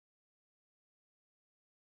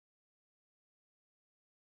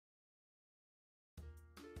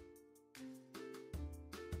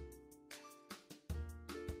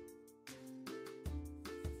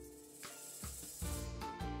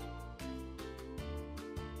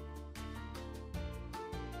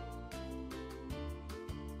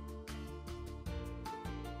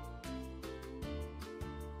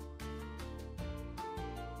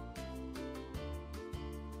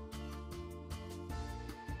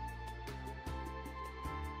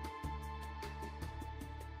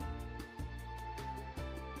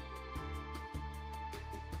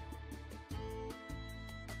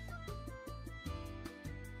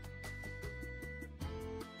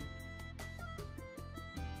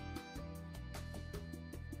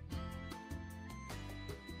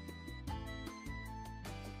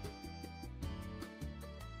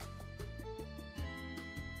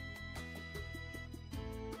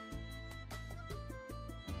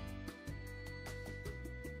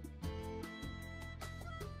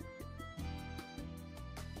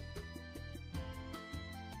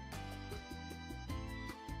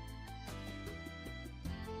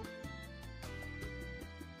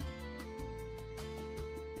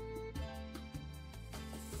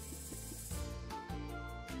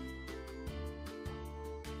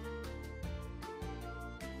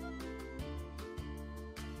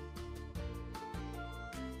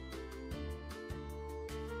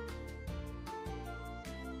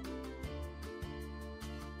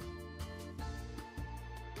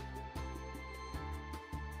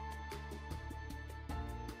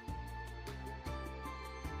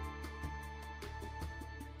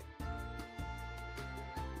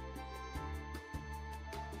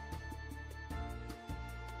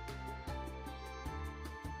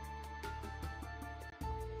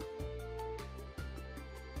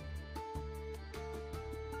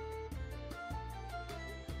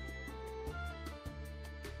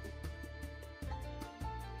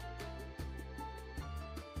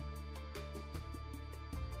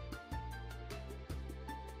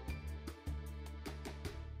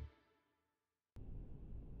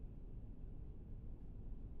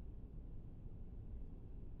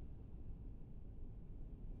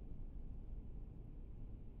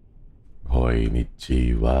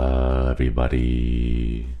Konnichiwa,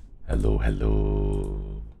 everybody. Hello,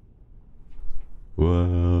 hello.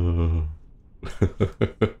 Whoa.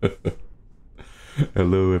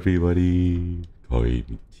 Hello, everybody.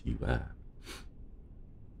 Konnichiwa.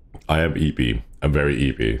 I am EP. I'm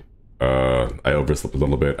EP. I overslept a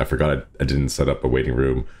little bit. I forgot I didn't set up a waiting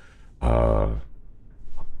room. But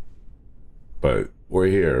we're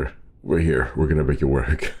here. We're here. We're gonna make it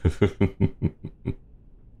work.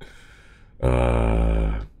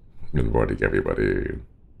 Good morning, everybody.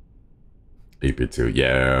 EP2.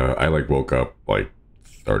 Yeah, I woke up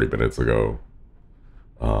 30 minutes ago.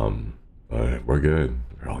 But we're good.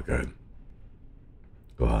 We're all good.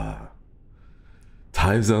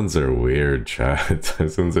 Time zones are weird, chat. Time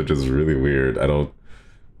zones are just really weird.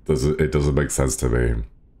 It doesn't make sense to me.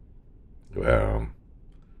 Well,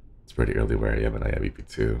 it's pretty early where I am, and I am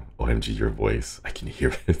EP2. OMG, your voice. I can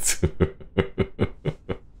hear it.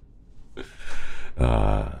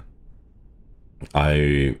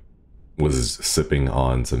 I was sipping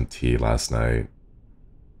on some tea last night,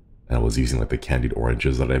 and I was using the candied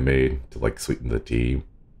oranges that I made to sweeten the tea,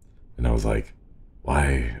 and I was like,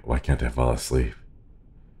 why can't I fall asleep?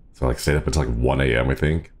 So I stayed up until 1 a.m. I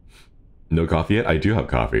think. No coffee yet? I do have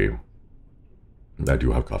coffee. I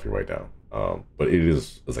do have coffee right now. But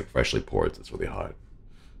it's freshly poured, so it's really hot.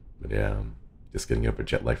 But yeah, just getting over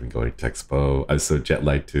jet lag from going to Expo. I'm so jet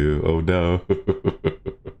lagged too. Oh no.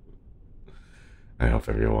 I hope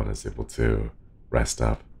everyone is able to rest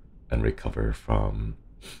up and recover from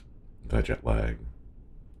the jet lag.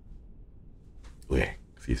 Okay,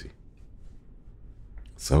 excuse me.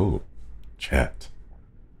 So, chat.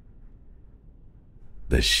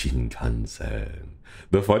 The Shinkansen.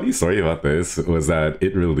 The funny story about this was that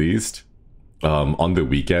it released on the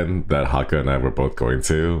weekend that Hakka and I were both going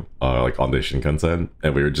to, on the Shinkansen,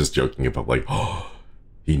 and we were just joking about oh,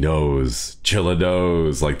 he knows, Chilla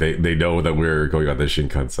knows, they know that we're going on the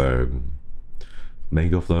Shinkansen.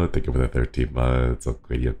 Mango Float, thank you for the 13 months.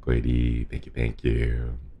 Okwedi, thank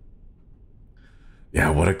you.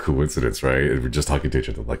 Yeah, what a coincidence, right? And we're just talking to each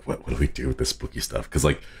other what do we do with this spooky stuff? Because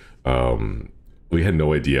we had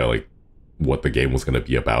no idea what the game was going to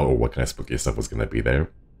be about or what kind of spooky stuff was going to be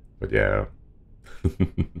there. But yeah.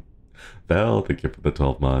 Val, thank you for the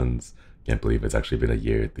 12 months. Can't believe it's actually been a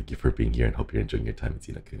year. Thank you for being here and hope you're enjoying your time in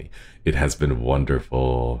Sinakuni. It has been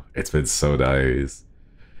wonderful. It's been so nice.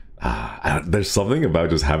 There's something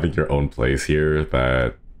about just having your own place here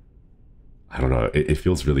that, I don't know, it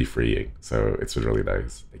feels really freeing. So it's been really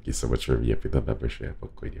nice. Thank you so much for the membership.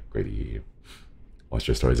 Watch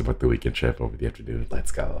your stories about the weekend trip over the afternoon.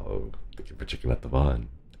 Let's go. Thank you for checking out the VOD.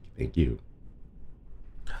 Thank you.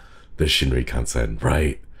 The Shinkansen,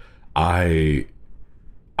 right? I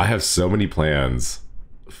have so many plans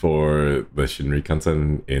for the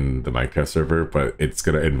Shinkansen in the Minecraft server, but it's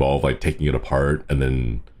gonna involve taking it apart and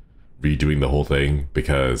then redoing the whole thing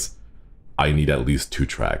because I need at least 2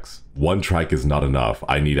 tracks. 1 track is not enough.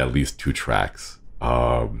 I need at least 2 tracks.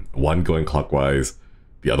 One going clockwise,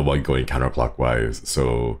 the other one going counterclockwise.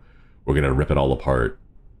 So we're gonna rip it all apart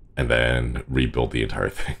and then rebuild the entire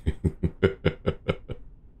thing.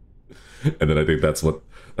 And then I think that's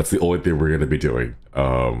the only thing we're gonna be doing.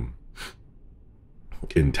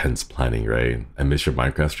 Intense planning, right? I miss your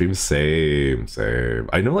Minecraft streams. Same.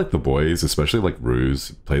 I know the boys, especially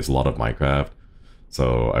Ruse, plays a lot of Minecraft.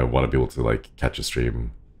 So I want to be able to catch a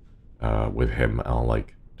stream with him. I'll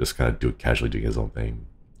just kind of do it casually, doing his own thing.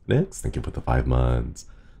 Next, thank you for the 5 months.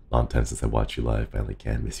 Long time since I watched you live. Finally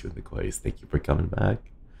can miss you in the quiz. Thank you for coming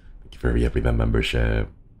back. Thank you for re-upping that membership.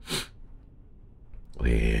 Oh,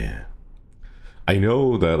 yeah. I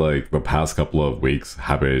know that the past couple of weeks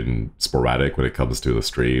have been sporadic when it comes to the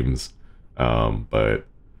streams, but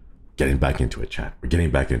getting back into it, chat. We're getting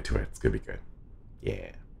back into it. It's gonna be good.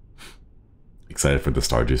 Yeah. Excited for the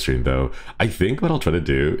Stardew stream though. I think what I'll try to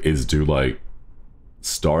do is do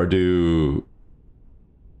Stardew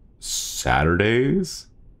Saturdays.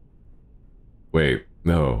 Wait,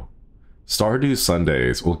 no. Stardew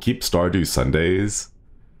Sundays. We'll keep Stardew Sundays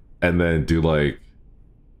and then do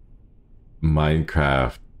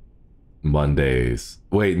Minecraft Mondays.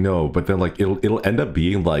 Wait, no, but then it'll end up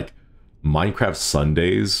being Minecraft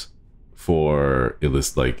Sundays for at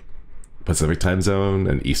least Pacific time zone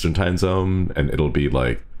and Eastern time zone, and it'll be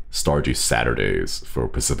Stardew Saturdays for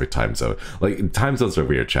Pacific time zone. Time zones are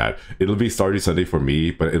weird, chat. It'll be Stardew Sunday for me,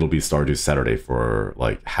 but it'll be Stardew Saturday for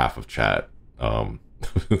half of chat. Yeah,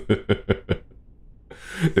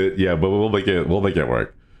 but we'll make it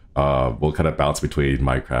work. We'll kind of bounce between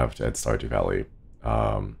Minecraft and Stardew Valley.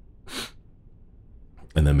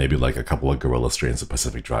 And then maybe like a couple of Gorilla streams of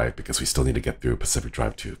Pacific Drive because we still need to get through Pacific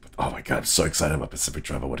Drive too. But oh my god, I'm so excited about Pacific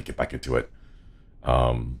Drive. I want to get back into it.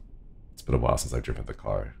 It's been a while since I've driven the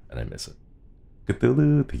car and I miss it.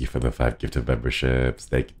 Cthulhu, thank you for the 5 gifted memberships.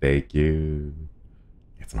 Thank you.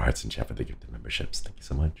 Get some hearts in chat for the gifted memberships. Thank you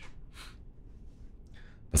so much.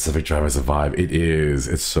 Pacific Drive is a vibe. It is.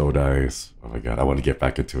 It's so nice. Oh my god, I want to get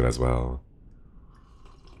back into it as well.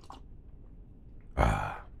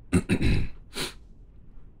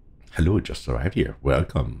 Hello, just arrived here.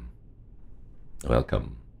 Welcome.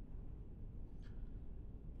 Welcome.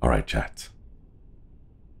 Alright, chat.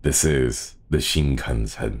 This is the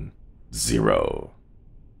Shinkansen 0.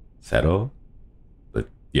 Zero?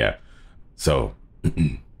 Yeah. So,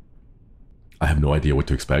 I have no idea what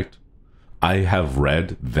to expect. I have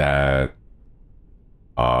read that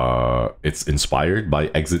it's inspired by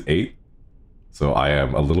Exit 8. So I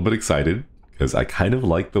am a little bit excited because I kind of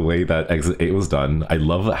like the way that Exit 8 was done. I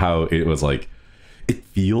love how it was like, it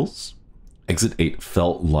feels, Exit 8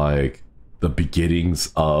 felt like the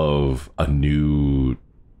beginnings of a new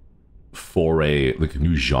foray, like a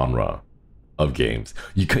new genre of games.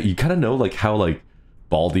 You kind of know like how like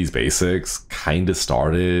Baldi's Basics kind of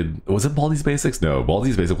started. Was it Baldi's Basics? No,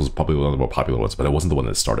 Baldi's Basics was probably one of the more popular ones, but it wasn't the one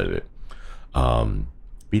that started it.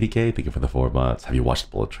 BDK, thank you for the 4 months. Have you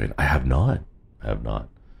watched Bullet Train? I have not.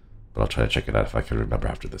 But I'll try to check it out if I can remember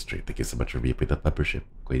after this stream. Thank you so much for being with the membership.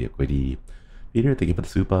 Quiddy. Peter, thank you for the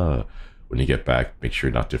super. When you get back, make sure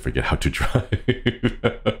not to forget how to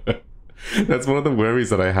drive. That's one of the worries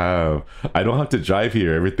that I have. I don't have to drive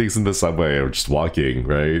here. Everything's in the subway or just walking,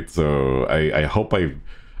 right? So I hope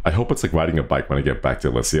it's like riding a bike when I get back to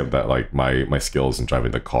Elysium that like my skills in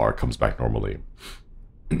driving the car comes back normally.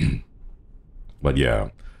 But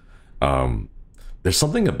yeah, there's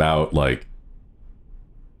something about like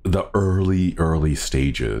the early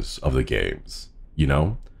stages of the games, you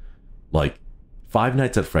know? Like Five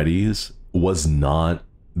Nights at Freddy's was not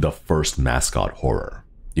the first mascot horror,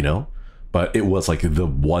 you know? But it was like the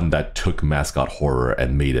one that took mascot horror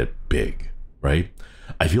and made it big, right?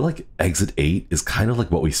 I feel like Exit 8 is kind of like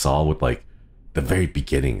what we saw with like the very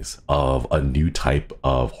beginnings of a new type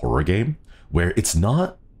of horror game where it's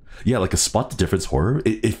not, yeah, like a spot the difference horror.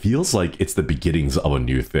 It feels like it's the beginnings of a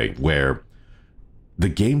new thing where the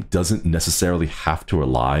game doesn't necessarily have to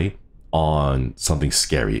rely on something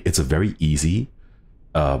scary. It's a very easy,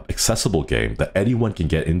 accessible game that anyone can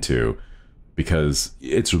get into, because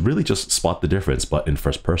it's really just spot the difference, but in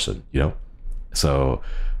first person, you know? So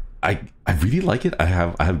I really like it. I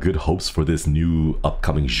have good hopes for this new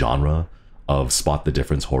upcoming genre of spot the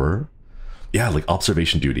difference horror. Yeah, like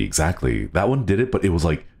Observation Duty, exactly. That one did it, but it was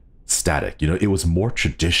like static, you know? It was more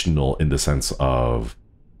traditional in the sense of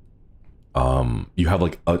you have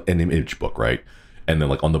like an image book, right? And then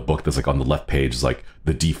like on the book, there's like on the left page is like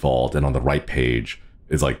the default, and on the right page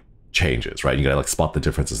is like changes, right? You gotta like spot the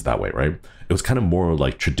differences that way, right? It was kind of more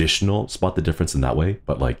like traditional spot the difference in that way,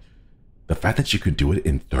 but like the fact that you could do it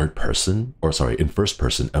in in first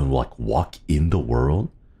person and like walk in the world,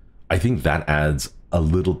 I think that adds a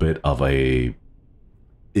little bit of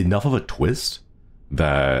enough of a twist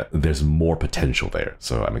that there's more potential there.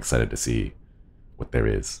 So I'm excited to see what there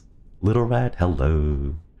is. Little Rat,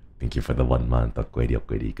 hello. Thank you for the 1 month. Good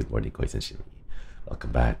morning, Kois and Shinri.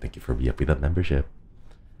 Welcome back. Thank you for re-upping the membership.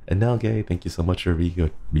 And now, Gay, thank you so much for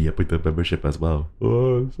re-upping the membership as well.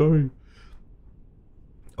 Oh, sorry.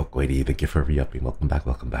 Oh, Quady, thank you for re-upping.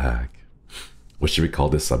 Welcome back. What should we call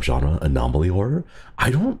this subgenre? Anomaly horror? I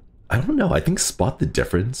don't know. I think spot the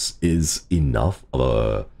difference is enough of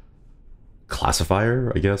a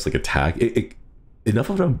classifier, I guess, like a tag. Enough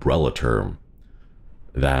of an umbrella term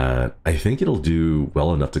that I think it'll do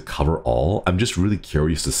well enough to cover all. I'm just really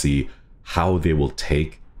curious to see how they will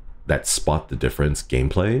take that spot the difference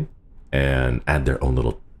gameplay and add their own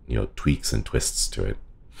little, you know, tweaks and twists to it.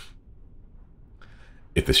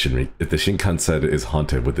 If the Shinkansen is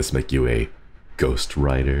haunted, would this make you a ghost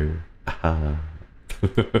rider?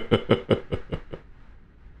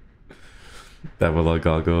 Devil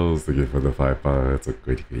goggles, thank you for the 5 months. A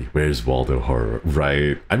great. Where's Waldo horror?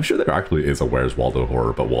 Right. I'm sure there actually is a Where's Waldo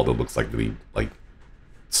horror, but Waldo looks like really like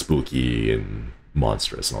spooky and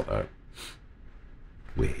monstrous and all that.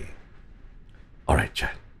 Alright,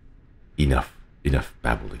 chat. Enough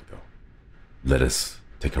babbling though. Let us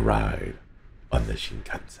take a ride on the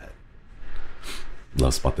Shinkansen.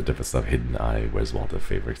 Love spot the difference stuff. Hidden Eye, Where's Waldo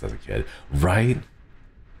favorites as a kid. Right?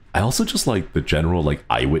 I also just like the general like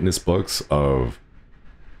eyewitness books of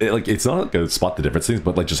like, it's not like a spot the difference things,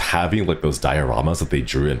 but like just having like those dioramas that they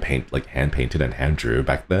drew and hand painted and hand drew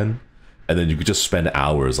back then, and then you could just spend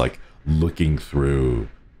hours like looking through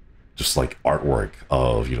just like artwork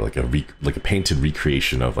of, you know, like a painted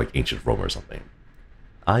recreation of like ancient Rome or something.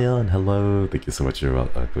 Ion, hello, thank you so much for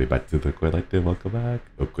coming back to the Collective. Welcome back.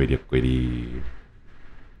 Okwedi.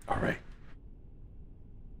 All right,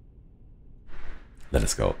 let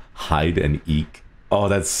us go. Hide and eek. Oh,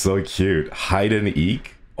 that's so cute. Hide and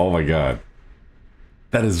eek. Oh my god,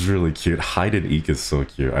 that is really cute. Hide and eek is so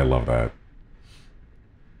cute. I love that.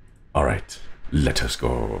 All right, let us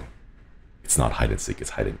go. It's not hide and seek,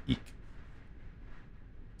 it's hide and eek.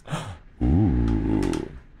 Ooh.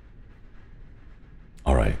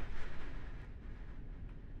 All right.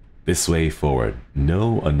 This way forward.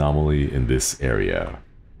 No anomaly in this area.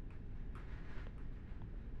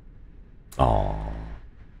 Aww.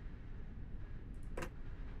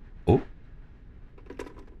 Oh.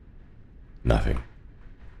 Nothing.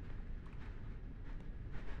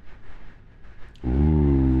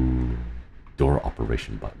 Ooh. Door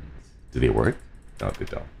operation buttons. Do they work? No, they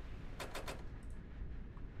don't.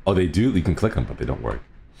 Oh, they do? You can click them, but they don't work.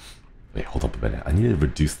 Wait, hold up a minute. I need to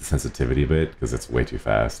reduce the sensitivity a bit because it's way too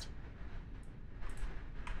fast.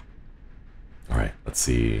 Alright, let's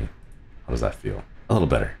see. How does that feel? A little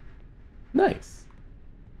better. Nice.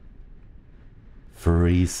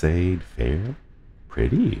 Furry Sade fair?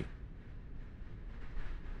 Pretty.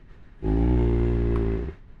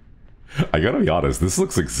 Ooh. I gotta be honest, this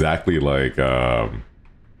looks exactly like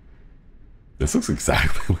this looks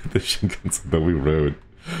exactly like the Shinkansen that we rode.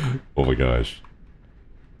 Oh my gosh.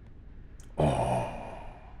 Oh.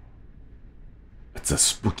 It's a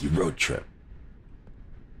spooky road trip.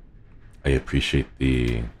 I appreciate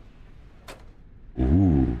the...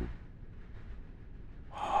 Ooh.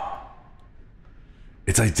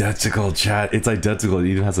 It's identical, chat. It's identical. It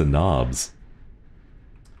even has the knobs.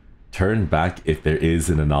 Turn back if there is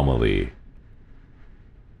an anomaly.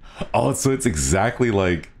 Oh, so it's exactly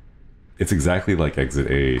like... It's exactly like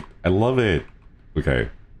Exit 8. I love it. Okay.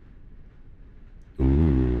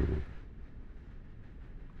 Ooh.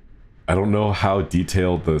 I don't know how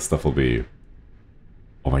detailed the stuff will be.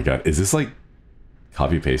 Oh my god. Is this like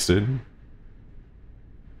copy pasted?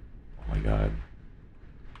 Oh my god.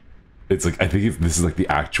 It's like, I think this is like the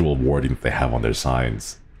actual wording that they have on their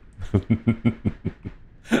signs.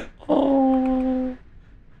 Oh.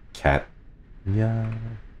 Cat. Yeah.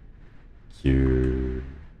 Cute.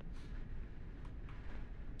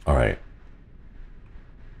 Alright.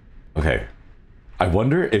 Okay. I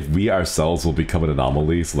wonder if we ourselves will become an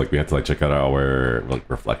anomaly, so like we have to like check out our like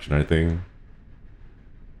reflection or anything.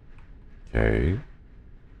 Okay.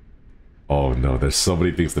 Oh no, there's so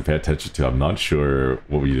many things to pay attention to. I'm not sure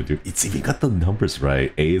what we need to do. It's even got the numbers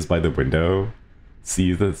right. A is by the window,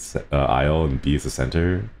 C is the aisle, and B is the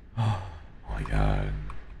center. Oh my god.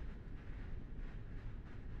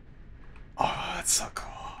 Oh, that's so cool.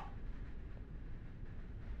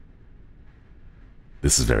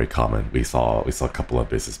 This is very common. We saw a couple of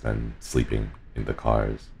businessmen sleeping in the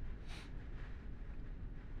cars.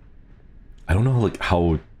 I don't know like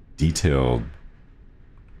how detailed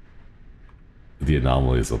the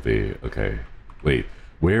anomalies will be. Okay. Wait,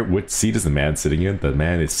 what seat is the man sitting in? The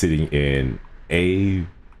man is sitting in A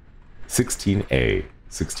 16A.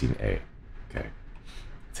 16A. Okay.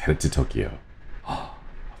 It's headed to Tokyo. Oh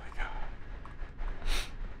my god.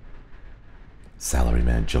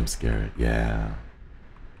 Salaryman jump scare. Yeah.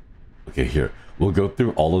 Okay, here. We'll go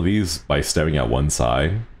through all of these by staring at one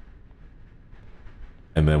side.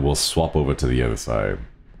 And then we'll swap over to the other side.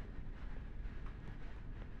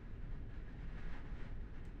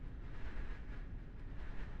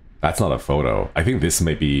 That's not a photo. I think this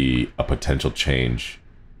may be a potential change.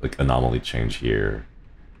 Like, anomaly change here.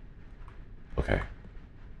 Okay.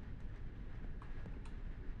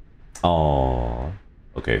 Oh.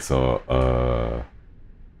 Okay, so,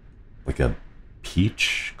 like a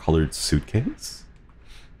peach-colored suitcase?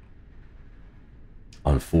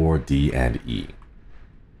 On 4D and E.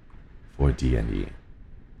 4D and E.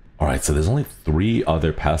 Alright, so there's only 3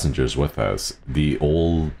 other passengers with us. The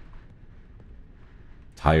old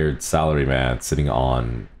tired salaryman sitting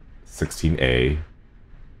on 16A,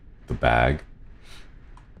 the bag,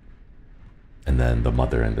 and then the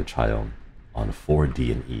mother and the child on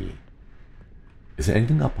 4D and E. Is there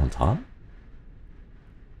anything up on top?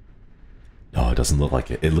 No, it doesn't look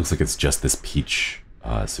like it. It looks like it's just this peach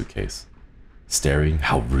suitcase. Staring?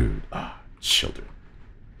 How rude. Ah, children.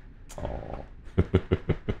 Oh.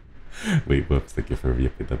 Wait, whoops. Thank you for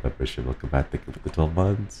re-upping the membership. Welcome back. Thank you for the 12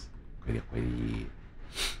 months. Wait.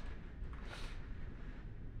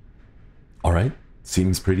 Alright.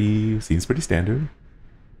 Seems pretty standard.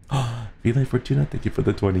 Oh, V-Life Fortuna, thank you for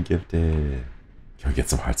the 20 gifted. Can we get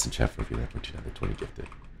some hearts in chat for V-Life Fortuna, the 20 gifted?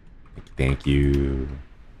 Thank you.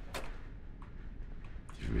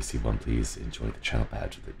 receive one, please enjoy the channel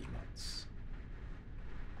badge with the emotes.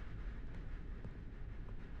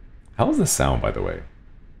 How was the sound, by the way?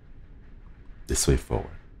 This way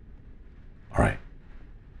forward. Alright.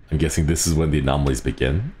 I'm guessing this is when the anomalies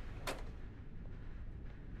begin.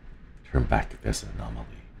 Turn back if there's an anomaly.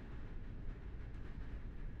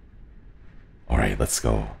 Alright, let's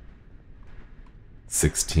go.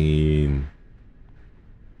 16A.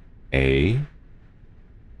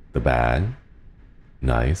 The bag.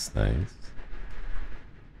 Nice, nice.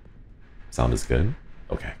 Sound is good?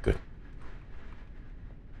 Okay, good.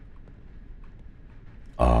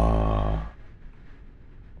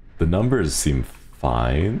 The numbers seem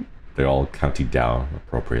fine. They're all counting down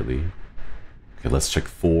appropriately. Okay, let's check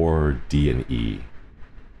 4, D, and E.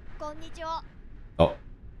 Oh.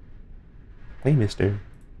 Hey, mister.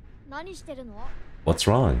 What's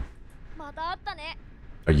wrong?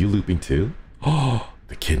 Are you looping too? Oh,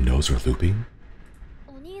 the kid knows we're looping?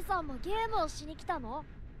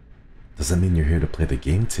 Does that mean you're here to play the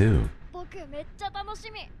game too?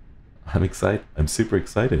 I'm excited. I'm super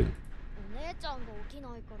excited.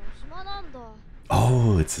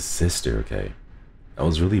 Oh, it's his sister, okay. I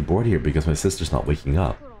was really bored here because my sister's not waking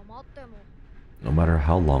up. No matter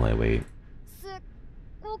how long I wait.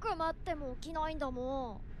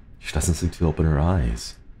 She doesn't seem to open her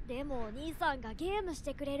eyes.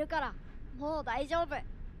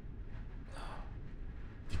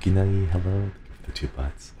 Yukinagi, hello. Thank you for the 2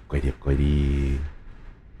 butts. Okoidi.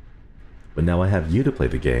 But now I have you to play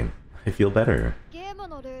the game. I feel better. Do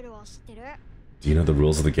you know the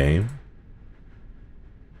rules of the game?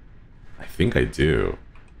 I think I do,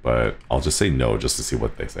 but I'll just say no just to see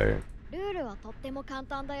what they say. The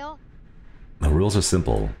rules are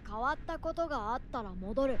simple.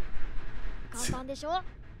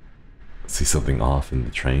 See something off in the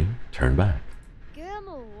train? Turn back.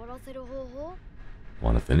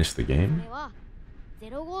 Want to finish the game?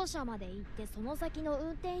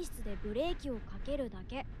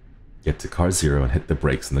 Get to car 0 and hit the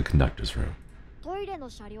brakes in the conductor's room.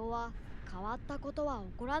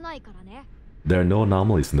 There are no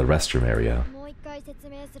anomalies in the restroom area.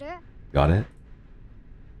 Got it?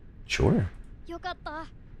 Sure.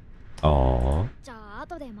 Aww.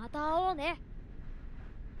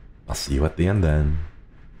 I'll see you at the end then.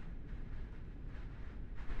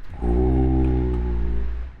 Ooh.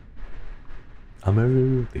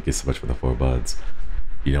 Amaru, thank you so much for the 4 buds.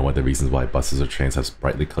 You know what the reasons why buses or trains have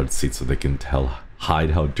brightly colored seats so they can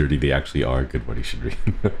hide how dirty they actually are? Good one, you should read.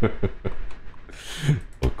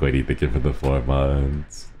 Okoidi, thank you for the 4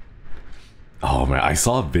 months. Oh man, I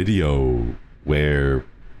saw a video where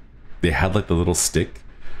they had like the little stick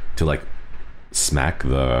to like smack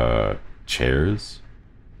the chairs.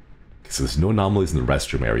 So there's no anomalies in the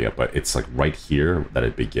restroom area, but it's like right here that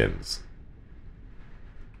it begins.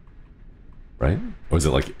 Right? Or is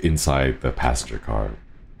it like inside the passenger car?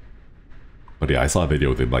 But yeah, I saw a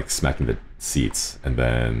video of them like smacking the seats and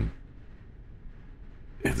then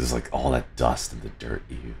there's like all that dust and the dirt.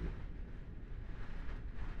 Ew.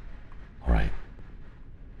 Alright.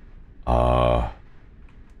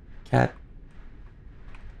 Cat.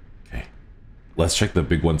 Okay. Let's check the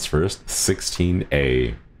big ones first.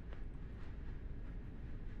 16A.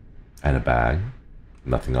 And a bag.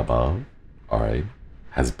 Nothing above. Alright.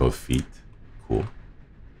 Has both feet. Cool.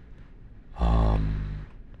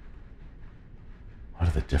 What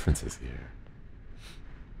are the differences here?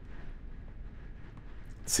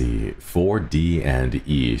 Let's see. 4D and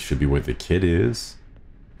E should be where the kid is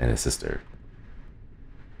and his sister.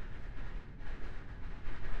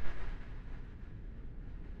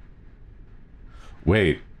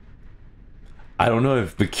 Wait. I don't know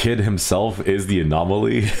if the kid himself is the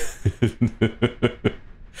anomaly.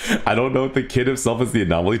 I don't know if the kid himself is the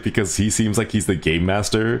anomaly because he seems like he's the game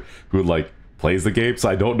master who like plays the game, so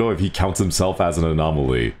I don't know if he counts himself as an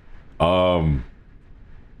anomaly. I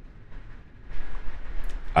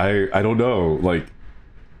don't know, like,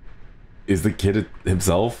 is the kid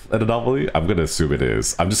himself an anomaly? I'm gonna assume it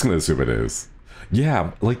is. I'm just gonna assume it is.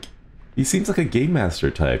 Yeah, like, he seems like a game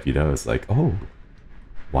master type, you know? It's like, oh,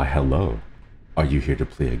 why hello. Are you here to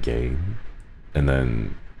play a game? And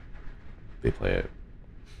then they play it.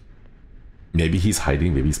 Maybe he's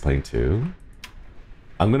hiding, maybe he's playing too.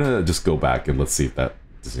 I'm gonna just go back and let's see if that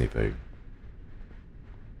does anything.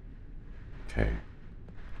 Okay.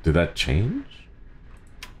 Did that change?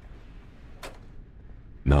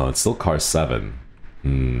 No, it's still car 7.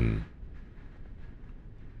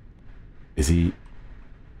 Is he...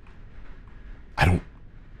 I don't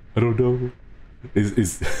know. Is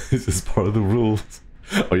this part of the rules?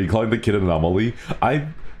 Are you calling the kid an anomaly? I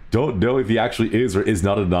don't know if he actually is or is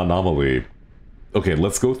not an anomaly. Okay,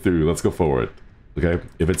 let's go through. Let's go forward. Okay,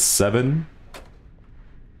 if it's 7,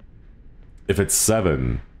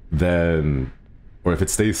 then, or if it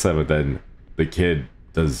stays 7, then the kid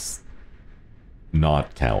does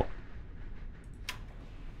not count.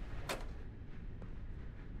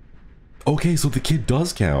 Okay, so the kid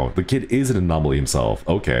does count. The kid is an anomaly himself.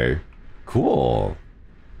 Okay, cool.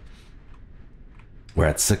 We're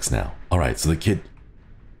at 6 now. All right, so the kid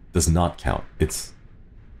does not count. It's...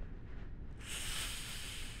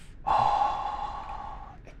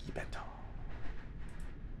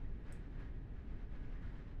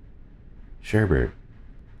 Sherbert.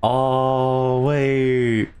 Oh,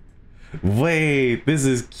 wait. Wait, this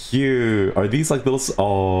is cute. Are these like little...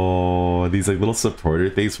 Oh, these like little supporter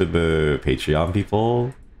things for the Patreon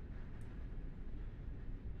people?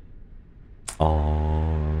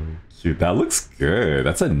 Oh, cute. That looks good.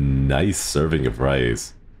 That's a nice serving of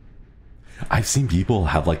rice. I've seen people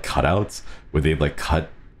have like cutouts where they've like cut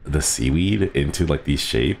the seaweed into like these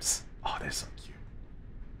shapes. Oh, they're so cute.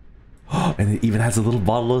 And it even has a little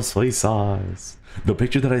bottle of soy sauce. The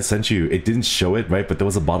picture that I sent you, it didn't show it, right? But there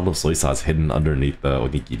was a bottle of soy sauce hidden underneath the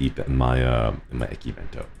onigiri in my eki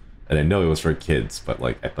bento. And I know it was for kids, but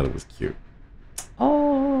like I thought it was cute.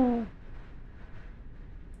 Oh,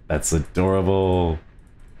 that's adorable.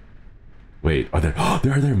 Wait, are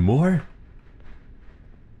there more?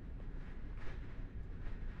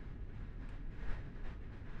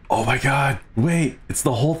 Oh my god, wait, it's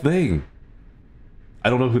the whole thing. I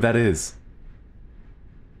don't know who that is.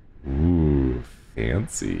 Ooh,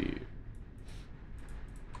 fancy.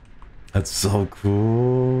 That's so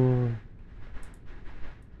cool.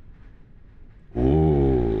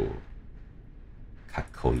 Ooh.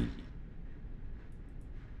 Kakkoi.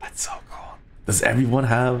 That's so cool. Does everyone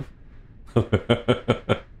have?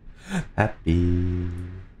 Happy.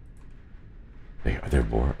 Wait, are there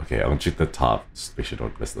more? Okay, I'm gonna check the top. Just make sure I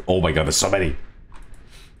don't miss them. Oh my god, there's so many!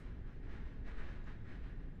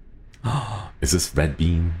 Is this red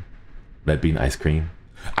bean? Red bean ice cream?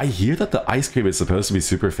 I hear that the ice cream is supposed to be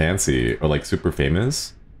super fancy or like super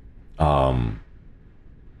famous. I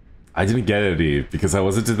didn't get any because I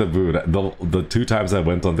wasn't in the mood. The 2 times I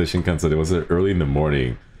went on the Shinkansen, it was early in the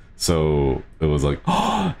morning. So it was like,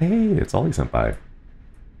 oh, hey, it's Ollie senpai.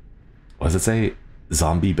 What does it say?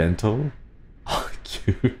 Zombie bento? Oh,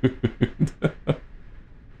 cute.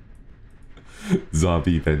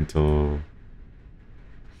 Zombie bento.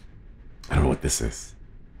 I don't know what this is.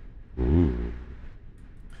 Ooh.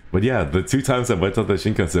 But yeah, the 2 times I went on the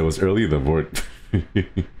Shinkansen, it was early in the morning.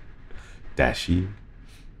 Dashi.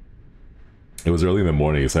 It was early in the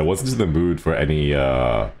morning, so I wasn't in the mood for any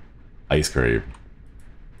ice cream.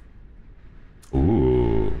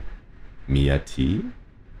 Ooh. Miyati?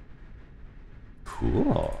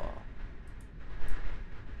 Cool.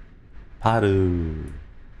 Paru.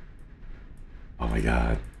 Oh my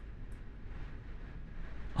god.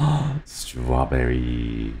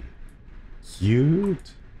 Strawberry.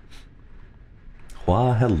 Cute.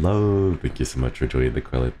 Why, hello. Thank you so much for joining the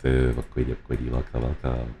collective.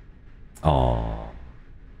 Welcome. Aww.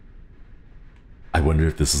 I wonder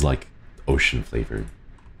if this is like ocean flavored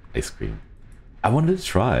ice cream. I wanted to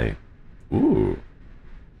try. Ooh.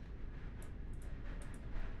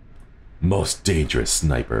 Most dangerous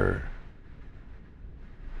sniper.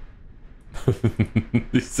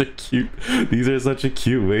 These are cute. These are such a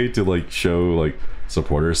cute way to like show like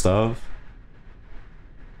supporter stuff.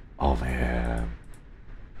 Oh man.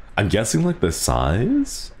 I'm guessing like the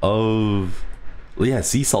size of, yeah,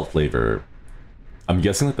 sea salt flavor. I'm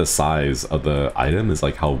guessing like the size of the item is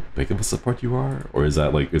like how big of a support you are, or is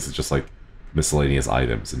that like, is it just like miscellaneous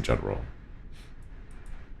items in general?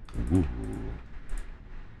 Ooh.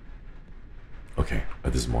 Okay,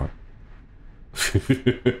 but there's more.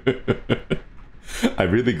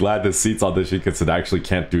 I'm really glad the seats on the Shinkansen actually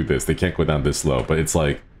can't do this. They can't go down this low, but it's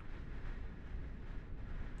like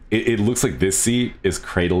it looks like this seat is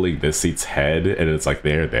cradling this seat's head, and it's like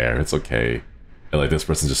there, it's okay. And like this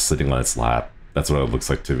person's just sitting on its lap. That's what it looks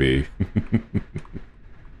like to me.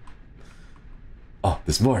 Oh,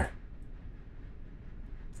 there's more.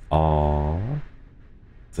 Aww.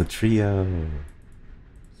 It's a trio.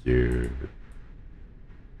 Cute.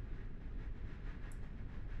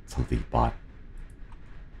 Something bought.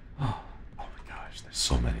 Oh my gosh, there's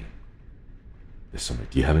so many. There's so many.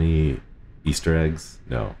 Do you have any Easter eggs?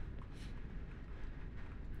 No.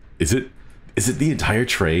 Is it the entire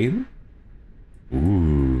train?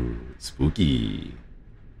 Ooh, spooky.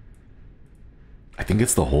 I think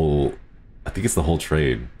it's the whole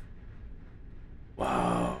train.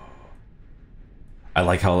 Wow. I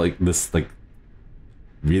like how like this like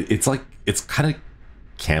it's kind of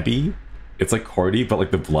campy It's like corny, but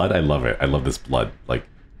like the blood, I love it. I love this blood like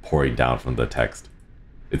pouring down from the text.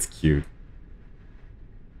 It's cute.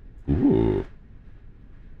 Ooh.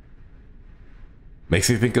 Makes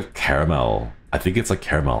me think of caramel. I think it's like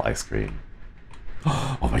caramel ice cream.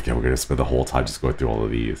 Oh my god, we're gonna spend the whole time just going through all of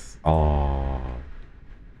these. Oh,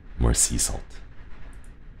 more sea salt.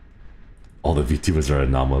 All the VTubers are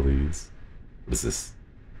anomalies. What is this?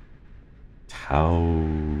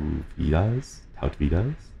 Tauvidas?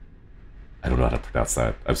 Tauvidas? I don't know how to pronounce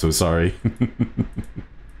that. I'm so sorry.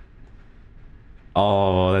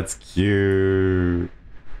 Oh, that's cute.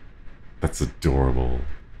 That's adorable.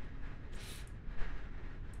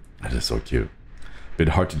 That is so cute. Been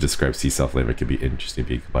hard to describe sea salt flavor. It can be interesting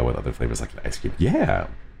being combined with other flavors like an ice cream. Yeah.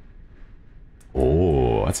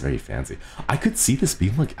 Oh, that's very fancy. I could see this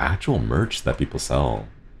being like actual merch that people sell.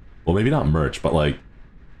 Well, maybe not merch, but like,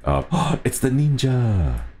 it's the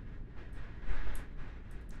ninja.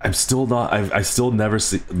 I'm still not. I still never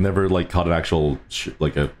like caught an actual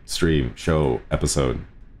like a stream show episode.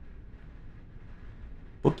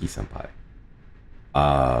 Bookie senpai.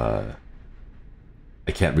 I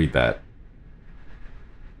can't read that.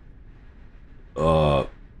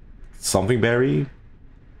 Something berry?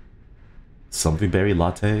 Something berry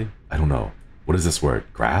latte? I don't know. What is this word?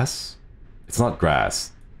 Grass? It's not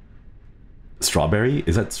grass. Strawberry?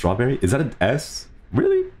 Is that strawberry? Is that an S?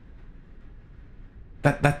 Really?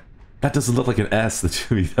 That doesn't look like an S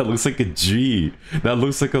to me. That looks like a G. That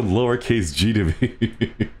looks like a lowercase G to me.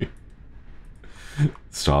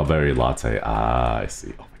 Strawberry latte. Ah, I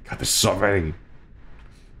see. Oh my god, there's so many.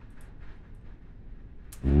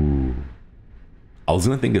 Ooh. I was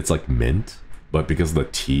gonna think it's like mint, but because of the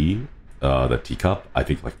tea, the teacup, I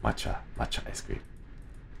think like matcha ice cream.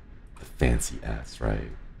 The fancy ass, right?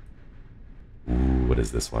 Ooh, what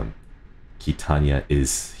is this one? Kitanya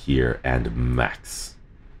is here and Max.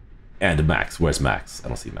 And Max, where's Max? I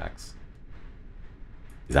don't see Max.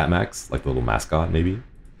 Is that Max? Like the little mascot, maybe?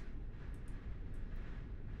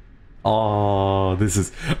 Oh, this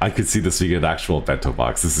is... I could see this being an actual bento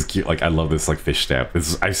box. This is cute. Like, I love this, like, fish stamp.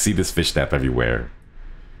 This is, I see this fish stamp everywhere.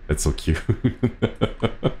 It's so cute.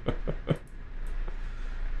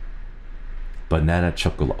 Banana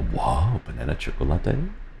chocolate. Wow, banana chocolate?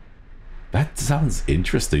 That sounds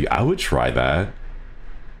interesting. I would try that.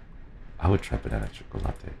 I would try banana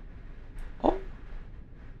chocolate. Oh.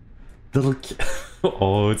 Little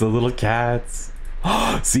oh, it's a little cat.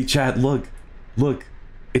 See, chat, look. Look.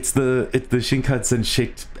 It's the Shinkansen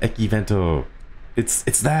shaped Eki Vento. It's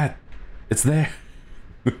that. It's there.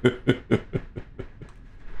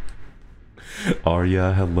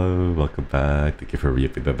 Arya, hello, welcome back. Thank you for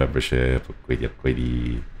re-upping the membership.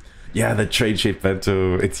 Upgrady. Yeah, the train shaped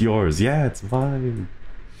bento. It's yours. Yeah, it's mine.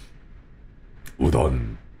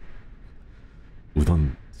 Udon.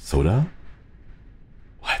 Udon soda?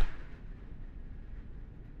 What?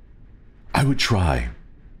 I would try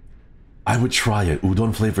it.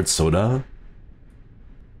 Udon flavored soda?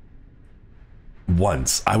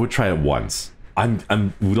 Once. I would try it once. I'm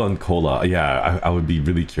udon cola. Yeah, I would be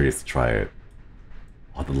really curious to try it.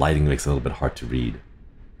 Oh, the lighting makes it a little bit hard to read.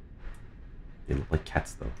 They look like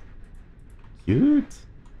cats though. Cute.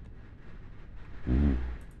 Ooh.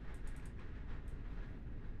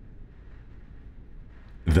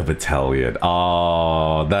 The battalion.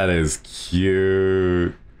 Oh, that is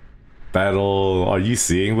cute. Battle. Are you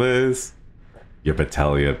seeing this? Your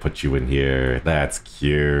battalion put you in here. That's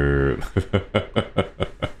cute.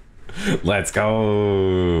 Let's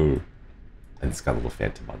go. And it's got a little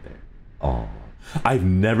Phantom on there. Oh, I've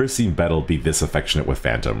never seen Battle be this affectionate with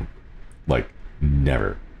Phantom. Like,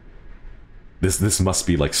 never. This must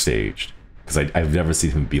be like staged, because I've never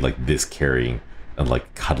seen him be like this caring and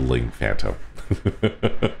like cuddling Phantom.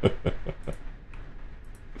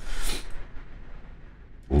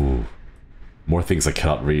 Ooh, more things I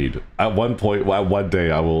cannot read. At one point, one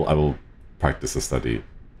day, I will practice a study.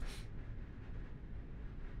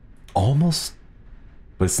 Almost,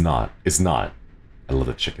 but it's not. It's not. I love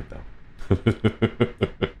the chicken though.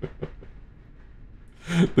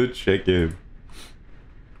 The chicken.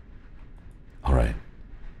 All right.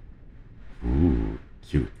 Ooh,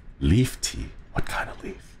 cute. Leaf tea. What kind of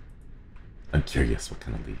leaf? I'm curious. What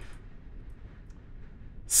kind of leaf?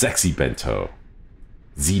 Sexy bento.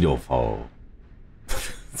 Xenopho.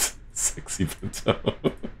 Sexy bento.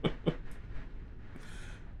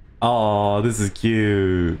 Oh, this is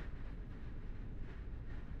cute.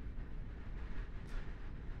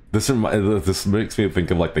 This makes me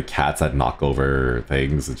think of like the cats that knock over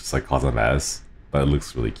things and just like cause a mess. But it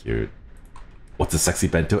looks really cute. What's a sexy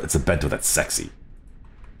bento? It's a bento that's sexy.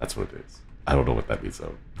 That's what it is. I don't know what that means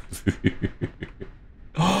though.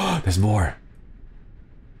 There's more.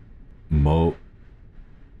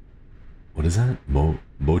 What is that?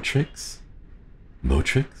 Motrix?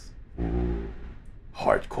 Motrix? Ooh,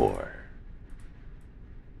 hardcore.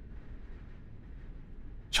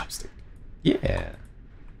 Chopstick. Yeah.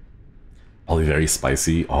 Probably very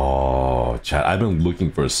spicy. Oh, chat, I've been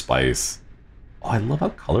looking for a spice. Oh, I love how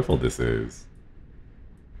colorful this is.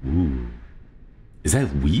 Ooh. Is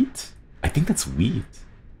that wheat? I think that's wheat.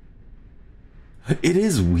 It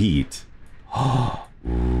is wheat. Oh.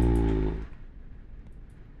 Ooh.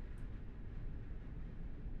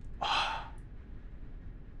 Ah.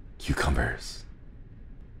 Cucumbers.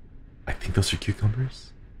 I think those are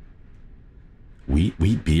cucumbers.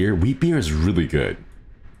 Wheat beer. Wheat beer is really good.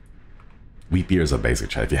 Wheat beer is a basic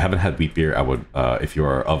chat. If you haven't had wheat beer, I would. If you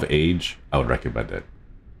are of age, I would recommend it.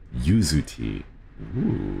 Yuzu tea.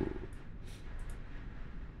 Ooh.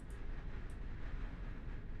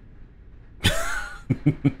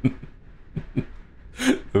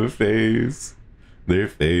 Their face. Their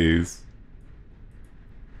face.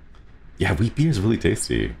 Yeah, wheat beer is really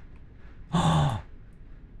tasty.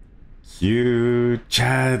 Cute.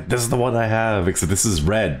 Chad, this is the one I have. Except this is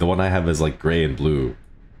red. The one I have is like gray and blue.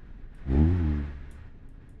 Ooh.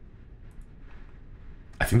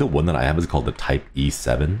 I think the one that I have is called the Type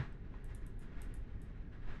E7.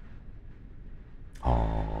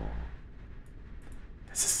 Oh.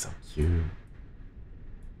 This is so cute.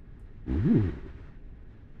 Ooh.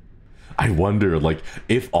 I wonder, like,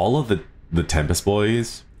 if all of the Tempest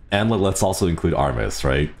boys, and let's also include Armis,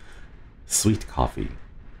 right? Sweet coffee.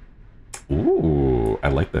 Ooh, I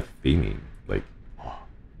like the theming. Like, oh.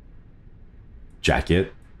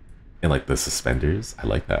 Jacket and like the suspenders. I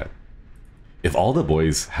like that. If all the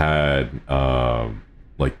boys had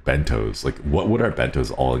like bentos, like what would our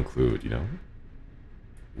bentos all include, you know?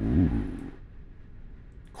 Ooh.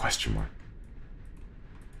 Question mark.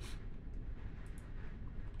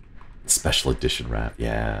 Special edition wrap,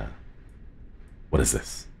 yeah. What is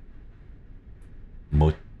this?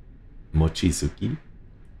 Mochizuki?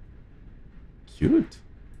 Cute.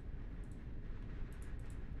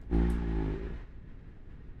 Ooh.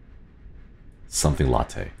 Something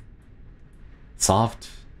latte. Soft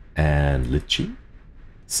and lychee?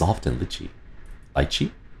 Soft and lychee.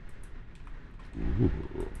 Lychee? Ooh.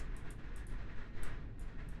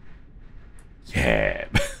 Yeah.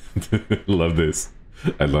 Love this.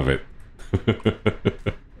 I love it.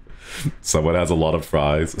 Someone has a lot of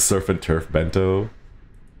fries. Surf and turf bento.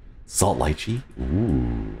 Salt lychee.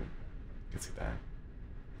 Ooh. I can see that.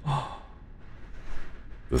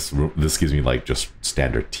 This gives me like just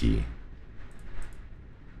standard tea.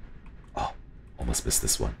 Oh, almost missed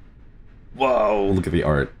this one. Whoa, look at the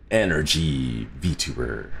art. Energy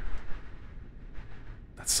VTuber.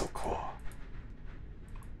 That's so cool.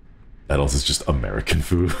 That also is just American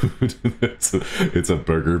food. it's a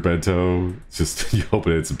burger bento. It's just, you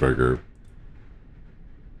open it, it's a burger.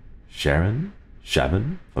 Sharon?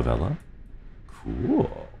 Favela?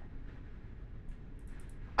 Cool.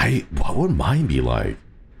 What would mine be like?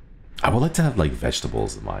 I would like to have like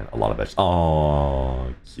vegetables in mine. A lot of vegetables.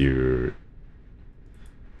 Oh, cute.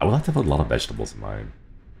 I would like to have a lot of vegetables in mine.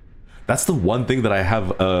 That's the one thing that I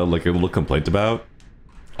have like a little complaint about.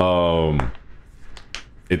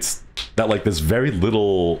 It's that like there's very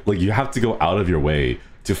little, like you have to go out of your way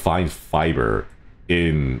to find fiber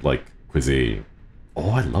in like cuisine.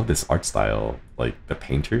 Oh, I love this art style. Like the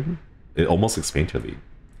painter, it almost looks painterly.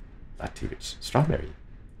 Lactivage. Strawberry.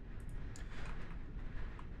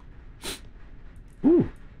 Ooh.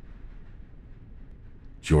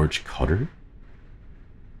 George Cutter.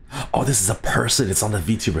 Oh, this is a person. It's on the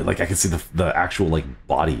VTuber. Like I can see the actual like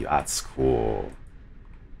body. That's cool.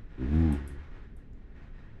 Ooh.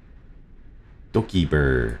 Doki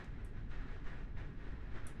Bird.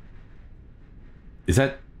 Is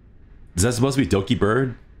that supposed to be Doki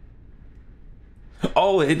Bird?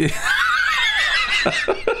 Oh, it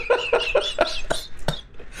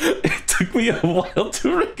it took me a while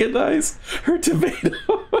to recognize her tomato.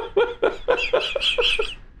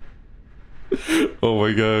 Oh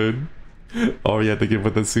my god. Oh yeah, thank you for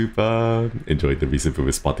the soup. Enjoyed the recent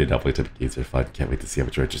movie spot. The Netflix games are fun. Can't wait to see how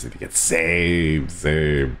much more interesting to get. Same.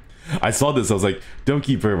 I saw this, I was like,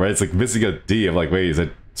 Doki Bird, right? It's like missing a D. I'm like, wait, is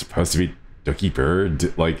it supposed to be Doki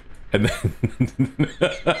Bird? Like, and then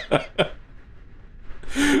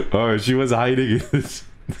oh, she was hiding in the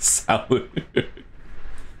salad.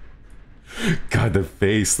 God, the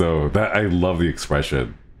face though. That I love the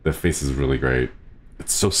expression. The face is really great.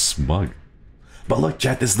 It's so smug. But look,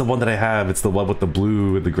 chat, this is the one that I have. It's the one with the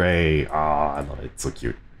blue and the gray. Ah, I love it. It's so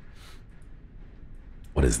cute.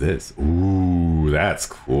 What is this? Ooh, that's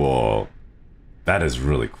cool. That is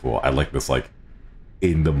really cool. I like this like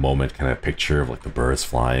in the moment kind of picture of like the birds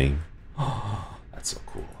flying. That's so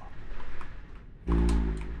cool.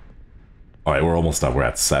 Ooh. All right, we're almost done. We're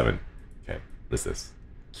at 7. Okay, what is this?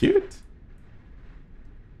 Cute.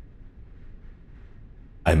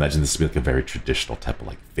 I imagine this to be like a very traditional type of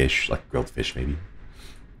like fish, like grilled fish maybe.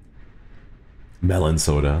 Melon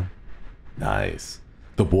soda. Nice.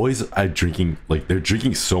 The boys are drinking, like they're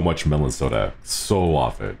drinking so much melon soda so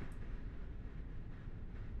often.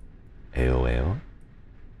 AOL.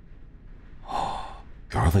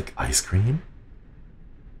 Garlic ice cream?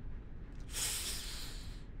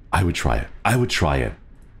 I would try it. I would try it.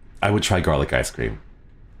 I would try garlic ice cream.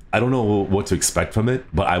 I don't know what to expect from it,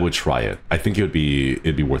 but I would try it. I think it'd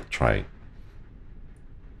be worth trying.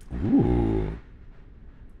 Ooh.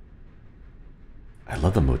 I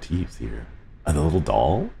love the motifs here. And the little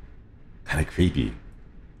doll? Kind of creepy.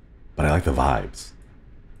 But I like the vibes.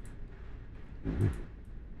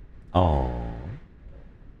 Oh.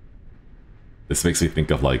 This makes me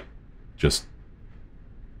think of like just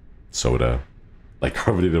soda, like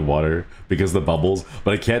carbonated water, because the bubbles,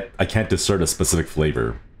 but I can't discern a specific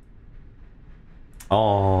flavor.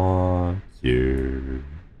 Aw, cute.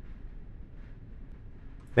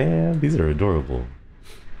 Man, these are adorable.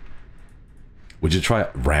 Would you try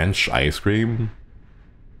ranch ice cream?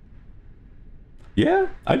 Yeah,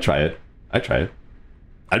 I'd try it. I'd try it.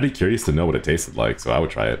 I'd be curious to know what it tasted like, so I would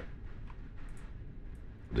try it.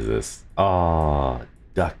 What is this? Aw,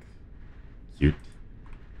 duck. Cute.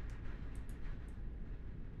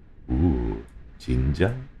 Ooh,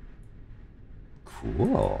 ginger.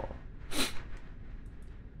 Cool.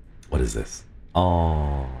 What is this?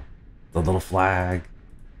 Oh, the little flag.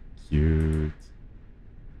 Cute.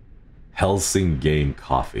 Helsing Game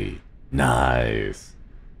Coffee. Nice.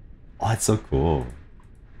 Oh, that's so cool.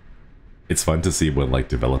 It's fun to see when like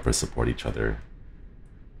developers support each other.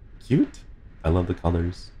 Cute. I love the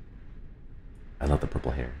colors. I love the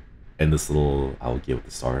purple hair. And this little alligator with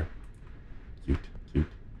the star. Cute, cute.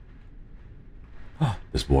 Oh,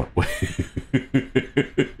 there's more.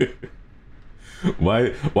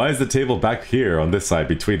 Why is the table back here on this side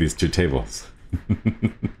between these two tables?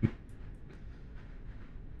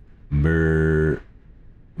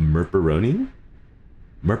 Murperoni?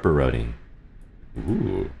 Murperoni.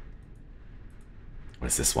 Ooh. What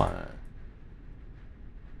is this one?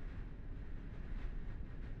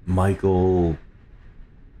 Michael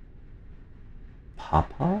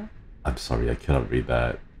Papa? I'm sorry, I cannot read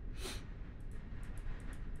that.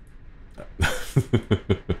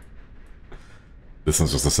 This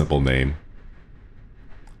one's just a simple name.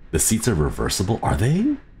 The seats are reversible? Are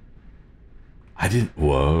they? I didn't...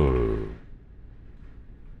 Whoa.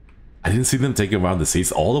 I didn't see them taking around the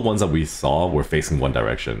seats. All the ones that we saw were facing one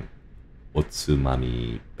direction.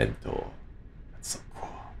 Otsumami bento. That's so cool.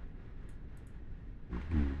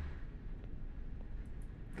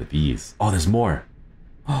 Look at these. Oh, there's more.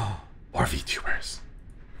 Oh, more VTubers.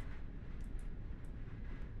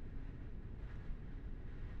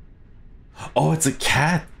 Oh, it's a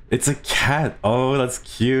cat. It's a cat. Oh, that's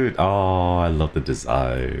cute. Oh, I love the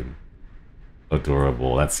design.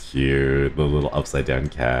 Adorable. That's cute. The little upside down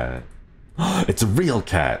cat. It's a real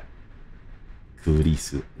cat.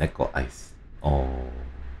 Kurisu neko ice. Oh.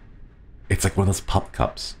 It's like one of those pop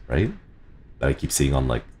cups, right? That I keep seeing on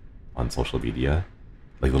like on social media.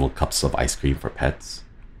 Like little cups of ice cream for pets.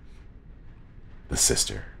 The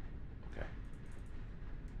sister. Okay.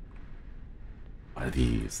 What are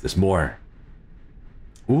these? There's more.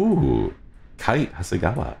 Ooh. Kite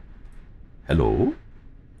Hasegawa. Hello?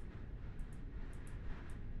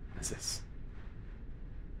 What is this?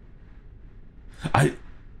 I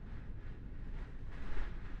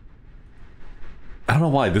don't know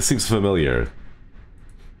why this seems familiar.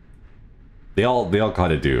 They all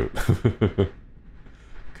kind of do.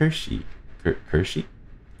 Kershi, Kershi,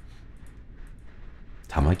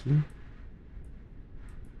 Tamaki,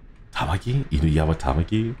 Tamaki, Inuyama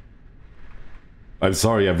Tamaki. I'm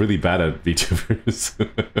sorry, I'm really bad at VTubers.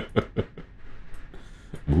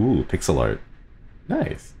 Ooh, pixel art,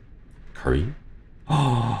 nice. Curry.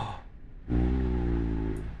 Oh.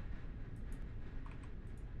 Ooh.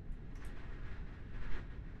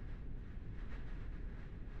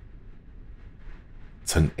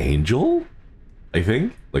 It's an angel, I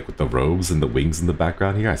think, like with the robes and the wings in the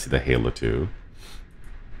background here. I see the halo too.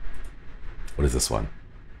 What is this one?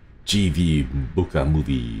 GV Buka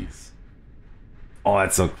Movies. Oh,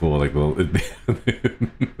 that's so cool. Like, well,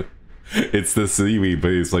 it's the seaweed,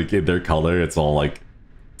 but it's like in their color. It's all like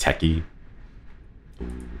techie.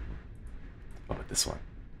 Ooh. What about this one?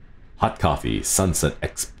 Hot coffee, Sunset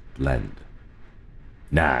X Blend.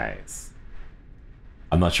 Nice.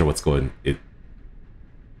 I'm not sure what's going. It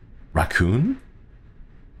raccoon,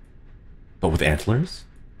 but with antlers.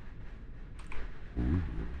 Ooh,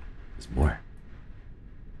 there's more.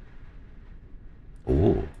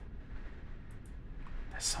 Oh,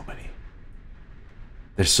 there's so many.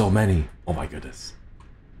 There's so many. Oh my goodness.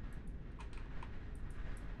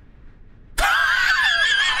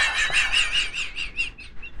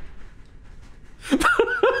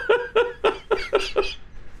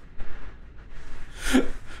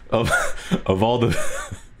 of all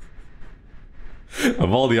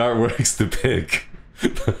the artworks to pick.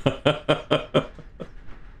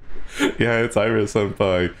 Yeah, it's Iris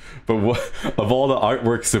Senpai. But what of all the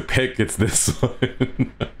artworks to pick, it's this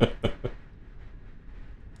one.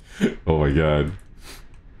 Oh my god.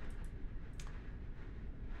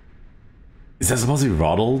 Is that supposed to be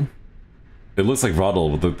Roddle? It looks like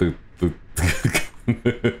Roddle with the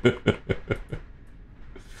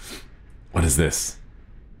What is this?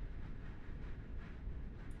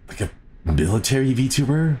 Like a military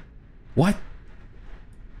VTuber? What?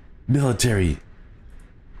 Military.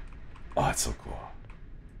 Oh, that's so cool.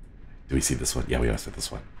 Do we see this one? Yeah, we also see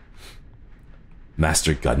this one.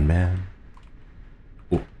 Master Gunman.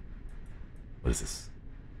 Oh, what is this?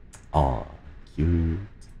 Aw, cute.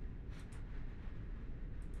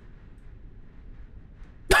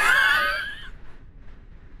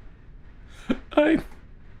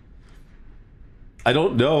 I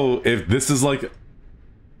don't know if this is like,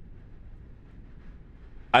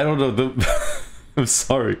 I don't know, I'm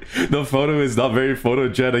sorry, the photo is not very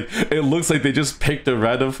photogenic. It looks like they just picked a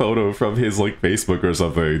random photo from his like Facebook or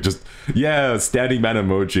something. Just, yeah, standing man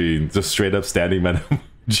emoji, just straight up standing man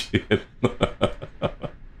emoji.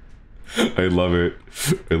 I love it.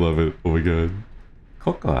 I love it. Oh my god.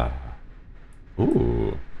 Coca.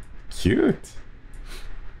 Ooh, cute.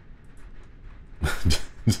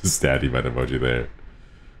 Just standing man emoji there.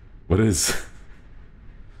 What is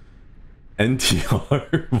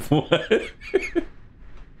NTR? What?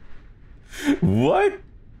 What?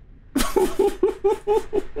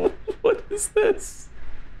 What is this?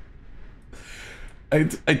 I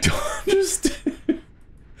don't understand.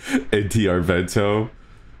 NTR Vento.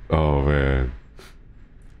 Oh man.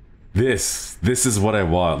 This is what I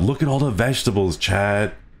want. Look at all the vegetables,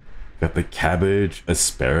 Chad. Got the cabbage,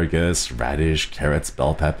 asparagus, radish, carrots,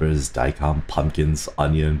 bell peppers, daikon, pumpkins,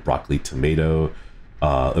 onion, broccoli, tomato.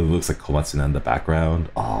 It looks like komatsuna in the background.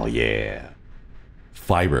 Oh yeah.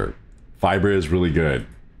 Fiber. Fiber is really good.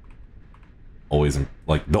 Always,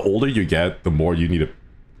 like, the older you get, the more you need to,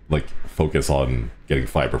 like, focus on getting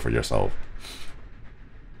fiber for yourself.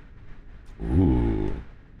 Ooh.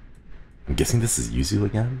 I'm guessing this is yuzu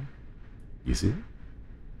again? Yuzu?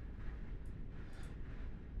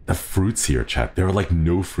 The fruits here, chat. There are like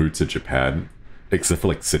no fruits in Japan except for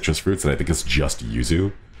like citrus fruits, and I think it's just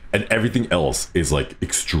yuzu. And everything else is like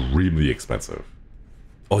extremely expensive.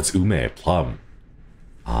 Oh, it's ume, plum.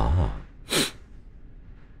 Ah.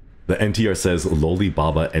 The NTR says Loli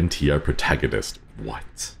Baba NTR protagonist.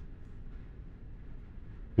 What?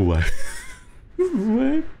 What?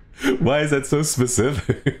 What? Why is that so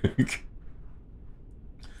specific?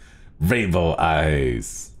 Rainbow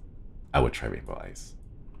eyes. I would try rainbow eyes.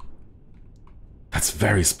 That's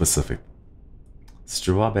very specific.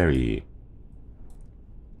 Strawberry.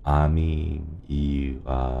 Aming,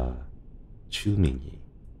 Chumingi.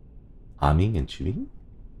 Aming and Chuming?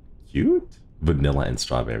 Cute. Vanilla and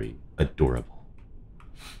strawberry. Adorable.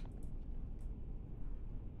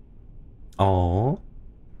 Oh.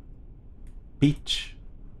 Peach.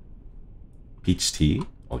 Peach tea.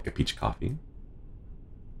 Or like a peach coffee.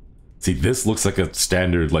 See, this looks like a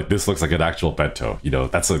standard, like this looks like an actual bento. You know,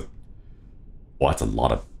 that's a... Well, that's a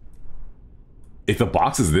lot of... If the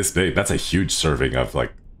box is this big, that's a huge serving of,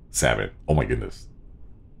 like, salmon. Oh my goodness.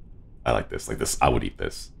 I like this. Like this, I would eat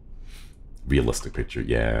this. Realistic picture,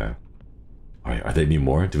 yeah. Alright, are there any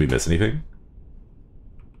more? Did we miss anything?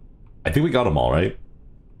 I think we got them all, right?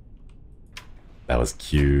 That was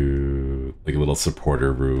cute. Like a little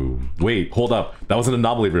supporter room. Wait, hold up. That was an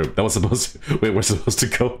anomaly room. That was supposed to... Wait, we're supposed to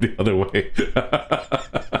go the other way.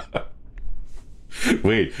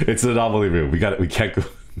 Wait, it's an anomaly room. We got it. We can't go.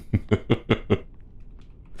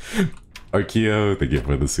 Arkeo, thank you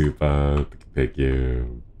for the super. Thank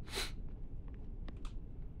you.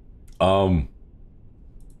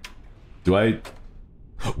 Do I...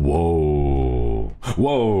 Whoa.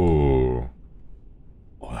 Whoa.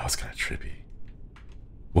 Oh, that was kind of trippy.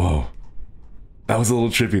 Whoa. That was a little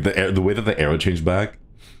trippy. The way that the arrow changed back.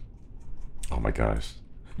 Oh my gosh.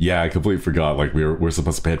 Yeah, I completely forgot. Like, we're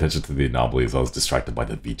supposed to pay attention to the anomalies. I was distracted by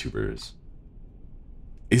the VTubers.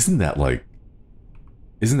 Isn't that like...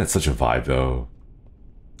 Isn't that such a vibe, though?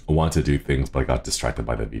 I wanted to do things, but I got distracted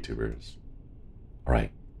by the VTubers. All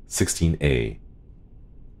right, 16A.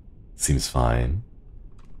 Seems fine.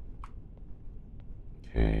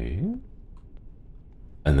 Okay.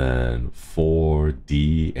 And then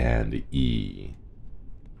 4D and E.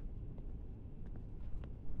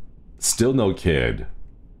 Still no kid.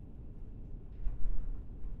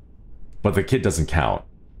 But the kid doesn't count.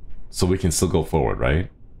 So we can still go forward, right?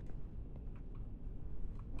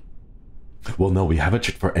 Well, no, we haven't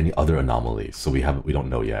checked for any other anomalies, so we don't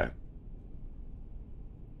know yet.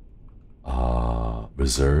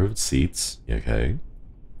 Reserved seats, okay.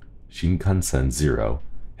 Shinkansen 0,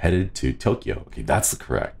 headed to Tokyo. Okay, that's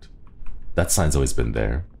correct. That sign's always been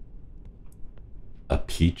there. A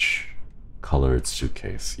peach-colored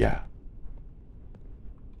suitcase, yeah.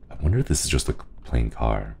 I wonder if this is just a plain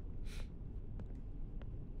car.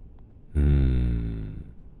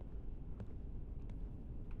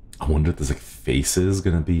 I wonder if there's like faces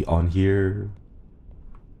gonna be on here.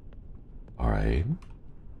 All right.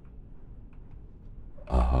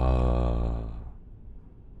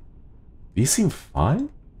 These seem fine.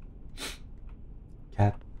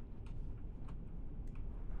 Cat.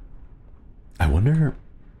 I wonder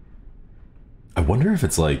if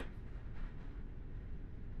it's like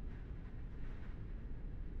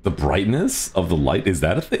the brightness of the light. Is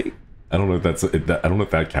that a thing? I don't know if that's I don't know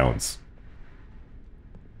if that counts.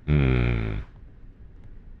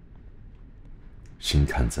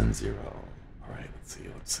 Shinkansen 0. All right, let's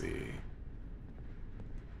see.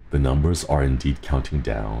 The numbers are indeed counting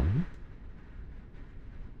down.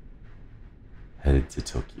 Headed to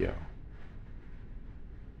Tokyo.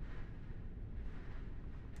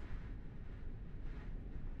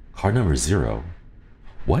 Car number 0.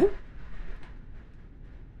 What?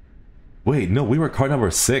 Wait, no, we were car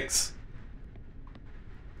number 6.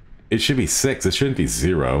 It should be 6. It shouldn't be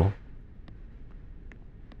 0.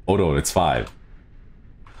 Oh no, it's 5.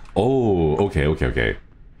 Oh, okay.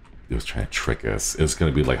 It was trying to trick us. It was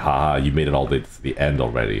gonna be like, haha, you made it all the way to the end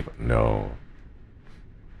already. But no.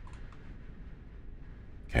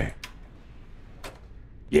 Okay.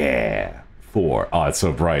 Yeah. 4. Oh, it's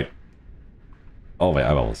so bright. Oh, my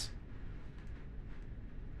eyeballs.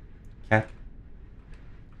 Cat.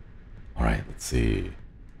 All right, let's see.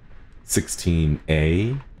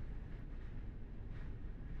 16A.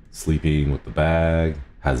 Sleeping with the bag.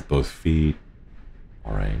 Has both feet.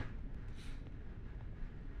 All right.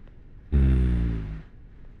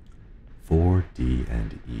 4D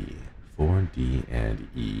and E. 4D and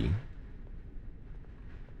E.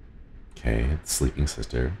 Okay, sleeping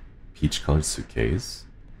sister. Peach-colored suitcase.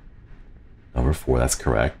 Number 4, that's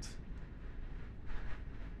correct.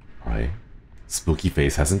 Alright. Spooky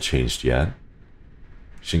face hasn't changed yet.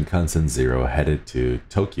 Shinkansen 0 headed to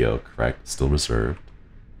Tokyo, correct. Still reserved.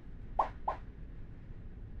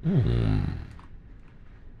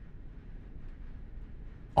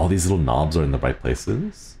 All these little knobs are in the right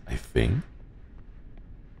places, I think.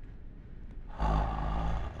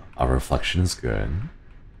 Our reflection is good.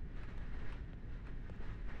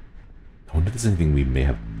 I wonder if there's anything we may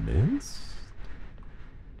have missed?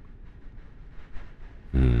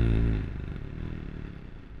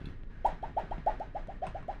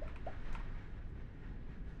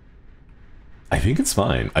 I think it's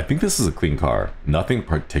fine. I think this is a clean car. Nothing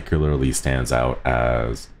particularly stands out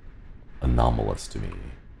as anomalous to me.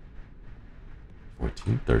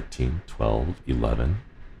 14, 13, 12, 11.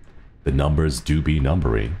 The numbers do be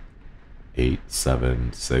numbering. 8,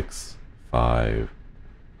 7, 6, 5,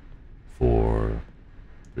 4,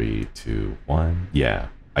 3, 2, 1. Yeah,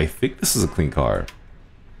 I think this is a clean car.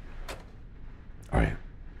 All right.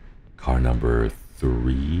 Car number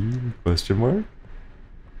 3, question mark?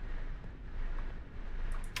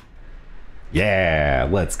 Yeah,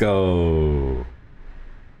 let's go.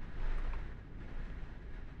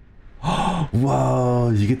 Whoa,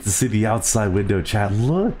 you get to see the outside window, chat.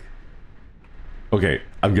 Look. Okay,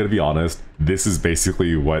 I'm gonna be honest. This is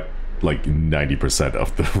basically what like 90%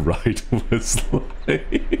 of the ride was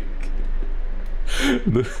like.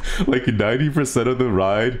 Like 90% of the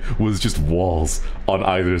ride was just walls on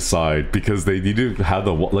either side because they need to have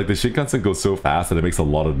the like the Shinkansen goes so fast that it makes a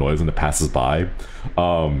lot of noise when it passes by.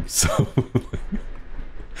 So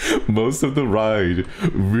most of the ride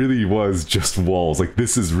really was just walls. Like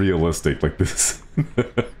this is realistic. Like this.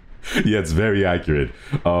 Yeah, it's very accurate.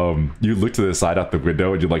 You look to the side out the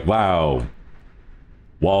window and you're like, wow,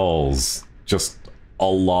 walls, just a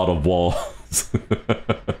lot of walls.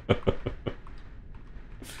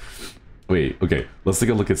 Wait, okay, let's take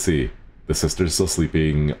a look at C. The sister's still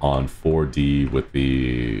sleeping on 4D with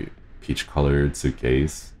the peach-colored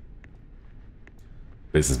suitcase.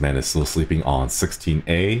 Businessman is still sleeping on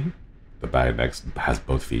 16A. The bag next has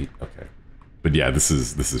both feet. Okay. But yeah, this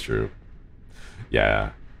is true.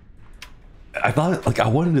 Yeah. I thought, like, I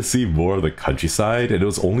wanted to see more of the countryside, and it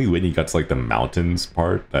was only when you got to, like, the mountains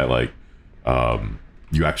part that, like,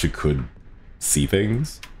 you actually could see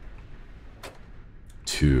things.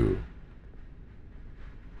 2.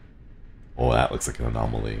 Oh, that looks like an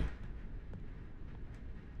anomaly.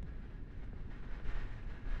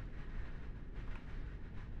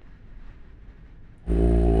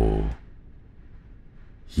 Oh.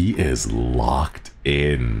 He is locked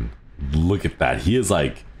in. Look at that. He is,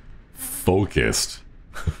 like, focused.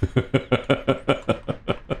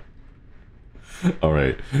 All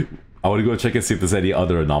right, I want to go check and see if there's any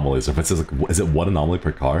other anomalies. If it says, like, is it 1 anomaly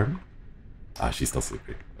per car? Ah, she's still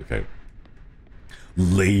sleeping. Okay.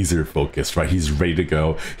 Laser focused, right? He's ready to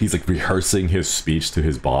go. He's like rehearsing his speech to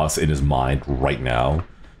his boss in his mind right now,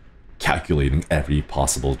 calculating every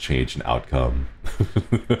possible change and outcome.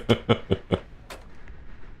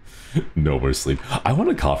 No more sleep. I want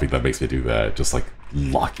a coffee that makes me do that. Just like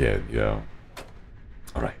lock in, you know.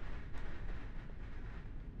 All right.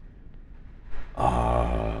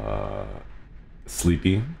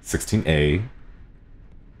 Sleeping, 16A.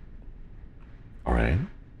 All right.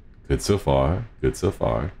 Good so far. Good so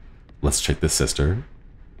far. Let's check the sister.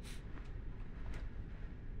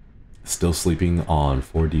 Still sleeping on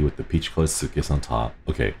 4D with the peach colored suitcase on top.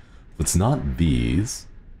 Okay, let's not these.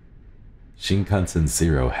 Shinkansen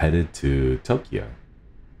 0 headed to Tokyo.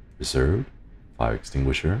 Reserved. Fire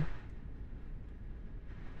extinguisher.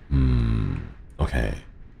 Okay.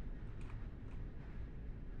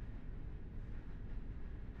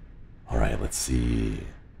 Alright, let's see.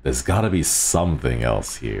 There's gotta be something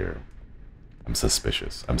else here. I'm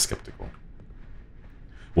suspicious. I'm skeptical.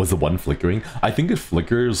 Was the one flickering? I think it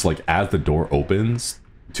flickers like as the door opens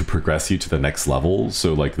to progress you to the next level.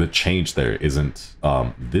 So like the change there isn't,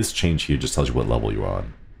 this change here just tells you what level you're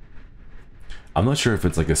on. I'm not sure if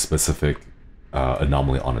it's like a specific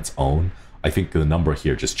anomaly on its own. I think the number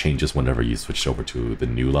here just changes whenever you switch over to the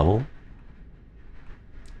new level.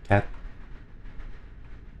 Cat.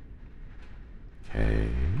 Okay.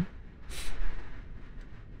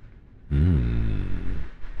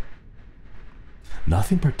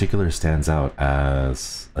 Nothing particular stands out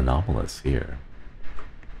as anomalous here.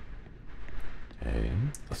 Okay,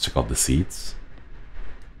 let's check out the seats.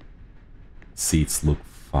 Seats look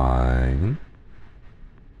fine.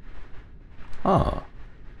 Huh.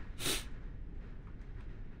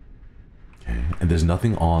 Okay, and there's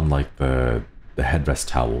nothing on like the headrest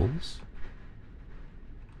towels.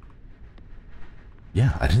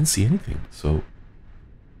 Yeah, I didn't see anything, so...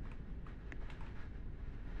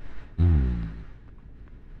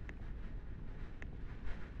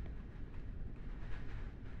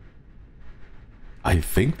 I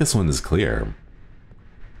think this one is clear.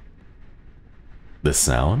 The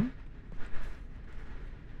sound?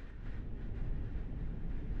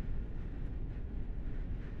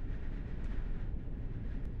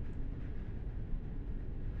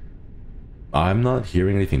 I'm not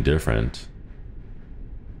hearing anything different.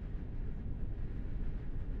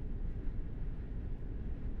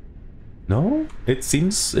 No, it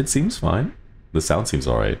seems fine. The sound seems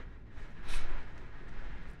alright.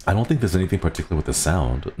 I don't think there's anything particular with the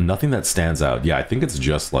sound. Nothing that stands out. Yeah, I think it's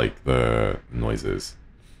just like the noises.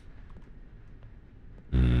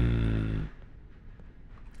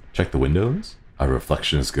 Check the windows. Our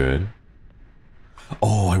reflection is good.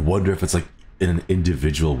 Oh, I wonder if it's like in an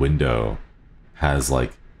individual window has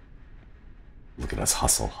like, look at us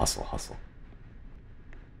hustle, hustle, hustle.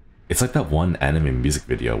 It's like that one anime music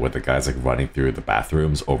video where the guy's like running through the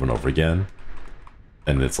bathrooms over and over again.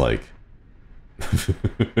 And it's like,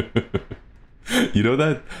 you know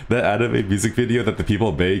that anime music video that the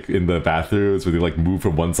people make in the bathrooms where they like move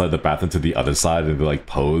from one side of the bathroom to the other side and they like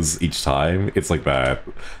pose each time? It's like that.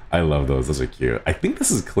 I love those. Those are cute. I think this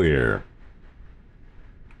is clear.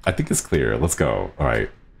 I think it's clear. Let's go. All right.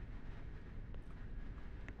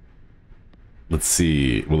 Let's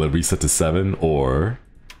see. Will it reset to 7 or...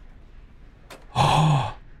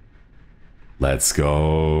 Let's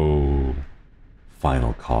go.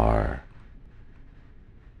 Final car.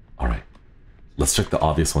 All right. Let's check the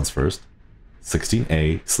obvious ones first.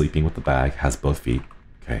 16A, sleeping with the bag, has both feet.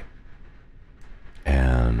 Okay.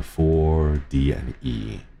 And 4D and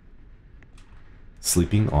E.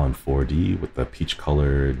 Sleeping on 4D with the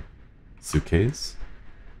peach-colored suitcase.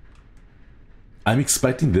 I'm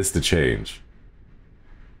expecting this to change.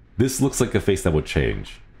 This looks like a face that would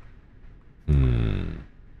change.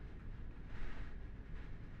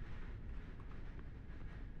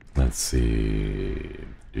 Let's see.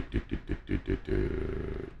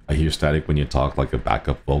 I hear static when you talk, like a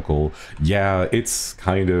backup vocal. Yeah, it's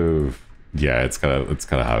kind of it's kind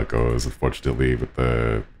of how it goes, unfortunately, with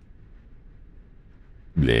the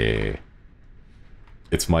bleh.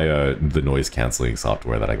 It's my the noise canceling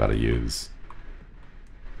software that I gotta use.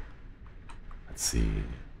 Let's see.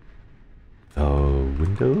 The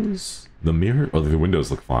windows? The mirror? Oh, the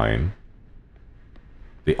windows look fine.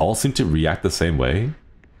 They all seem to react the same way.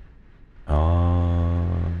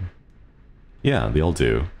 Yeah, they all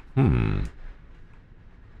do.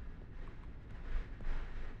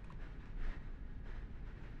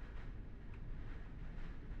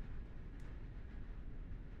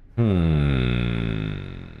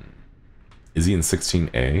 Is he in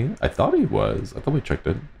 16A? I thought he was. I thought we checked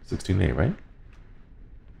it. 16A, right?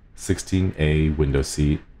 16A, window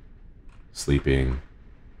seat, sleeping.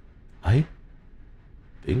 I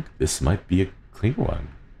think this might be a clean one.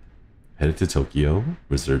 Headed to Tokyo,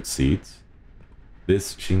 reserved seats.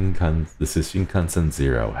 This is Shinkansen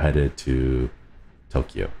 0, headed to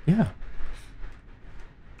Tokyo. Yeah.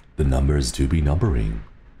 The numbers do be numbering.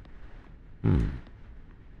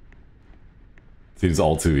 Seems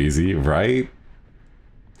all too easy, right?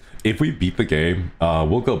 If we beat the game,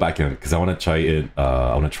 we'll go back in because I want to try it.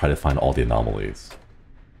 I want to try to find all the anomalies.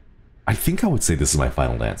 I think I would say this is my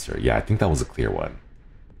final answer. Yeah, I think that was a clear one.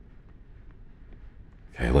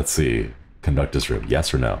 Okay, let's see. Conductor's room,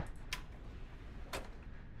 yes or no?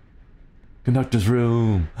 Conductor's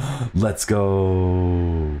room. Let's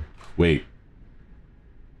go. Wait.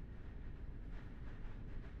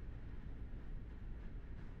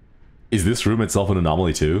 Is this room itself an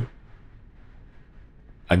anomaly too?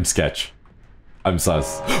 I'm sketch. I'm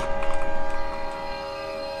sus.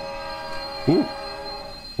 Ooh.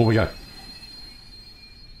 Oh my god.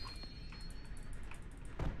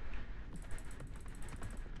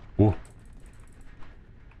 Ooh.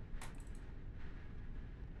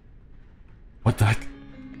 What the heck?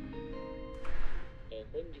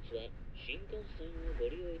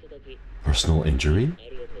 Personal injury?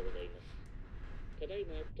 ただい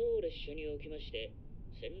ま当列車におきまして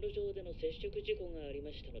線路上での接触事故があり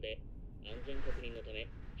ましたので安全確認のため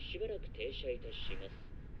しばらく停車いたします。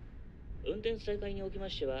運転再開におきま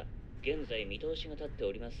しては現在見通しが立って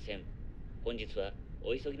おりません。本日は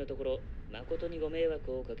お急ぎのところ誠にご迷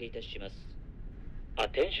惑をおかけいたします。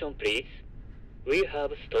Attention please. We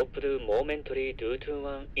have stopped momentarily due to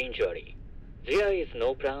one injury. There is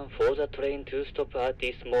no plan for the train to stop at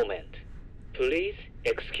this moment. Please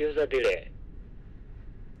excuse the delay.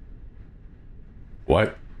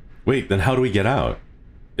 What? Wait, then how do we get out?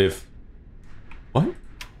 If... What?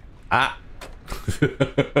 Ah!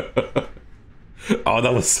 Oh,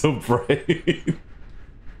 that was so bright.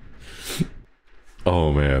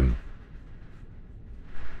 Oh, man.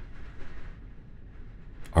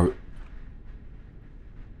 Are...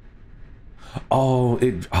 Oh,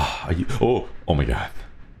 it... Oh, oh my god.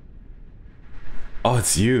 Oh,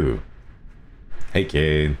 it's you. Hey,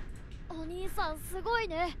 kid.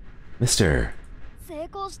 Mister.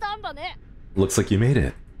 Looks like you made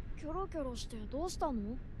it.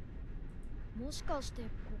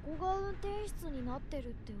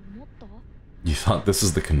 You thought this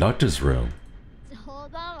was the conductor's room.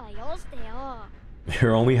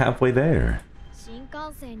 You're only halfway there.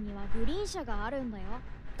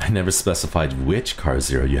 I never specified which car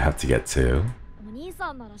zero you have to get to.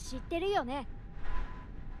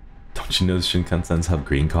 Don't you know Shinkansens have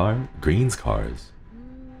greens cars?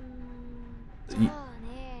 Oh.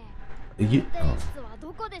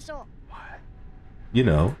 What? You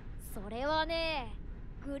know.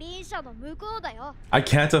 I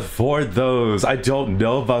can't afford those. I don't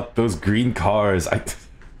know about those green cars. I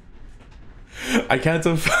can't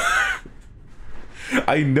afford.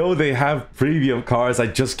 I know they have premium cars. I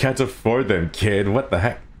just can't afford them, kid. What the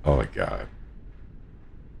heck? Oh my god.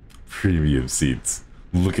 Premium seats.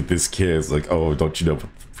 Look at this kid. It's like, oh, don't you know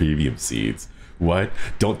about the premium seats? What?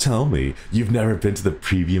 Don't tell me. You've never been to the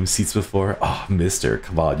premium seats before? Oh, mister,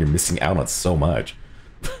 come on. You're missing out on so much.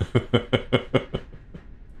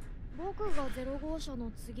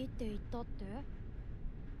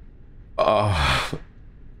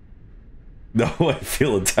 No, I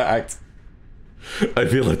feel attacked. I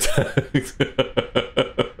feel attacked.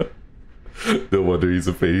 No wonder he's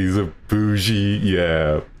a bougie.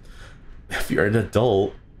 Yeah. If you're an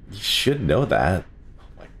adult, you should know that. Oh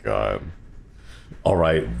my god.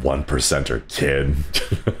 Alright, 1%er kid.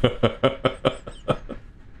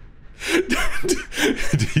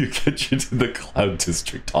 Do you get you to the Cloud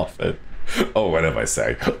District often? Oh, what am I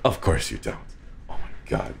saying? Of course you don't. Oh my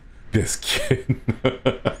god. This kid.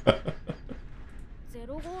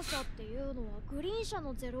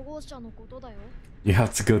 You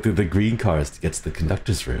have to go through the green cars to get to the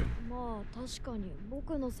conductor's room.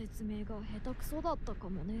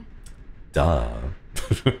 Duh.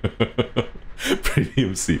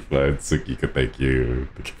 Premium Sifa and Tsukika, thank you.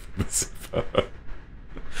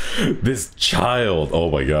 This child, oh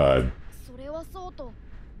my god.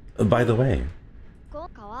 By the way,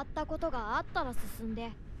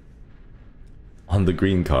 on the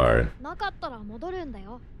green card,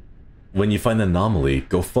 when you find an anomaly,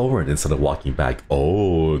 go forward instead of walking back.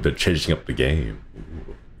 Oh, they're changing up the game.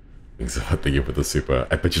 Ooh. Thanks for thinking for the super.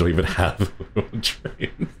 I bet you don't even have a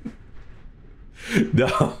train.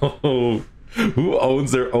 No. Who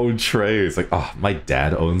owns their own trains? Like, oh, my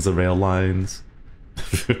dad owns the rail lines.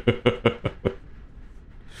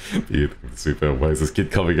 Super, why is this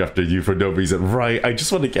kid coming after you for no reason? Right, I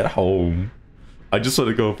just want to get home. I just want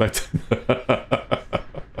to go back to...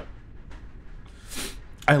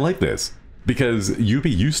 I like this because you'd be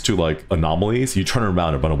used to like anomalies, you turn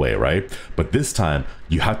around and run away, right? But this time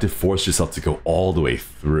you have to force yourself to go all the way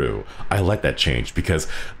through. I like that change because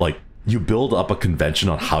like you build up a convention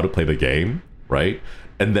on how to play the game, right?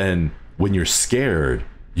 And then when you're scared,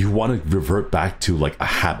 you want to revert back to like a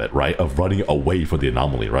habit, right? Of running away from the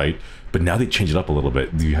anomaly, right? But now they change it up a little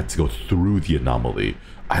bit. You have to go through the anomaly.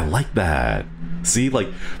 I like that. See, like,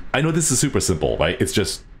 I know this is super simple, right? It's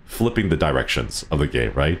just flipping the directions of the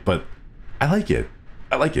game, right? But I like it.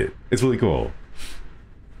 I like it. It's really cool.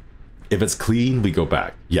 If it's clean, we go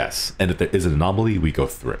back. Yes. And if there is an anomaly, we go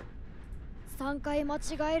through.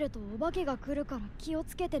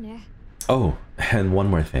 Oh, and one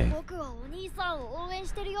more thing.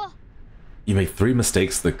 You make 3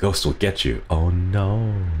 mistakes, the ghost will get you. Oh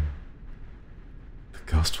no. The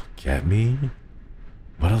ghost will get me?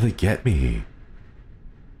 What'll they get me?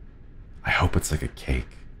 I hope it's like a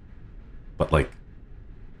cake. But like,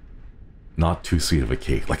 not too sweet of a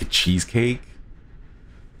cake. Like a cheesecake?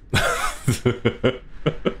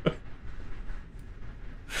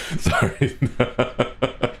 Sorry.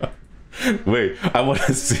 Wait, I want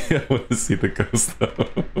to see the ghost though.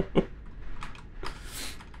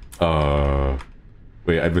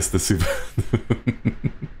 Wait, I missed the super.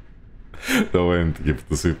 No one to give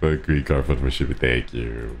the super green card for the machine. Thank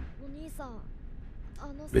you.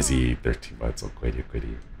 Busy 13 months. Oh, quitty.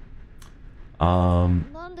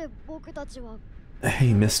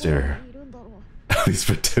 Hey, mister. Please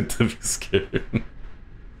pretend to be scared.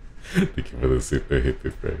 Thank you for the super hit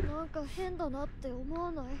the frame.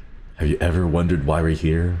 Have you ever wondered why we're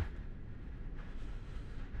here?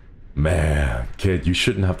 Man, kid, you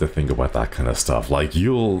shouldn't have to think about that kind of stuff. Like,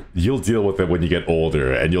 you'll deal with it when you get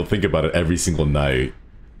older, and you'll think about it every single night.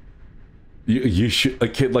 You should, a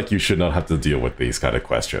kid like you should not have to deal with these kind of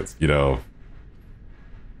questions, you know?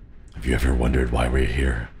 Have you ever wondered why we're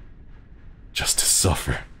here? Just to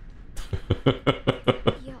suffer.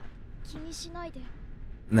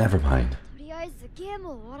 Never mind.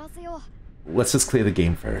 Let's just clear the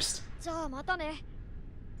game first.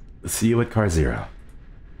 See you at car 0.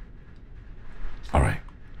 Alright.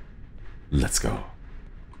 Let's go.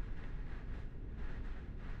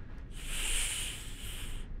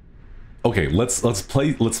 Okay, let's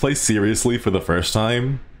play seriously for the first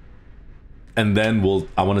time. And then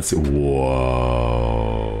I want to see.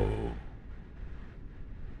 Whoa.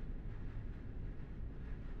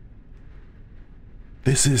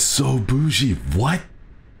 This is so bougie. What?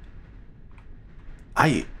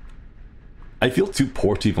 I feel too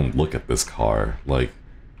poor to even look at this car. Like,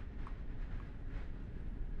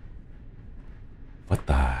 what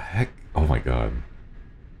the heck? Oh my god.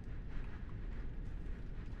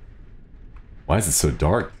 Why is it so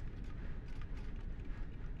dark?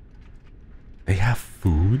 They have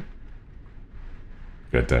food?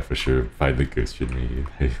 Got that for sure. Find the ghost you need.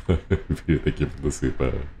 Thank you for the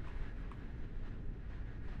super.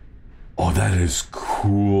 Oh, that is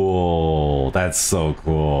cool. That's so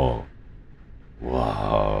cool.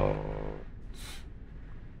 Wow.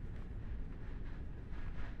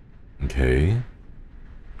 Okay.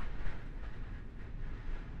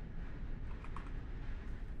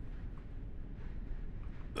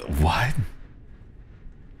 What?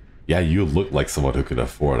 Yeah, you look like someone who could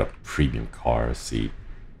afford a premium car seat.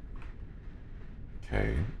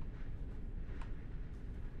 Okay.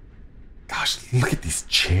 Gosh, look at these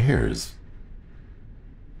chairs.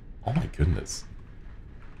 Oh my goodness.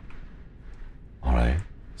 Alright.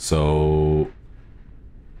 So...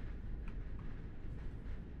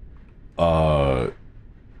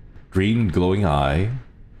 green glowing eye.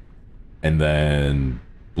 And then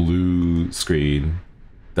blue screen.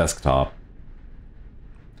 Desktop.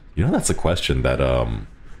 You know, that's a question that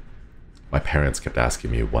my parents kept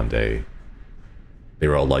asking me one day. They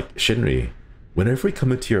were all like, Shinri, whenever we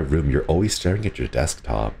come into your room, you're always staring at your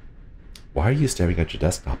desktop. Why are you staring at your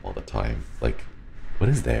desktop all the time? Like, what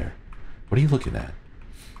is there? What are you looking at?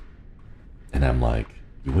 And I'm like,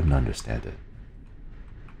 you wouldn't understand it.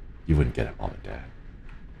 You wouldn't get it, Mom and Dad.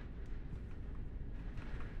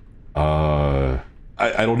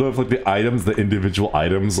 I don't know if like the items, the individual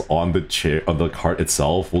items on the chair, on the cart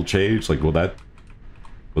itself will change. Like, will that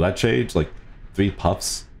change? Like 3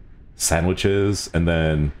 puffs, sandwiches, and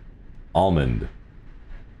then almond.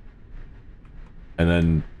 And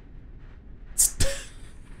then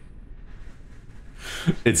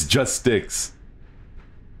it's just sticks.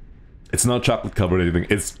 It's not chocolate covered or anything.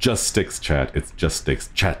 It's just sticks, chat. It's just sticks.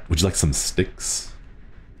 Chat, would you like some sticks?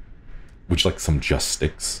 Would you like some just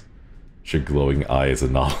sticks? Your glowing eye is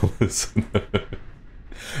anomalous.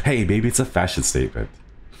 Hey, maybe it's a fashion statement.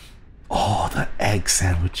 Oh, the egg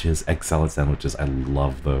sandwiches, egg salad sandwiches. I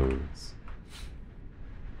love those.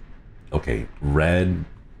 Okay, red,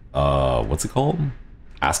 what's it called?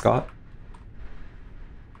 Ascot?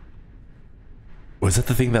 Or is that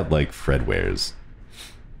the thing that like Fred wears?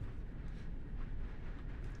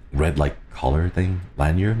 Red like collar thing?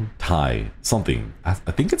 Lanyard? Tie? Something. I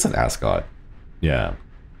think it's an ascot. Yeah.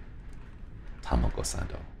 Tamako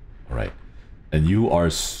Sando. Alright. And you are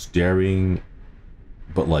staring,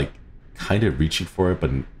 but like kind of reaching for it,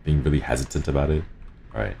 but being really hesitant about it.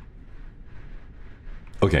 Alright.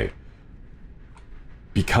 Okay.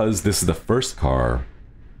 Because this is the first car,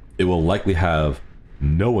 it will likely have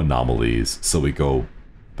no anomalies, so we go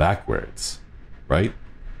backwards. Right?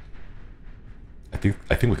 I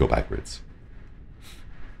think we go backwards.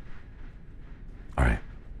 Alright.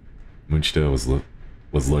 Munchito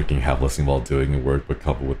was lurking, half listening while doing work, but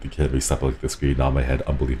coupled with the kid, we stepped like the screen, nod my head,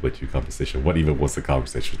 unbelievably to conversation. What even was the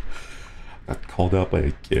conversation? I got called out by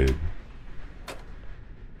a kid.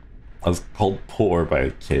 I was called poor by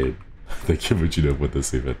a kid. Thank you, Munchito, with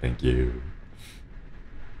this even. Thank you.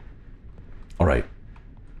 Alright.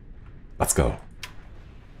 Let's go.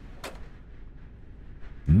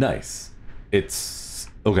 Nice. It's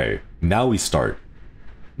okay. Now we start.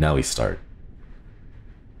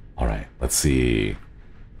 Alright, let's see.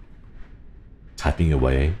 Typing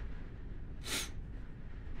away.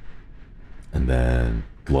 And then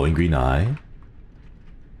glowing green eye.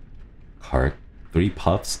 Cart. 3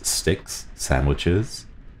 puffs, sticks, sandwiches.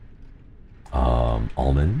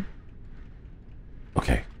 Almond.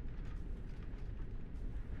 Okay.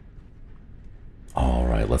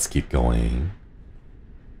 Alright, let's keep going.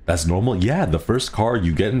 That's normal? Yeah, the first car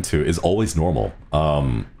you get into is always normal.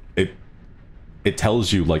 It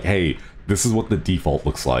tells you like, hey, this is what the default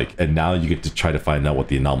looks like, and now you get to try to find out what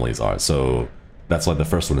the anomalies are. So that's why the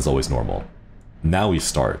first one is always normal. Now we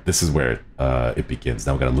start. This is where it begins.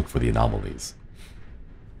 Now we gotta look for the anomalies.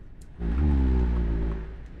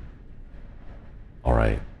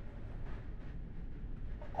 Alright.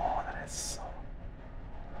 Oh, that is so...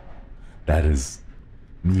 That is...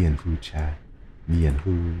 Me and who, chat? Me and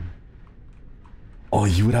who? Oh,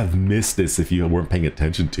 you would have missed this if you weren't paying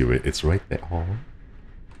attention to it. It's right there. Oh.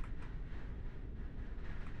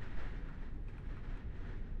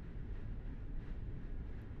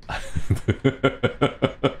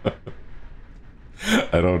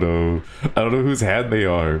 I don't know whose hand they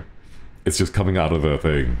are. It's just coming out of the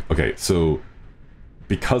thing. Okay, so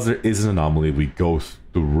because there is an anomaly, we go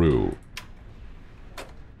through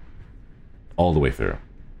all the way through.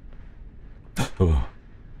 Oh.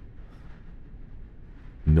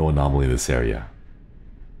 No anomaly in this area.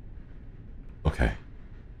 Okay.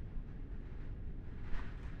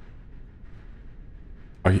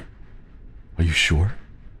 Are you sure?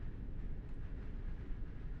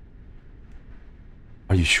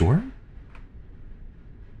 Are you sure?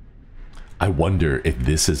 I wonder if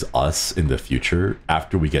this is us in the future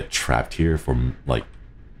after we get trapped here for like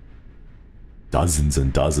dozens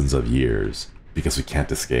and dozens of years because we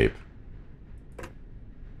can't escape.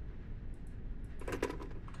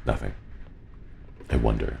 Nothing. I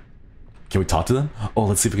wonder. Can we talk to them? Oh,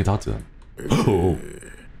 let's see if we can talk to them. Oh.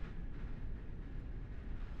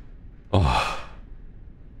 Oh.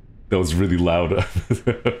 That was really loud.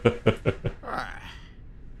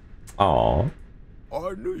 Aww.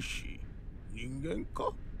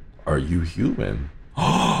 Are you human?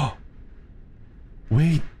 Oh.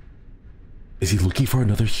 Wait. Is he looking for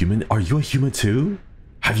another human? Are you a human too?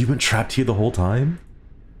 Have you been trapped here the whole time?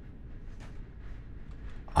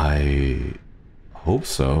 I hope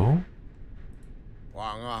so.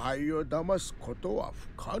 You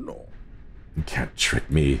can't trick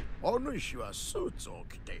me.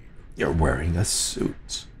 You're wearing a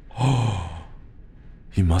suit. Oh.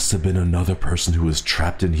 He must have been another person who was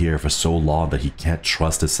trapped in here for so long that he can't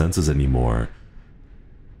trust his senses anymore.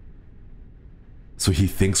 So he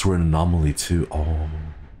thinks we're an anomaly too. Oh.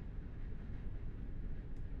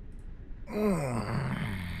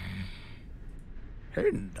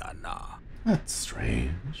 That's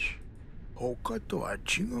strange.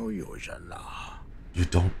 You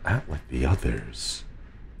don't act like the others.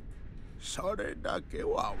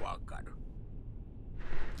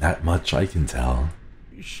 That much I can tell.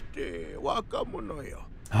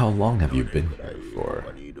 How long have you been here for?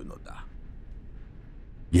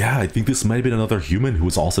 Yeah, I think this might have been another human who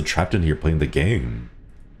was also trapped in here playing the game.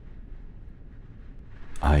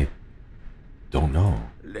 I don't know.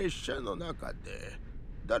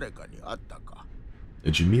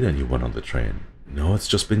 Did you meet anyone on the train? No, it's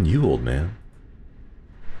just been you, old man.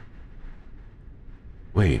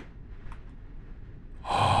 Wait.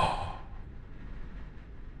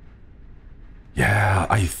 Yeah,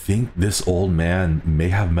 I think this old man may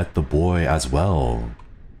have met the boy as well.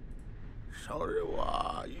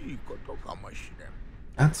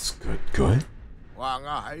 That's good, good.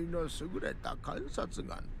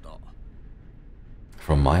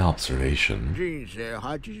 From my observation,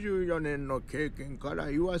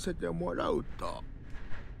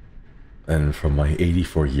 and from my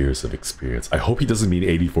 84 years of experience, I hope he doesn't mean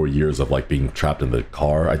 84 years of like being trapped in the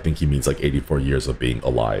car. I think he means like 84 years of being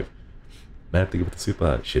alive. I have to give it to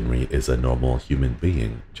Super. Shinri is a normal human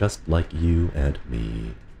being, just like you and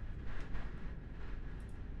me.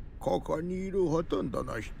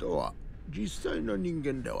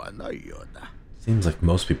 Seems like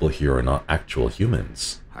most people here are not actual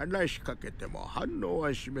humans.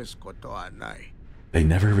 They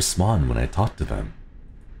never respond when I talk to them.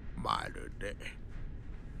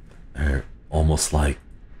 They're almost like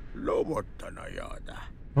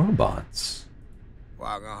robots.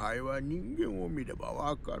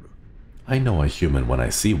 I know a human when I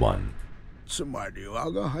see one.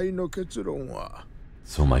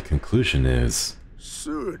 So my conclusion is,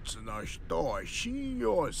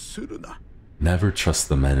 never trust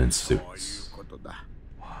the men in suits.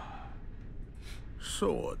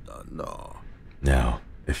 Now,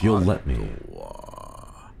 if you'll let me,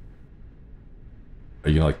 are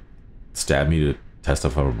you gonna like stab me to test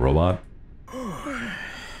if I'm a robot?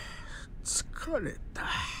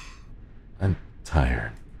 I'm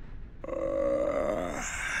tired.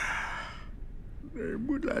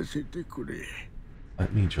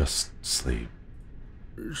 Let me just sleep.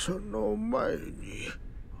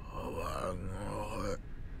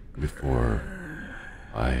 Before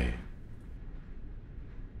I...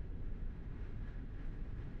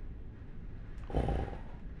 Oh.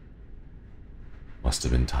 Must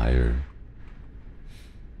have been tired.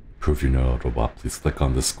 Prove you know, robot. Please click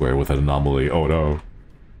on the square with an anomaly. Oh no.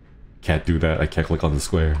 Can't do that. I can't click on the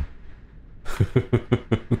square.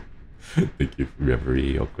 Thank you for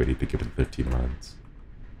memory. Okwiri, thank you for the 13 months.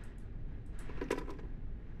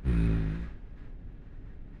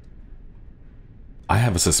 I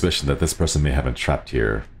have a suspicion that this person may have been trapped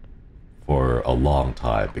here for a long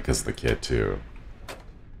time because of the kid too.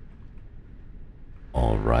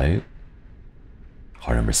 Alright.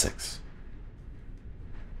 Heart number 6.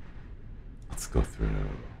 Let's go through.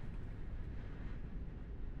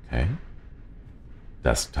 Okay.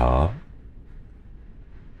 Desktop.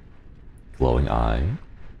 Glowing eye.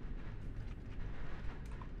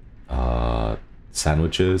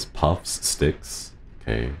 Sandwiches, puffs, sticks.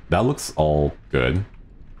 Okay, that looks all good.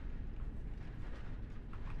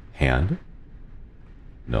 Hand?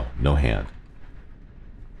 No, no hand.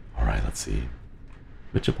 Alright, let's see.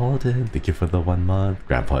 Metropolitan, thank you for the 1 month.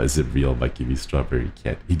 Grandpa, is it real? Might give you strawberry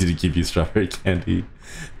candy. He didn't give you strawberry candy.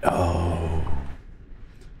 Oh.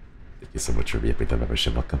 Thank you so much for reaping the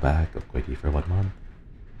membership. Welcome back. Waiting for 1 month.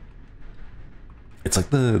 It's like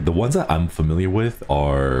the ones that I'm familiar with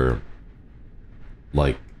are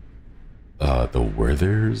like the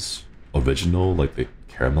Werther's original, like the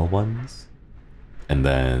caramel ones, and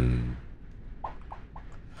then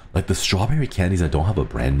like the strawberry candies that don't have a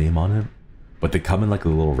brand name on it, but they come in like a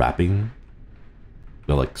little wrapping.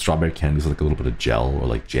 They're like strawberry candies with like a little bit of gel or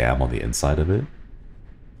like jam on the inside of it.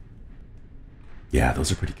 Yeah,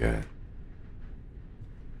 those are pretty good.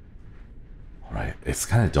 Alright, it's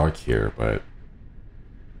kind of dark here, but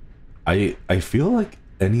I feel like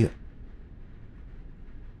any...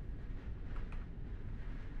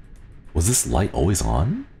 Was this light always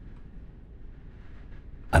on?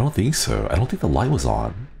 I don't think so. I don't think the light was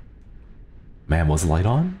on. Man, was the light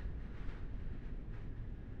on?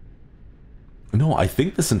 No, I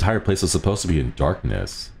think this entire place was supposed to be in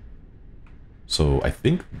darkness. So I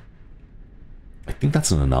think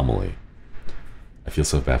that's an anomaly. I feel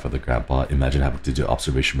so bad for the grandpa. Imagine having to do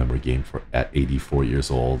observation memory game for at 84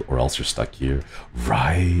 years old, or else you're stuck here.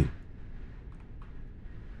 Right.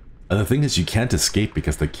 And the thing is, you can't escape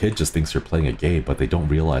because the kid just thinks you're playing a game, but they don't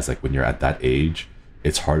realize, like, when you're at that age,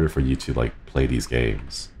 it's harder for you to, like, play these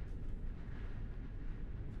games.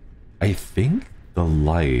 I think the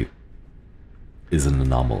light is an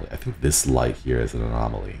anomaly. I think this light here is an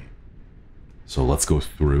anomaly. So let's go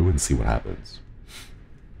through and see what happens.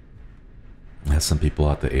 As some people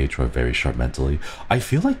at the age who are very sharp mentally, I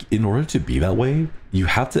feel like in order to be that way, you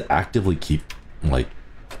have to actively keep, like,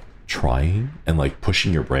 trying and, like,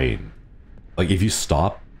 pushing your brain. Like, if you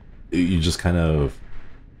stop, you just kind of...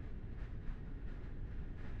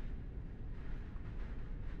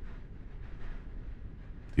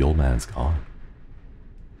 The old man's gone.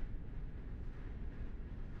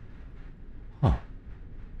 Huh.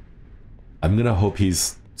 I'm gonna hope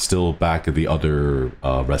he's still back at the other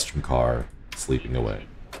restroom car, sleeping away.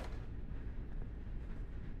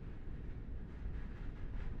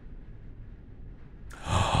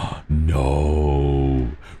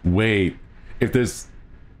 No. Wait. If there's...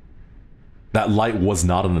 That light was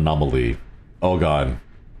not an anomaly. Oh god.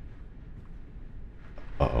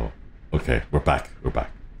 Uh-oh. Okay, we're back. We're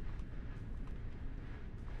back.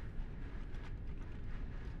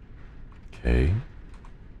 Okay.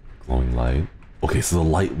 Glowing light. Okay, so the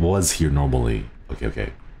light was here normally. Okay,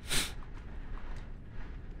 okay.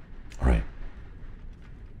 Alright.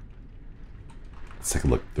 Let's take a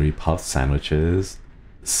look. 3 puff sandwiches.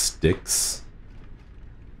 Sticks.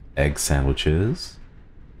 Egg sandwiches.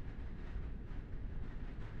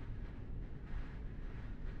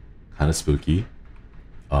 Kind of spooky.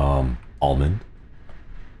 Almond.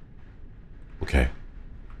 Okay.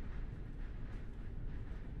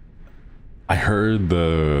 I heard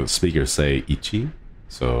the speaker say Ichi,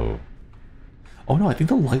 so... Oh no, I think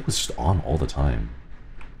the light was just on all the time.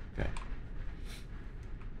 Okay.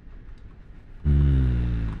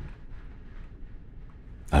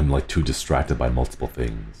 I'm like too distracted by multiple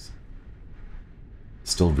things.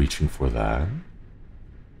 Still reaching for that.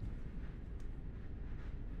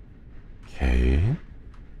 Okay.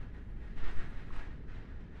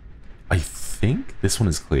 I think this one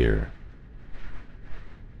is clear.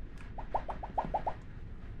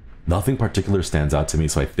 Nothing particular stands out to me,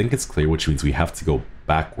 so I think it's clear, which means we have to go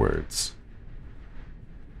backwards.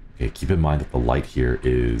 Okay, keep in mind that the light here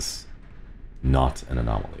is not an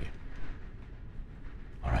anomaly.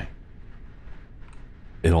 Alright.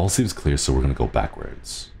 It all seems clear, so we're gonna go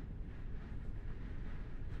backwards.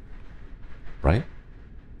 Right?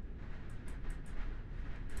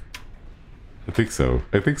 I think so.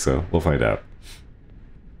 I think so. We'll find out.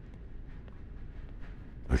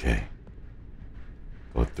 Okay.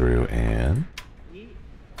 Go through and...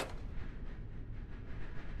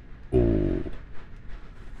 Oh.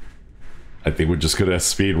 I think we're just gonna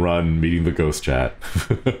speed run meeting the ghost chat.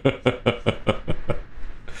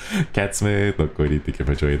 Catsmith, thank you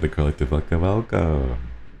for joining the collective. Welcome.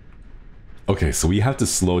 Okay, so we have to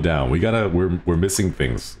slow down. We gotta... We're missing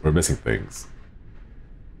things. We're missing things.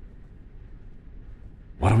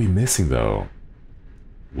 What are we missing though?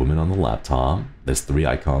 Woman on the laptop. There's 3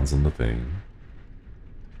 icons on the thing.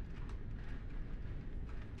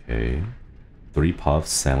 Okay. 3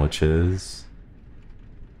 puffs, sandwiches.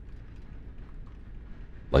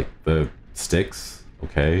 Like the sticks,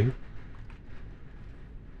 okay.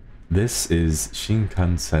 This is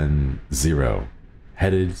Shinkansen 0,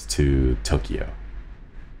 headed to Tokyo.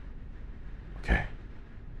 Okay.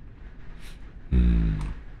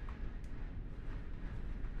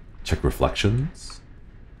 Check reflections.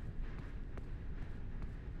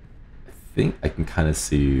 I think I can kind of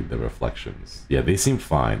see the reflections. Yeah, they seem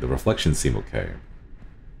fine. The reflections seem okay.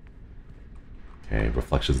 Okay,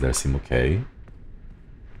 reflections there seem okay.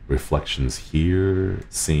 Reflections here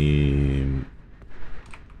seem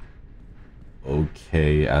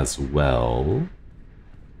okay as well.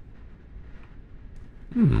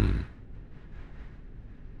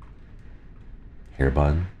 Hair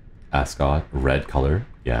bun, ascot, red color,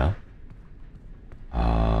 yeah.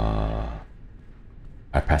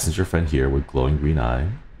 Our passenger friend here with glowing green eye.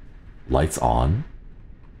 Lights on.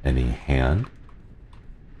 And a hand.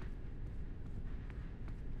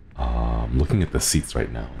 I'm looking at the seats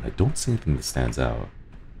right now, and I don't see anything that stands out.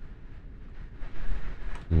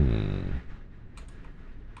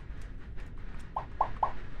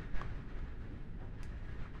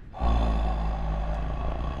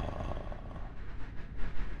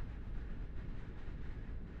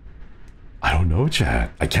 I don't know,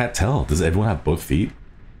 chat. I can't tell. Does everyone have both feet?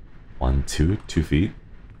 1, 2 feet?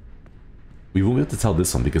 We won't be able to tell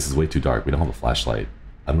this one because it's way too dark. We don't have a flashlight.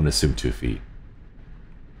 I'm gonna assume 2 feet.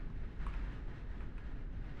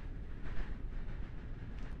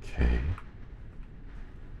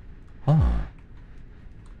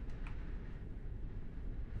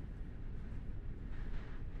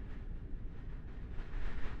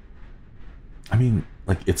 I mean,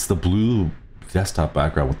 like, it's the blue desktop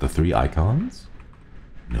background with the 3 icons?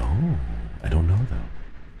 No, I don't know though.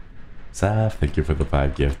 Saf, thank you for the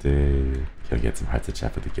 5 gifted. Can I get some hearts to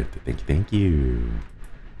chat for the gifted? Thank you, thank you.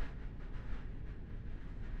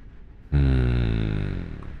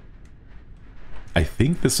 I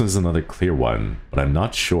think this was another clear one, but I'm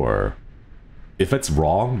not sure. If it's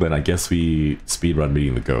wrong, then I guess we speedrun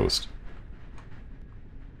meeting the ghost.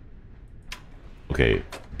 Okay,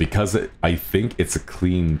 because I think it's a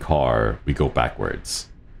clean car, we go backwards.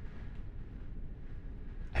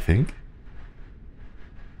 I think?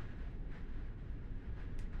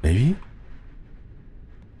 Maybe?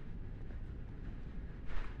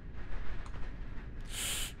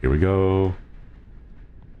 Here we go.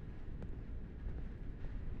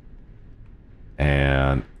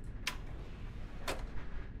 And...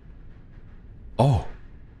 oh,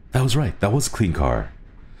 that was right. That was a clean car.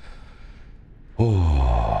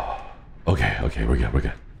 Oh, okay, okay, we're good, we're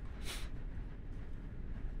good.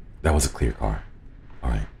 That was a clear car. All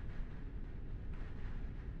right.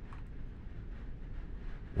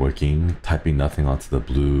 Working, typing nothing onto the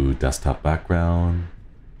blue desktop background.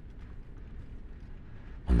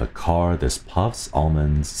 On the car, there's puffs,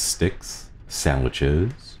 almonds, sticks,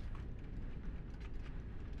 sandwiches.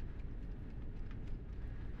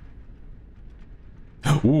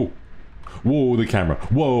 Whoa! Whoa, the camera.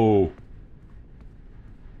 Whoa!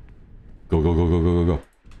 Go, go, go, go, go, go, go.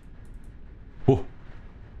 Whoa.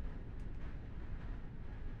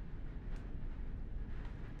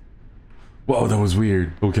 Whoa, that was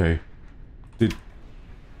weird. Okay.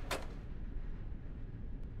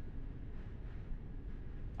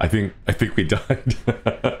 I think we died.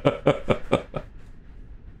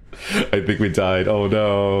 I think we died. Oh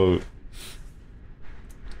no.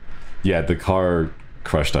 Yeah, the car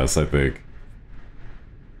crushed us, I think.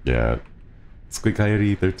 Yeah. Squid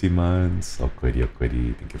Coyote, 13 months. Okwedi,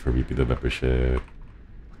 Okwedi. Thank you for reaping the membership.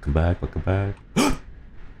 Welcome back, welcome back.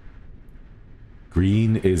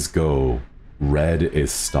 Green is go. Red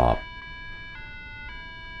is stop.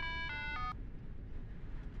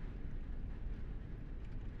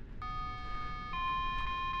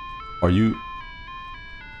 Are you...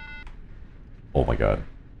 oh my god.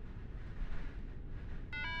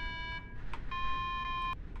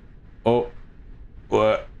 Oh.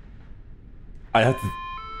 What? I have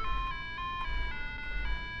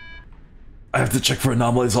to check for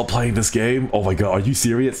anomalies while playing this game? Oh my god, are you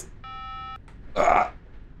serious? Ah.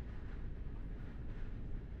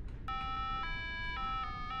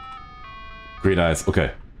 Green eyes,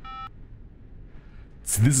 okay.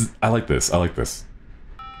 See, this is... I like this, I like this.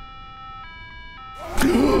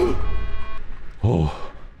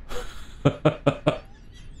 Oh.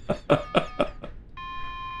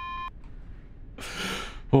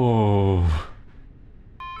 Oh.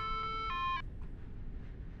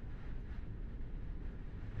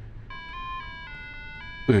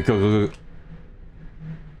 Okay, go, go, go.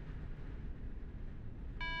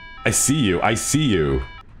 I see you, I see you.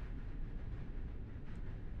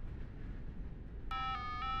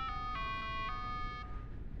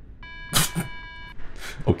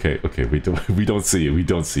 Okay, okay, we don't see you, we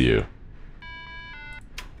don't see you.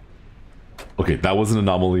 Okay, that was an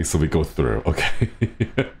anomaly, so we go through. Okay.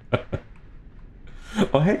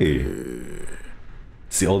 Oh hey,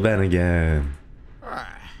 it's the old man again.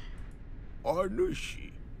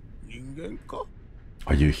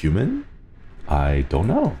 Are you human? I don't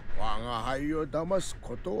know.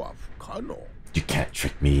 You can't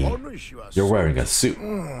trick me. You're wearing a suit.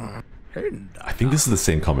 I think this is the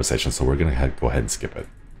same conversation, so we're gonna go ahead and skip it.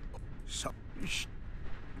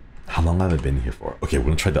 How long have I been here for? Okay, we're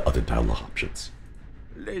gonna try the other dialogue options.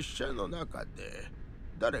 Did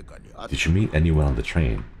you meet anyone on the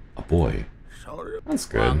train? A boy. That's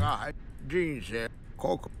good.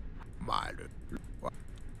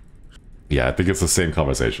 Yeah, I think it's the same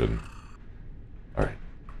conversation. Alright,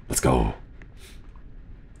 let's go.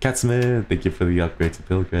 Catsmith, thank you for the upgrade to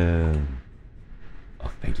Pilgrim. Oh,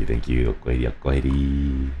 thank you, thank you. Upgrade,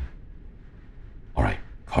 upgrade. Alright,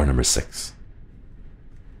 car number 6.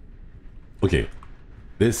 Okay,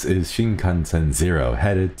 this is Shinkansen 0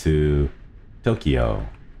 headed to Tokyo.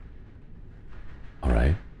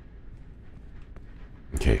 Alright.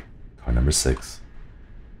 Okay, car number 6.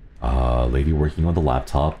 Lady working on the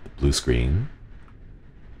laptop, blue screen.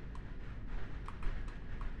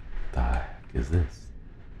 What the heck is this?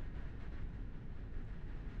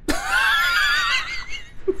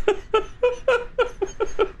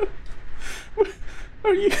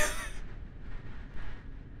 Are you...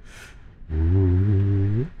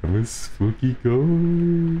 Ooh, I'm a spooky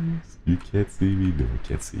ghost. You can't see me. No, I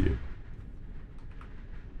can't see you.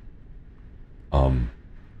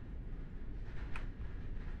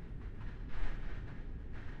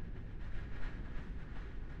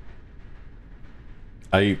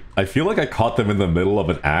 I feel like I caught them in the middle of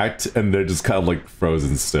an act and they're just kind of like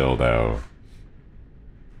frozen still though.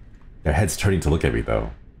 Their head's turning to look at me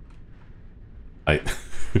though.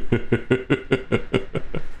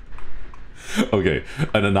 Okay,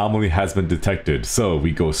 an anomaly has been detected, so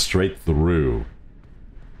we go straight through.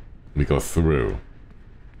 We go through.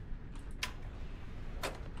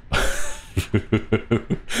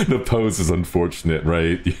 The pose is unfortunate,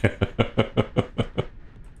 right?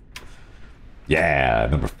 Yeah,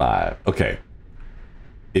 number 5. Okay.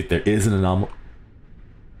 If there is an anomaly...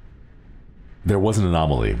 There was an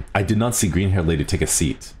anomaly. I did not see green-haired lady take a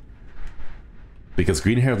seat. Because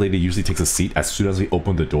green-haired lady usually takes a seat as soon as we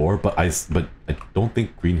open the door, but I don't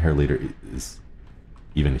think green-haired lady is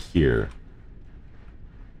even here.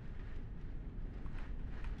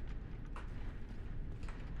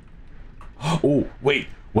 Oh, wait!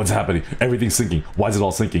 What's happening? Everything's sinking. Why is it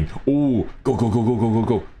all sinking? Oh, go, go, go, go, go, go,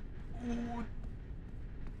 go.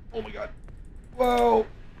 Oh my god. Whoa.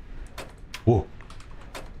 Whoa.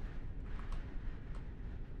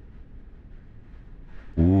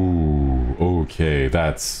 Ooh, okay,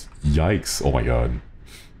 that's... Yikes. Oh my god.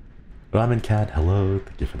 Ramen Cat, hello.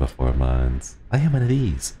 Thank you for the 4 months. I am one of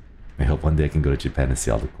these. I hope one day I can go to Japan and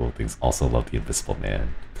see all the cool things. Also love the Invisible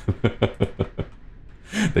Man.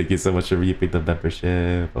 Thank you so much for reaping the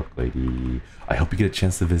membership, Oak Lady. I hope you get a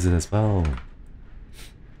chance to visit as well.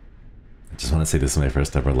 I just want to say this is my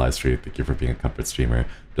first ever live stream. Thank you for being a comfort streamer.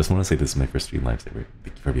 Just want to say this is my first stream live streamer.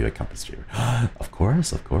 Thank you for being a comfort streamer. Of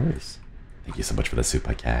course, of course. Thank you so much for the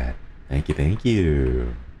super cat. Thank you, thank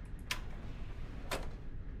you.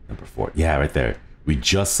 Number 4. Yeah, right there. We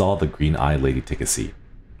just saw the green eye lady take a seat.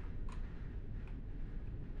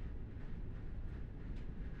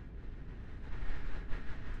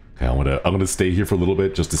 Okay, I'm gonna stay here for a little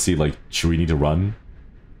bit just to see, like, should we need to run?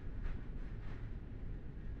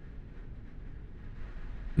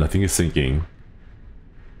 Nothing is sinking.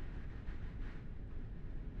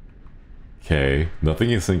 Okay, nothing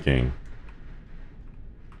is sinking.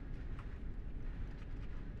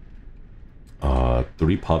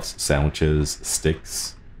 3 puffs, sandwiches,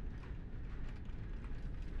 sticks.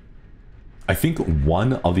 I think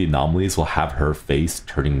one of the anomalies will have her face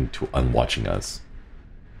turning to unwatching us.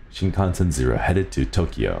 Shinkansen 0 headed to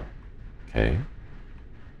Tokyo. Okay.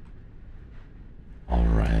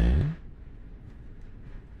 Alright.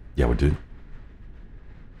 Yeah, we're doing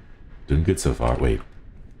good so far. Wait.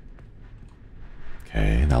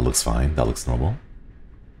 Okay, that looks fine. That looks normal.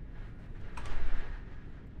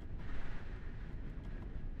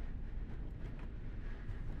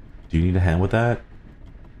 Do you need a hand with that?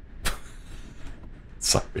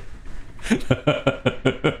 Sorry.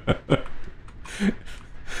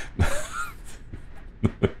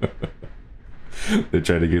 They're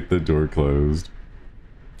trying to get the door closed.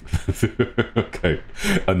 Okay.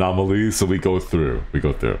 Anomaly, so we go through. We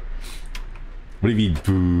go through. What do you mean,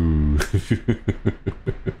 boo?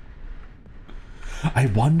 I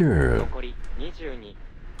wonder.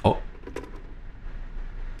 Oh.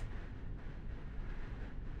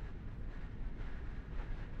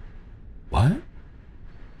 What?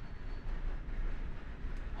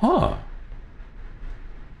 Huh.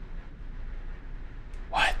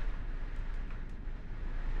 What?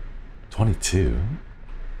 22?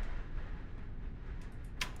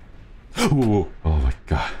 Whoa, oh my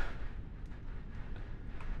god.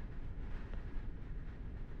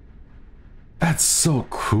 That's so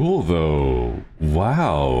cool though.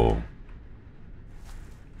 Wow.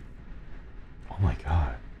 Oh my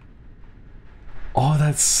god. Oh,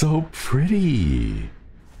 that's so pretty.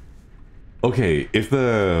 Okay, if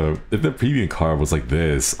the premium card was like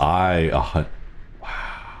this, wow.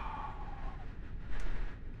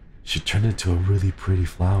 She turned into a really pretty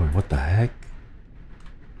flower. What the heck?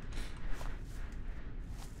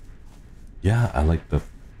 Yeah, I like the...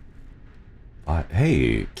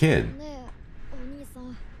 hey, kid.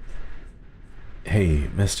 Hey,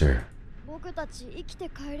 mister.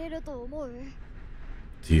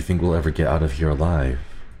 Do you think we'll ever get out of here alive?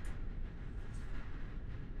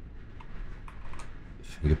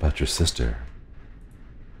 Think about your sister.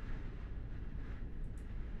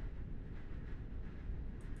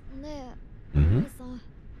 Mm-hmm.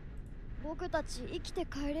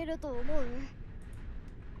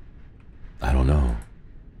 I don't know.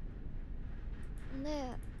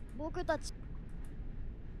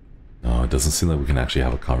 No, it doesn't seem like we can actually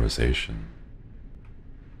have a conversation.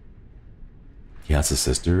 He has a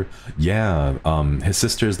sister? Yeah, his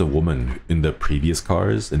sister is the woman in the previous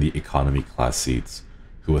cars in the economy class seats.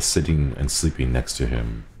 who was sitting and sleeping next to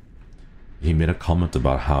him. He made a comment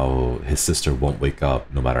about how his sister won't wake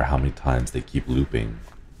up no matter how many times they keep looping.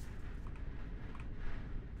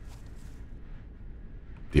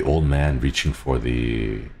 The old man reaching for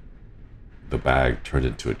the bag turned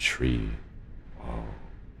into a tree. Whoa.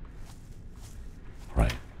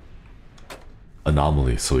 Right.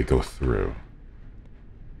 Anomaly, so we go through.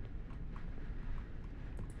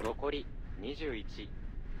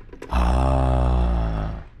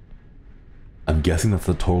 I'm guessing that's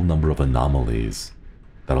the total number of anomalies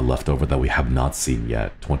that are left over that we have not seen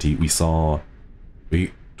yet. 20, we saw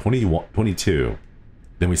 21, 22.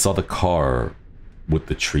 Then we saw the car with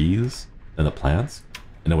the trees and the plants,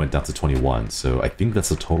 and it went down to 21. So I think that's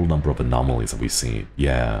the total number of anomalies that we've seen.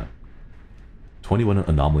 Yeah. 21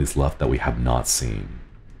 anomalies left that we have not seen.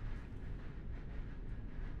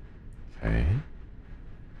 Okay.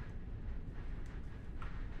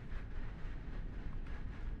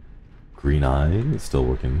 Green eye is still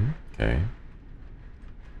working. Okay.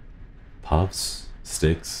 Puffs,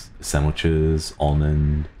 sticks, sandwiches,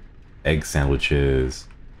 almond, egg sandwiches.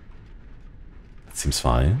 That seems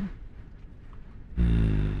fine.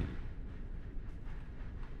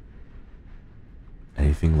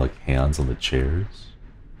 Anything like hands on the chairs?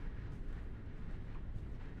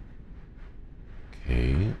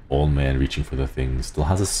 Okay. Old man reaching for the thing. Still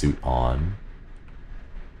has a suit on.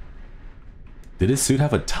 Did his suit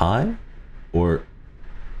have a tie? Or...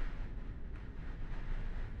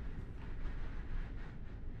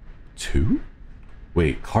 two?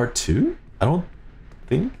 Wait, car 2? I don't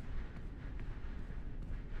think...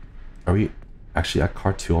 Are we actually at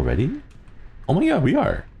car 2 already? Oh my god, we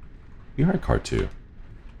are. We are at car 2.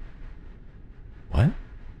 What?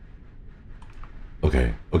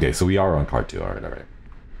 Okay, okay, so we are on car 2. Alright, alright.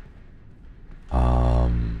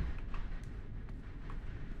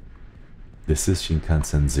 This is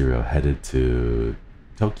Shinkansen 0 headed to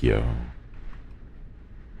Tokyo.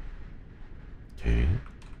 Okay.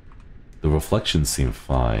 The reflections seem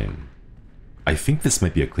fine. I think this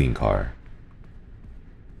might be a clean car.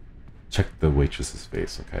 Check the waitress's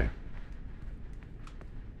face, okay.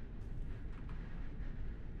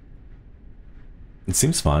 It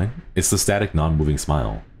seems fine. It's the static non-moving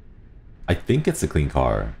smile. I think it's a clean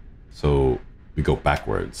car. So we go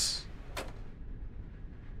backwards.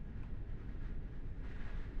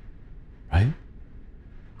 Right?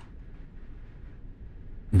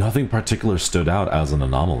 Nothing particular stood out as an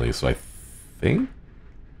anomaly, so I think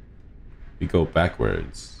we go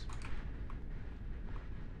backwards.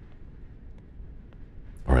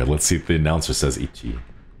 Alright, let's see if the announcer says Ichi.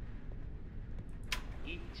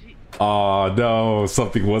 Oh no,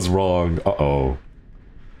 something was wrong. Uh-oh.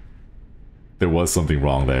 There was something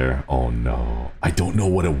wrong there. Oh no. I don't know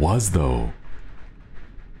what it was though.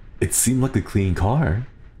 It seemed like a clean car.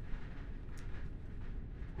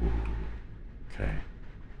 Ooh, okay.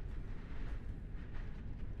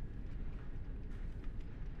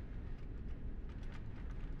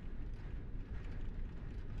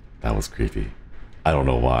 That was creepy. I don't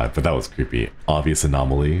know why, but that was creepy. Obvious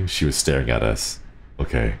anomaly. She was staring at us.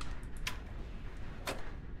 Okay.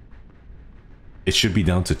 It should be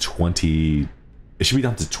down to 20... It should be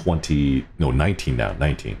down to 20... No, 19 now.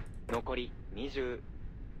 19.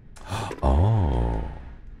 Oh.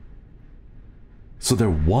 So there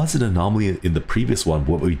was an anomaly in the previous one,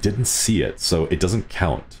 but we didn't see it, so it doesn't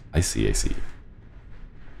count. I see, I see.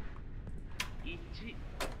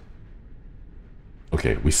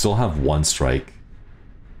 Okay, we still have one strike.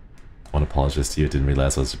 I want to apologize to you. Didn't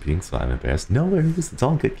realize I was repeating, so I'm embarrassed. No worries. It's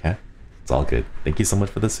all good, Cat. It's all good. Thank you so much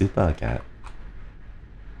for the super, Cat.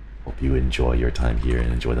 Hope you enjoy your time here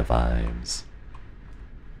and enjoy the vibes.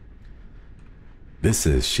 This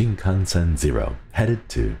is Shinkansen 0, headed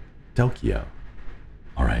to Tokyo.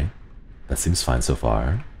 Alright, that seems fine so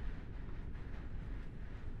far.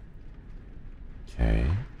 Okay.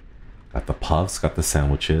 Got the puffs, got the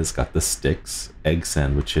sandwiches, got the sticks, egg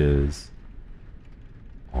sandwiches.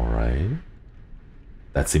 Alright.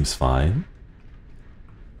 That seems fine.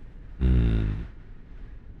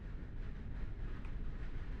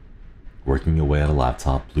 Working away at a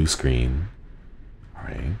laptop, blue screen.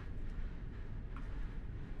 Alright.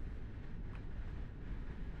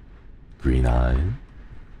 Green eye.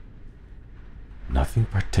 Nothing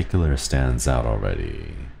particular stands out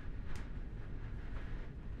already.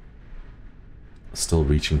 Still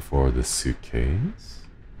reaching for the suitcase.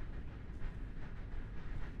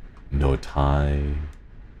 No tie.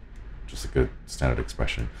 Just a good standard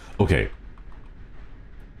expression. Okay.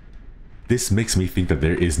 This makes me think that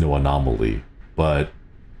there is no anomaly, but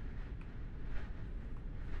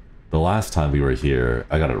The last time we were here,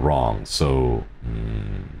 I got it wrong, so...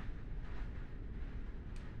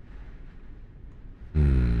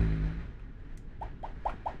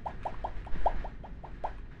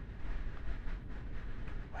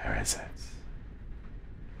 Where is it?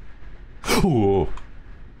 Whoa!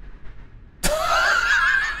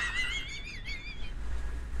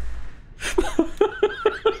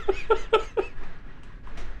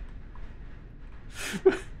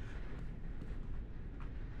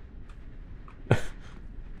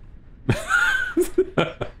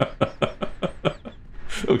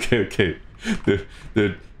 Okay.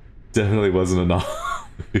 There definitely wasn't enough.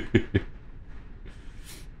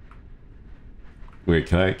 Wait,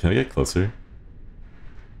 can I get closer?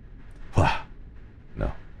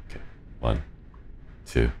 No. Okay. 1,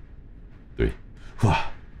 2, 3.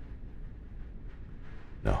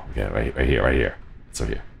 No. Okay. Right here. It's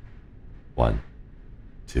over here. 1,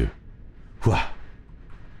 2. No.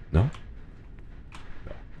 No.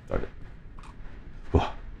 Start it.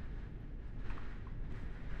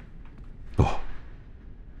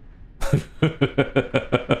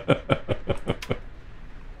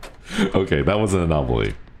 Okay, that was an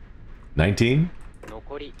anomaly. 19?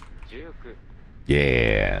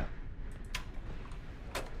 Yeah.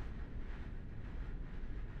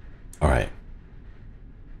 Alright.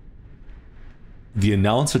 The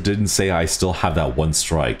announcer didn't say I still have that one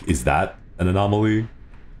strike. Is that an anomaly?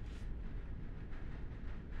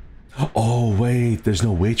 Oh, wait. There's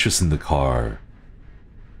no waitress in the car.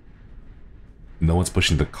 No one's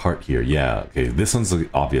pushing the cart here. Yeah, okay. This one's an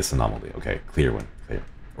obvious anomaly. Okay, clear one. Clear.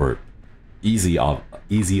 Or easy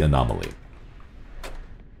anomaly.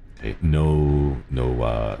 Okay, no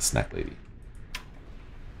snack lady.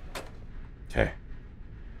 Okay.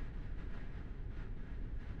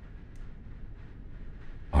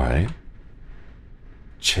 Alright.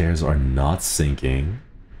 Chairs are not sinking.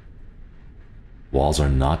 Walls are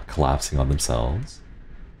not collapsing on themselves.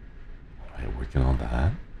 Alright, working on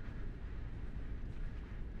that.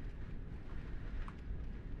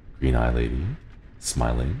 Green eye lady.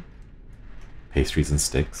 Smiling. Pastries and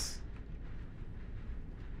sticks.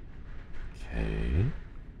 Okay.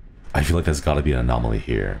 I feel like there's gotta be an anomaly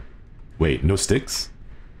here. Wait, no sticks?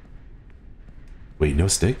 Wait, no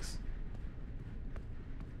sticks?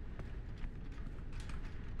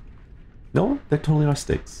 No, there totally are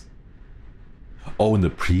sticks. Oh, in the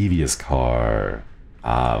previous car.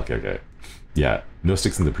 Ah, okay. Yeah, no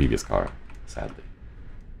sticks in the previous car, sadly.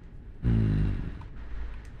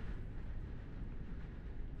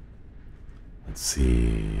 Let's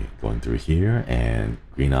see. Going through here, and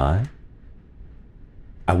green eye.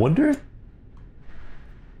 I wonder...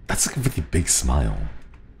 That's like a really big smile.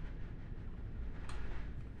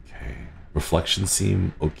 Okay. Reflections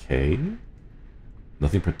seem okay.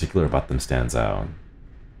 Nothing particular about them stands out.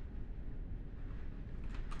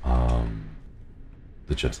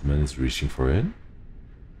 The gentleman is reaching for it.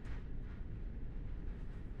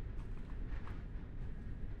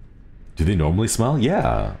 Do they normally smile?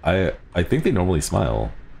 Yeah, I think they normally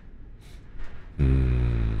smile.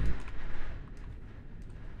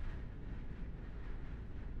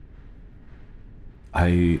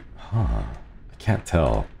 I can't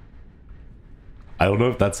tell. I don't know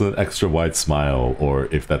if that's an extra wide smile or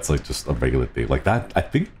if that's like just a regular thing. Like that, I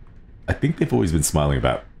think they've always been smiling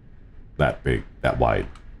about that big, that wide.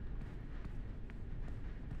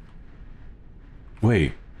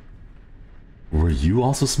 Wait. Were you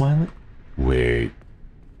also smiling? Wait.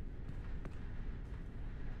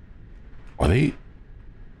 Are they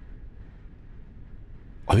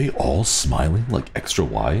all smiling like extra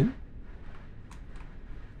wide?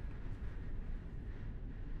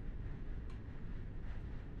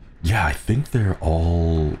 Yeah, I think they're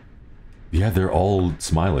all... Yeah, they're all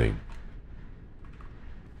smiling.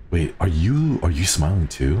 Wait, are you smiling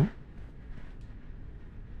too?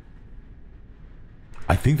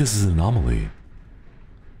 I think this is an anomaly.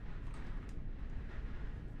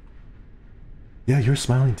 Yeah, you're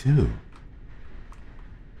smiling too.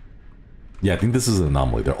 Yeah, I think this is an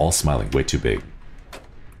anomaly. They're all smiling. Way too big.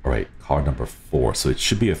 Alright, card number 4. So it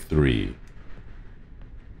should be a 3.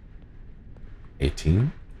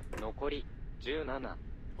 18?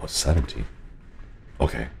 Oh, 17.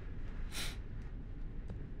 Okay.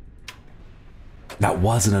 That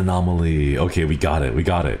was an anomaly. Okay, we got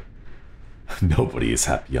it. Nobody is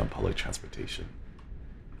happy on public transportation.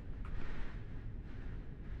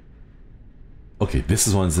 Okay, this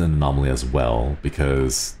is one's an anomaly as well,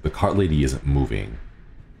 because the cart lady isn't moving.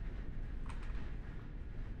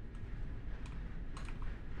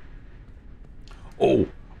 Oh,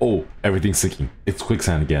 everything's sinking. It's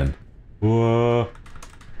quicksand again. Whoa.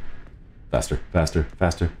 Faster.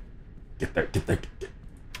 Get there, get there, get there.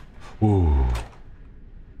 Ooh.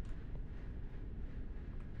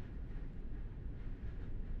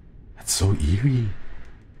 That's so eerie.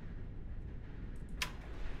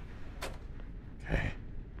 Okay.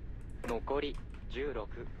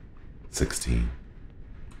 16.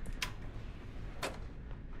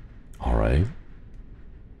 Alright.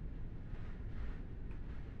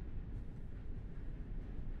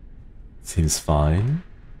 Seems fine.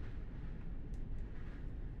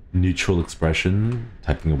 Neutral expression,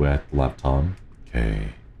 typing away at the laptop. Okay.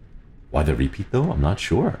 Why the repeat though? I'm not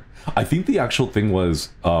sure. I think the actual thing was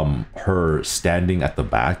her standing at the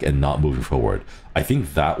back and not moving forward. I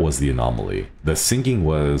think that was the anomaly. The syncing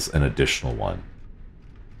was an additional one.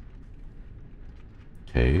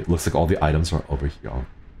 Okay, looks like all the items are over here on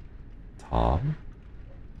top.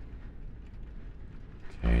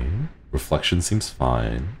 Okay, reflection seems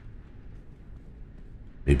fine.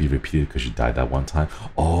 Maybe repeated because you died that one time.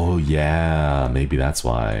 Oh yeah, maybe that's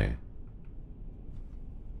why.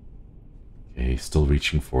 Okay, still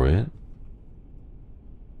reaching for it.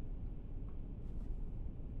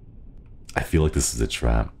 I feel like this is a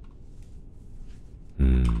trap.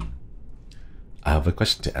 I have a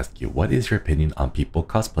question to ask you. What is your opinion on people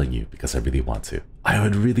cosplaying you? Because I really want to. I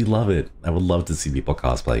would really love it. I would love to see people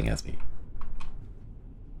cosplaying as me.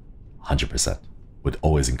 100%. Would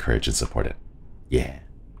always encourage and support it. Yeah.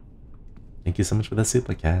 Thank you so much for the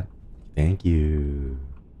super cat. Thank you.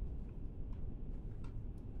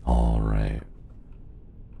 Alright.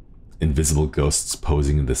 Invisible ghosts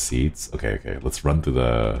posing in the seats. Okay. Let's run through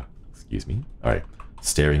the... Excuse me. Alright.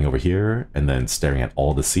 Staring over here, and then staring at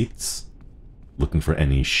all the seats. Looking for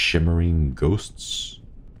any shimmering ghosts.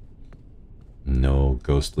 No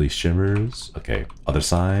ghostly shimmers. Okay. Other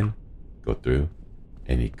side. Go through.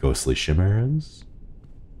 Any ghostly shimmers?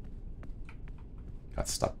 Got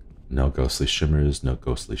stuck. No ghostly shimmers. No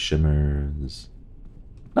ghostly shimmers.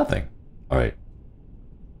 Nothing. Alright.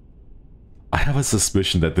 I have a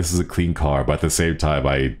suspicion that this is a clean car, but at the same time,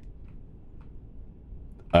 I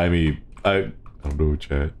don't know,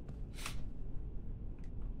 chat.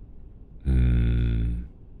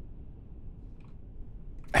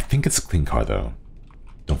 I think it's a clean car, though.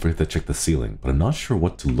 Don't forget to check the ceiling, but I'm not sure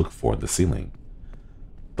what to look for in the ceiling.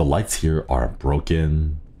 The lights here are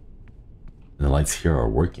broken, and the lights here are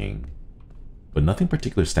working, but nothing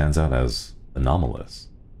particular stands out as anomalous.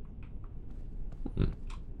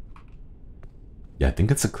 Yeah, I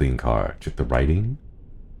think it's a clean car. Check the writing.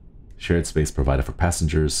 Shared space provided for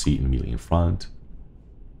passengers, seat immediately in front.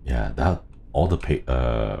 Yeah, that all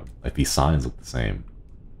the like these signs look the same.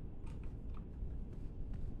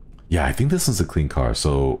 Yeah, I think this one's a clean car.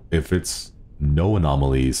 So if it's no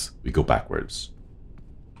anomalies, we go backwards.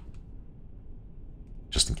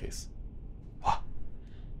 Just in case.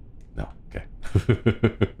 No, okay.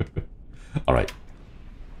 All right.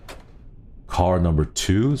 Car number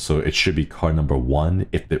 2, so it should be car number 1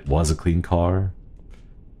 if it was a clean car.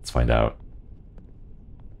 Let's find out.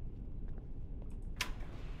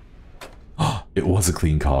 It was a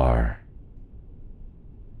clean car.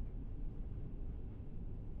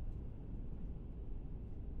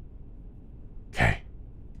 Okay.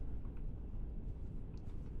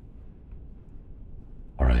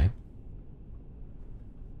 All right.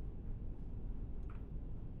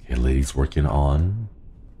 Okay, lady's working on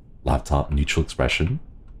laptop neutral expression.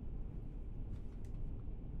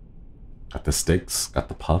 Got the sticks, got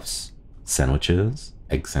the puffs, sandwiches,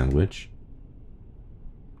 egg sandwich.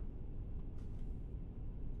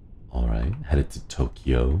 Alright, headed to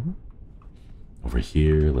Tokyo. Over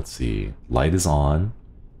here, let's see. Light is on.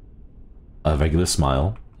 A regular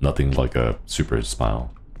smile. Nothing like a super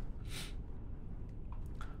smile.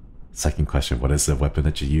 Second question, what is the weapon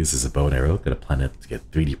that you use? Is a bow and arrow? Gonna plan it to get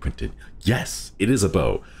 3D printed? Yes, it is a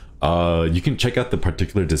bow. You can check out the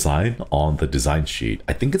particular design on the design sheet.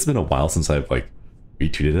 I think it's been a while since I've like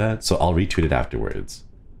retweeted that, so I'll retweet it afterwards.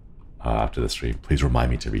 After the stream, please remind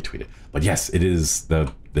me to retweet it. But yes, it is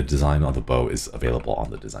the design on the bow is available on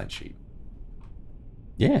the design sheet.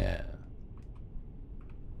 Yeah.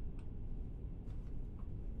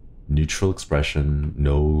 Neutral expression,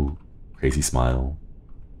 no crazy smile.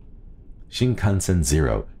 Shinkansen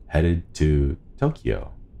 0 headed to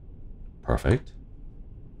Tokyo. Perfect.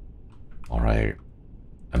 Alright.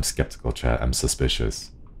 I'm skeptical, chat. I'm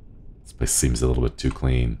suspicious. This place seems a little bit too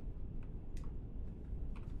clean.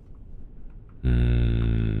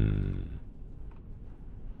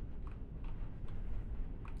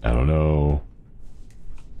 I don't know.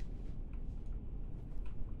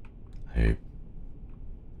 I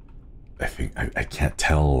think I can't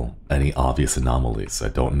tell any obvious anomalies. I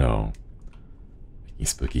don't know. Making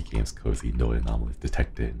spooky games cozy, no anomalies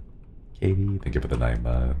detected. Katie. Thank you for the 9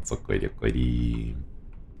 months.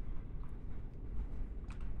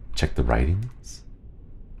 Check the writings.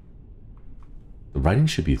 The writing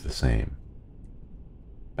should be the same.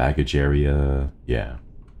 Baggage area, yeah.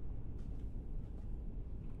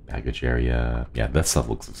 Baggage area, yeah, that stuff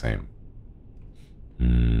looks the same.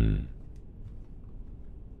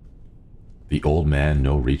 The old man,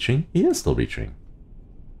 no reaching? He is still reaching.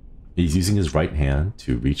 He's using his right hand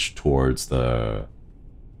to reach towards the...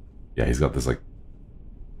 Yeah, he's got this like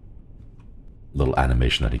little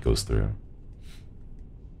animation that he goes through.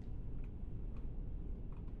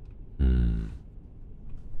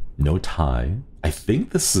 No tie. I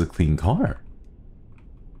think this is a clean car.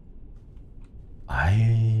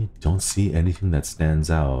 I don't see anything that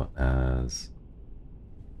stands out as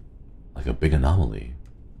like a big anomaly.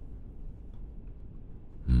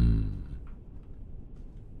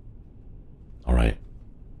 All right.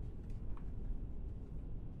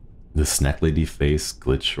 The snack lady face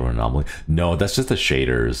glitch or anomaly? No, that's just the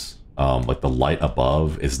shaders. Like the light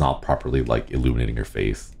above is not properly like illuminating her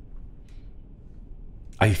face.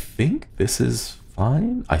 I think this is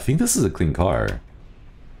fine. I think this is a clean car.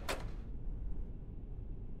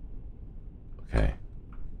 Okay.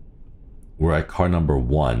 We're at car number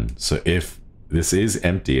 1. So if this is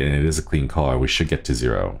empty and it is a clean car, we should get to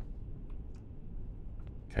 0.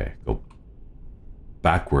 Okay, go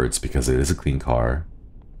backwards because it is a clean car.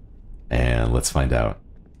 And let's find out.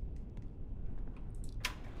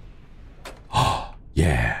 Oh,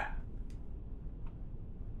 yeah.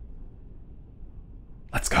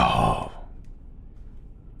 Let's go.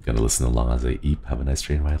 Gonna listen along as I eat. Have a nice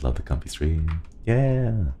train ride. Love the comfy stream.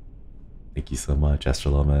 Yeah. Thank you so much,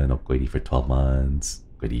 Astroloma and Okoidi for 12 months.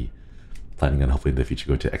 Okoidi. Planning on hopefully in the future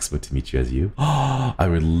go to Expo to meet you as you. Oh, I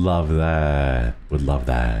would love that. Would love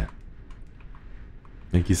that.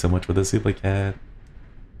 Thank you so much for the super cat.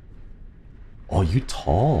 Oh, you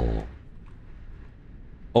tall.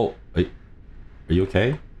 Oh, are you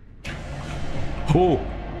okay? Oh!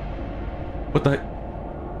 What the heck?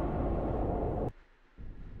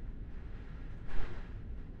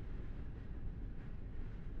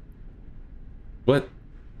 What?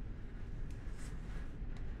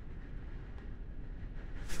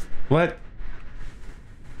 What?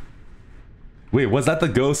 Wait, was that the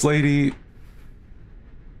ghost lady?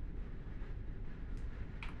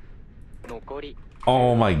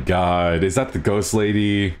 Oh my god, is that the ghost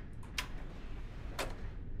lady?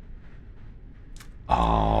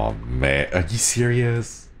 Oh man, are you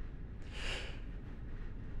serious?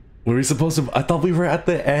 Were we supposed to? I thought we were at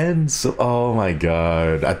the end. So, oh my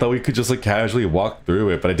god, I thought we could just like casually walk through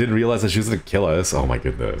it, but I didn't realize that she was gonna kill us. Oh my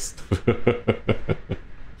goodness.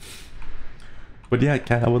 But yeah,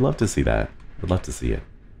 Kat, I would love to see that. Would love to see it.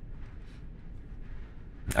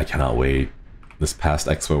 I cannot wait. This past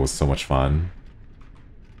expo was so much fun.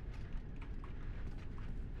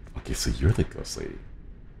 Okay, so you're the ghost lady.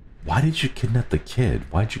 Why did you kidnap the kid?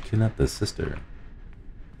 Why did you kidnap the sister?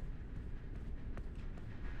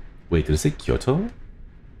 Wait, did it say Kyoto?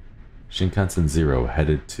 Shinkansen 0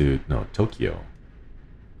 headed to... No, Tokyo.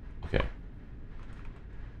 Okay.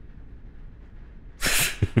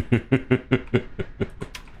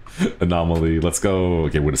 Anomaly, let's go.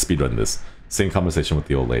 Okay, we're gonna speedrun this. Same conversation with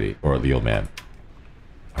the old lady, or the old man.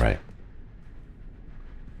 Alright.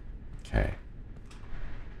 Okay.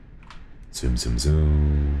 Zoom, zoom,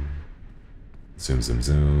 zoom. Zoom, zoom,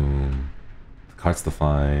 zoom. The cart's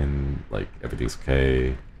defined, like, everything's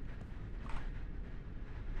okay.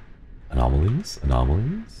 Anomalies?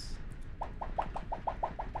 Anomalies?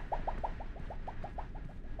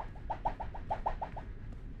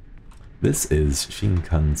 This is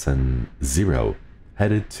Shinkansen 0,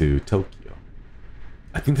 headed to Tokyo.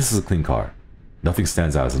 I think this is a clean car. Nothing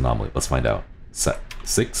stands out as an anomaly. Let's find out. Set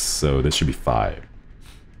 6, so this should be 5.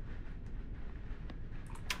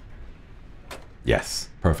 Yes,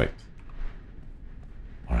 perfect.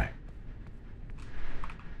 Alright.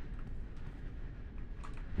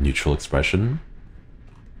 Neutral expression.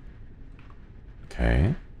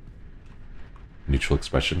 Okay. Neutral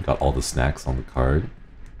expression, got all the snacks on the card.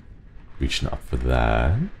 Reaching up for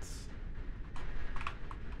that.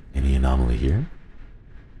 Any anomaly here?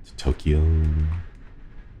 To Tokyo.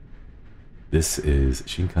 This is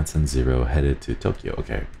Shinkansen 0 headed to Tokyo.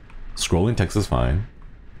 Okay. Scrolling text is fine.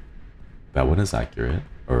 That one is accurate.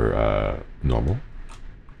 Or, normal.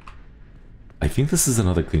 I think this is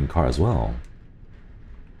another clean car as well.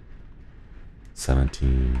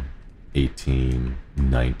 17, 18,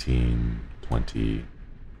 19, 20...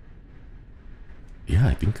 Yeah,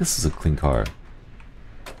 I think this is a clean car.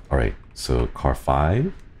 Alright, so car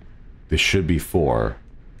 5. This should be 4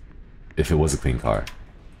 if it was a clean car.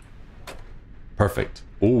 Perfect.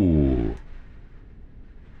 Ooh.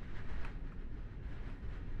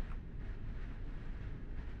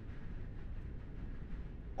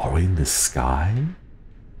 Are we in the sky?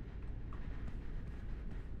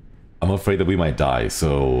 I'm afraid that we might die,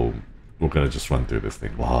 so we're gonna just run through this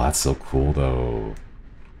thing. Wow, that's so cool though.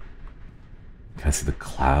 Can I see the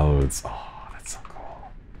clouds? Oh, that's so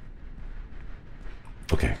cool.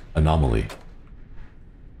 Okay, anomaly.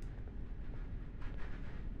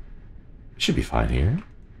 Should be fine here.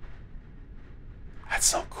 That's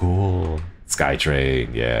so cool.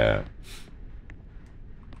 Skytrain, yeah.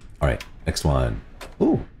 Alright, next one.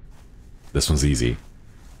 Ooh. This one's easy.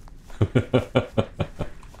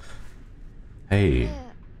 Hey.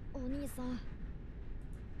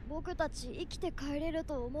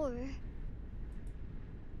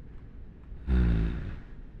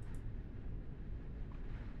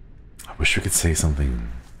 I wish we could say something.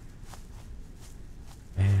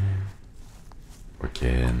 Man. Or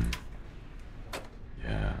can.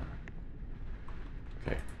 Yeah.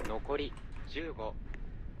 Okay.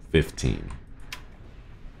 15.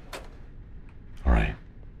 Alright.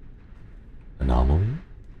 Anomaly.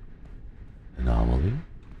 Anomaly.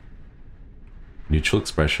 Neutral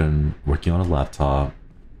expression. Working on a laptop.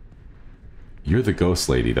 You're the ghost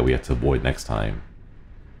lady that we have to avoid next time.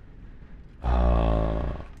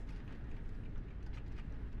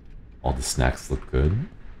 All the snacks look good.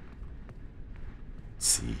 Let's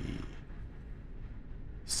see.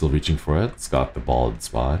 Still reaching for it. It's got the bald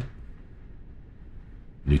spot.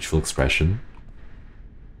 Neutral expression.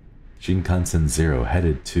 Shinkansen 0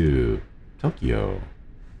 headed to Tokyo.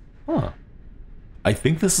 Huh. I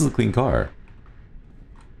think this is a clean car.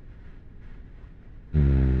 I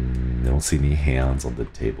don't see any hands on the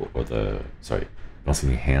table, or the... Sorry. I don't see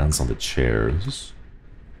any hands on the chairs.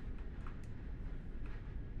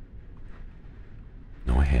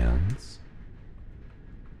 No hands.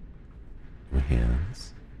 No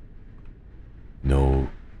hands. No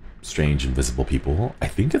strange invisible people. I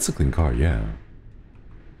think it's a clean car, yeah.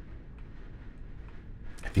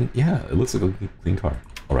 I think, yeah, it looks like a clean car.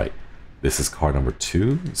 Alright, this is car number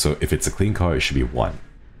 2. So if it's a clean car, it should be 1.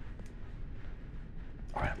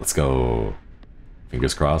 Alright, let's go.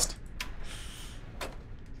 Fingers crossed.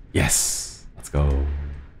 Yes! Let's go.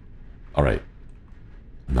 Alright.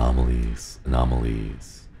 Anomalies.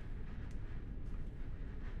 Anomalies.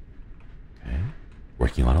 Okay.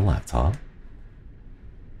 Working on a laptop.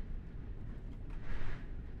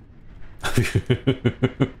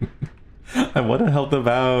 I want to help them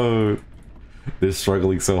out. They're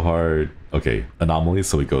struggling so hard. Okay, anomalies,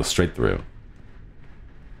 so we go straight through.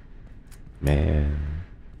 Man.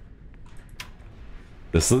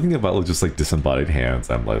 There's something about just like disembodied hands.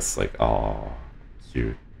 I'm less like, oh,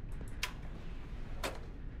 cute.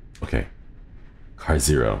 Okay. Car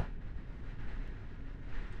 0.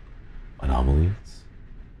 Anomalies.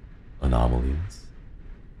 Anomalies.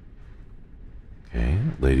 Okay,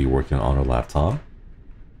 lady working on her laptop.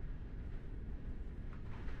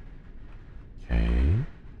 Okay.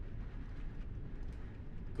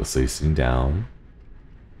 Go sitting down.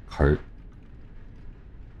 Cart.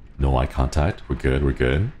 No eye contact. We're good, we're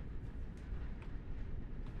good.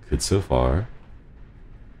 Good so far.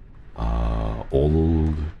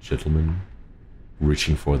 Old gentleman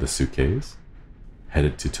reaching for the suitcase.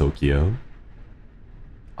 Headed to Tokyo.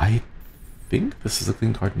 I think this is a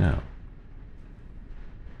clean card now.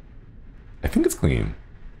 I think it's clean.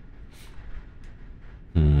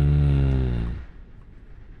 Okay,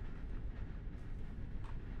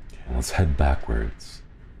 let's head backwards.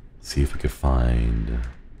 See if we can find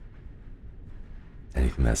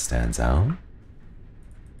anything that stands out.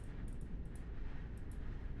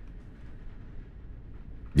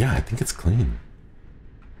 Yeah, I think it's clean.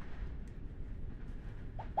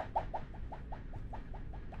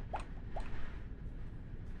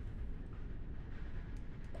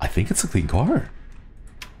 I think it's a clean car.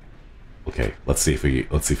 Okay, let's see if we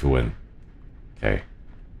win. Okay.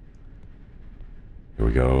 Here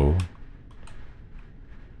we go.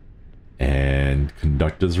 And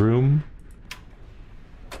conductor's room.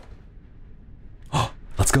 Oh,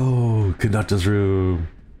 let's go! Conductor's room.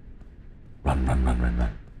 Run, run, run, run,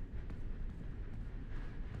 run.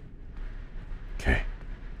 Okay.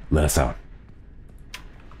 Let us out.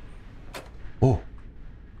 Oh.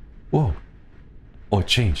 Whoa. Oh, it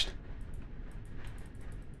changed.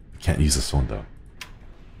 We can't use this one though.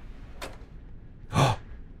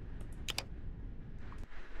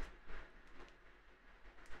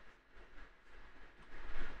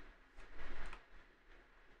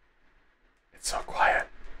 It's so quiet.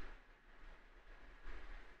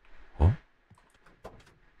 Huh?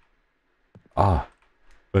 Ah,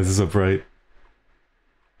 why is it so bright?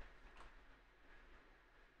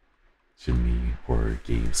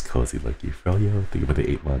 Seems cozy, lucky Froyo. Think about the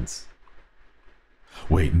 8 months.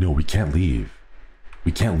 Wait, no, we can't leave.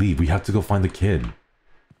 We can't leave. We have to go find the kid.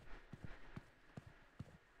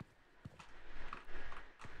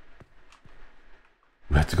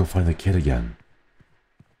 We have to go find the kid again.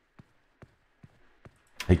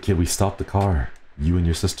 Hey kid, we stopped the car. You and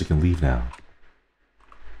your sister can leave now.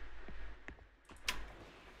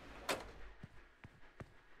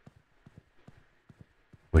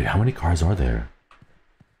 Wait, how many cars are there?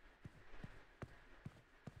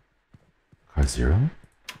 Car 0?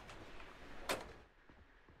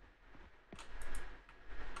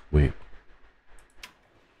 Wait.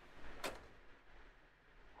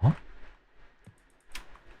 Huh?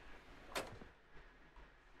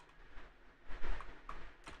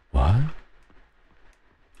 What?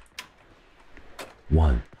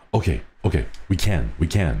 1. Okay, okay. We can. We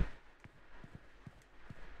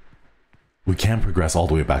can progress all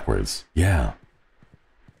the way backwards. Yeah.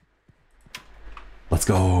 Let's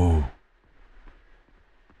go.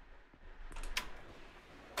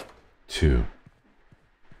 2.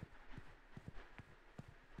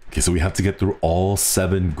 Okay, so we have to get through all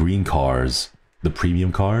 7 green cars, the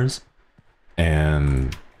premium cars,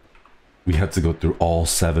 and we have to go through all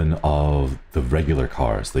 7 of the regular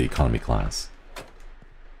cars, the economy class.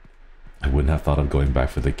 I wouldn't have thought of going back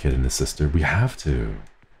for the kid and his sister. We have to.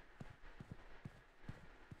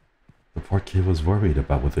 The poor kid was worried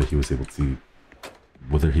about whether he'd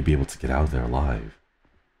be able to get out of there alive.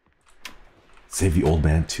 Save the old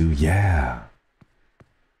man too? Yeah.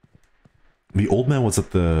 The old man was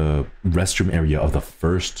at the restroom area of the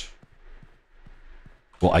first...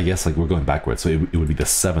 Well, I guess like we're going backwards, so it would be the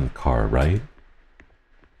 7th car, right?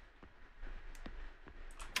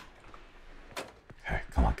 Okay,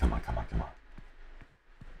 come on, come on, come on, come on.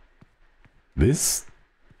 This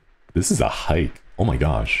is a hike. Oh my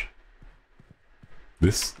gosh.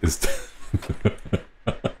 This is...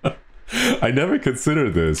 I never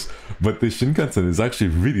considered this, but the Shinkansen is actually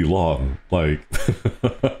really long. Like...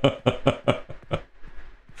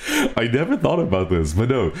 I never thought about this, but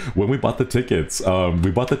no, when we bought the tickets, we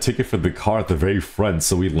bought the ticket for the car at the very front,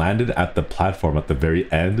 so we landed at the platform at the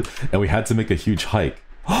very end, and we had to make a huge hike.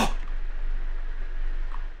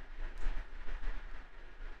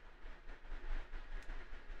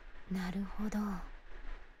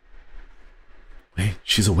 Wait,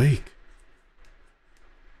 she's awake.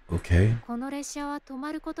 Okay.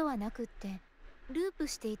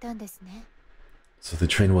 So the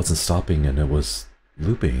train wasn't stopping and it was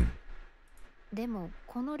looping.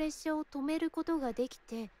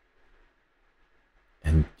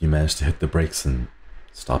 And you managed to hit the brakes and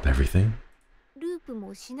stop everything?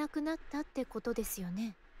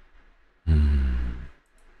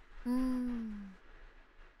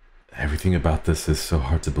 Everything about this is so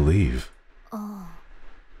hard to believe.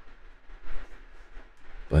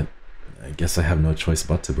 But I guess I have no choice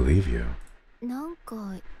but to believe you.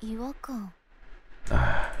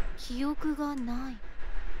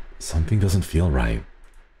 Something doesn't feel right.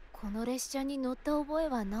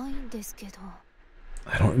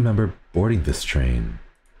 I don't remember boarding this train.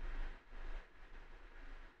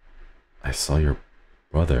 I saw your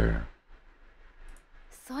brother.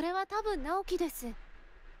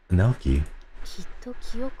 Naoki?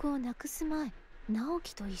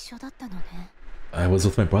 I was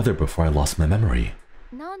with my brother before I lost my memory.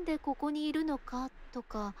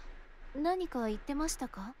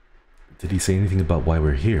 Did he say anything about why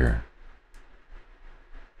we're here?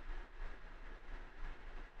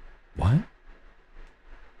 What?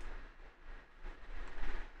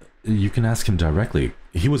 You can ask him directly.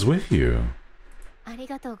 He was with you.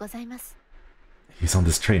 He's on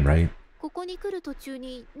this train, right?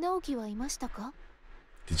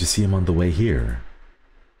 Did you see him on the way here?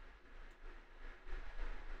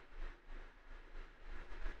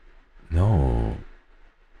 No.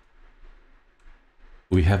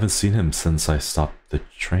 We haven't seen him since I stopped the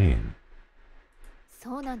train.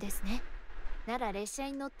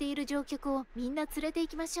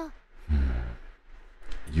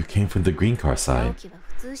 You came from the green car side.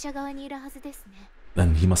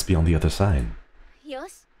 Then he must be on the other side.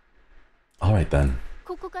 Alright then.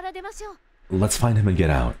 Let's find him and get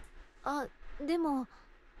out.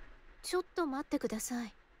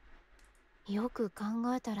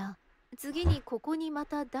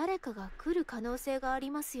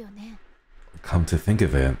 Come to think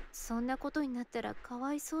of it,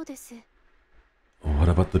 what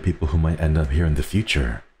about the people who might end up here in the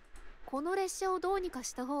future?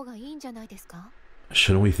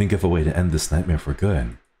 Shouldn't we think of a way to end this nightmare for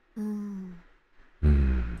good?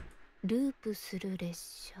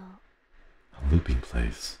 A looping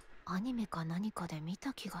place. アニメか何かで見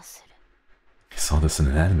た気がする。 I saw this in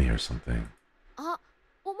an anime or something. あ、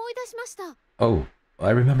思い出しました。 Oh,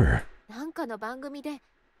 I remember. なんかの番組で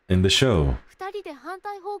In the show, 2人で反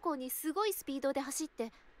対方向にすごいスピードで走っ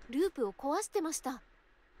てループを壊してました。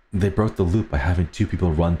 they broke the loop by having two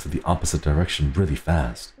people run to the opposite direction really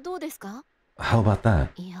fast. どうですか？ How about that?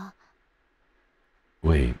 いや、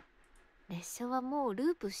 Wait, 列車はもうル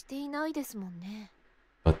ープしていないですもんね。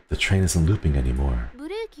 but the train isn't looping anymore, ブ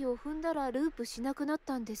レーキを踏んだらループしなくなっ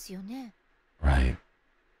たんですよね。 right?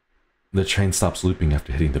 The train stops looping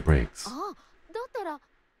after hitting the brakes. あ、だったら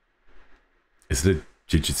Is it a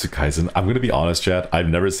Jujutsu Kaisen? I'm gonna be honest, chat. I've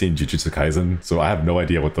never seen Jujutsu Kaisen, so I have no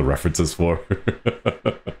idea what the reference is for.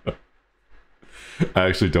 I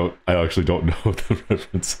actually don't know what the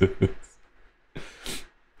reference is.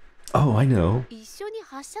 Oh, I know. 一緒に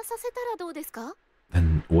発車させたらどうですか？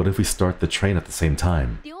 Then what if we start the train at the same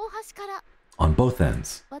time? 両端から。 On both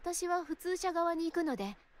ends. 私は普通車側に行くの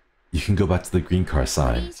で、 You can go back to the green car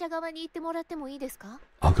グリー side. ン車側に行ってもらってもいいですか？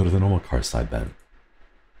 I'll go to the normal car side then.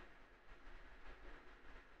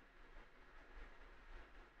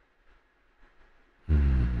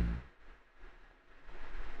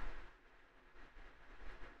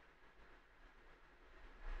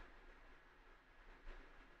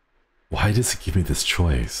 Why does it give me this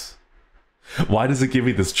choice? Why does it give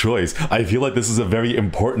me this choice? I feel like this is a very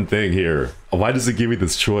important thing here. Why does it give me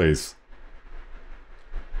this choice?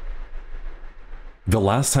 The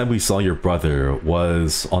last time we saw your brother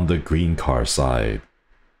was on the green car side.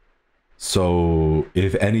 So,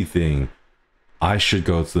 if anything, I should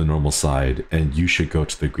go to the normal side and you should go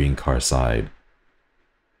to the green car side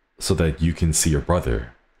so that you can see your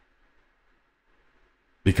brother.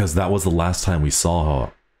 Because that was the last time we saw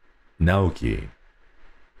Naoki.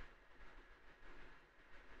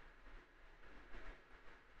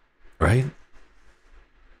 Right?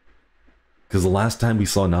 Because the last time we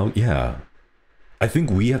saw Naoki, yeah. I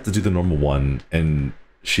think we have to do the normal one and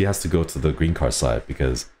she has to go to the green car side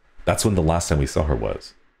because that's when the last time we saw her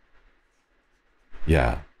was.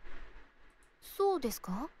 Yeah. そうです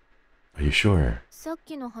か？ Are you sure? さっ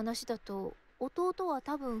きの話だと弟は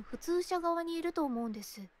多分普通車側にいると思うんで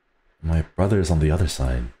す。 My brother is on the other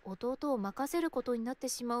side. 弟を任せることになって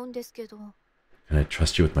しまうんですけど。 Can I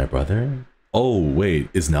trust you with my brother? Oh, wait.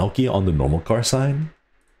 Is Naoki on the normal car side?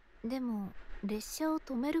 でも列車を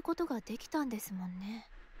止めることができたんですもんね。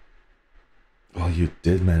 Well, you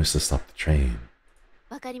did manage to stop the train.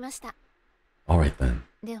 わかりました。 Alright then.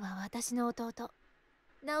 では私の弟、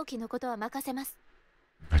直樹のことは任せます。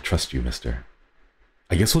 I trust you, mister.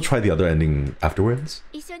 I guess we'll try the other ending afterwards?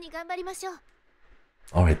 一緒に頑張りましょう。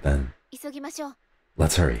 Alright then. 急ぎましょう。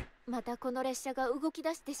 Let's hurry. またこの列車が動き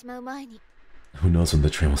出してしまう前に。 Who knows when the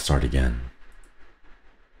train will start again?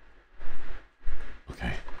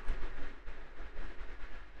 Okay.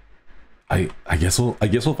 I guess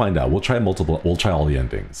we'll find out. We'll try all the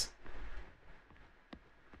endings.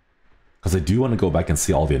 Because I do want to go back and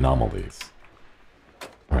see all the anomalies.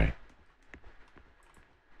 Alright.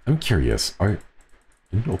 I'm curious. Can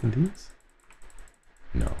you open these?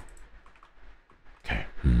 No. Okay.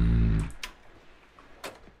 And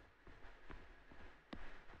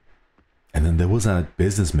then there was that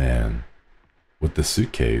businessman with the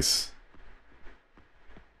suitcase.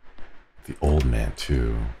 The old man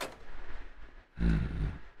too.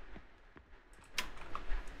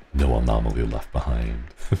 No anomaly left behind.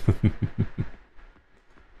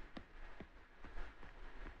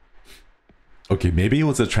 Okay, maybe it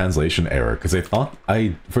was a translation error because I thought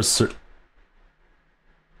for certain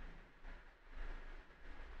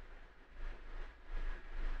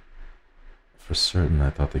I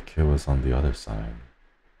thought the kid was on the other side.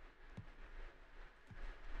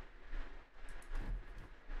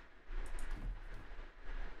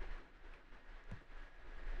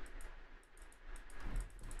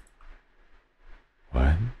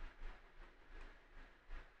 What?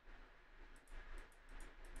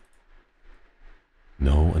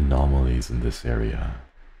 No anomalies in this area.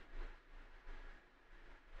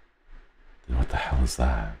 Then what the hell is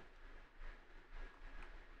that?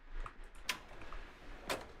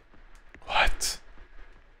 What?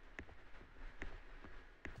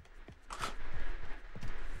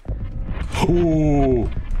 Oh!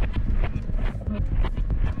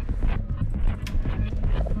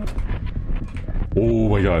 Oh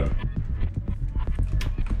my god.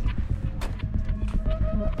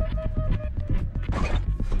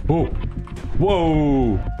 Oh!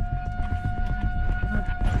 Whoa!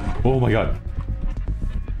 Oh my god.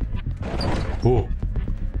 Oh!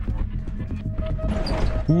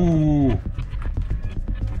 Ooh!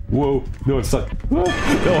 Whoa! No, it's not. No!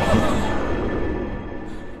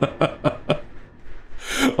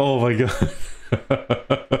 Oh my god.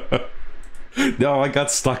 No, I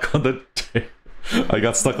got stuck on the chair. I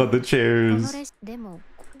got stuck on the chairs.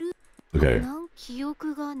 Okay.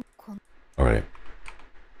 Alright.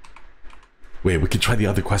 Wait, we can try the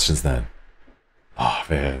other questions then. Oh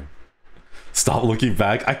man. Stop looking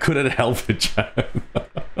back. I couldn't help it, Chan.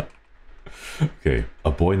 Okay.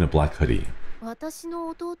 A boy in a black hoodie.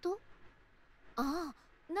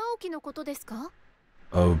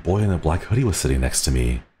 A boy in a black hoodie was sitting next to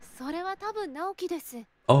me.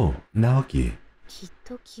 Oh, Naoki.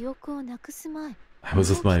 I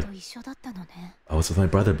was with my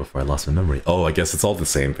brother before I lost my memory. Oh, I guess it's all the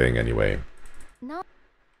same thing anyway.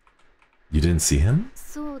 You didn't see him?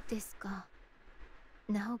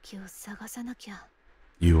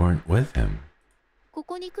 You weren't with him.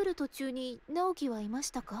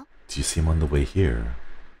 Do you see him on the way here?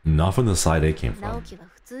 Not from the side I came from.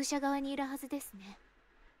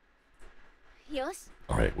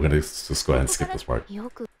 Alright, we're gonna just go ahead and skip this part.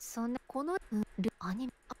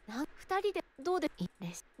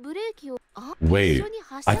 Wait,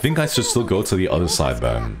 I think I should still go to the other side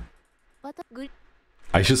then.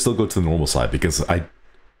 I should still go to the normal side because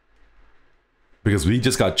we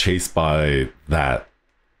just got chased by that.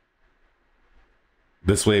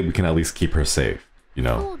 This way we can at least keep her safe, you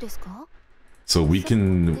know? So we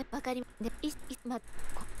can...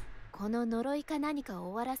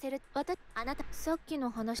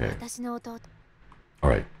 Okay.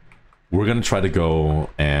 Alright. We're gonna try to go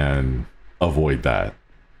and avoid that.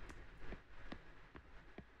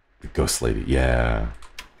 The ghost lady, yeah.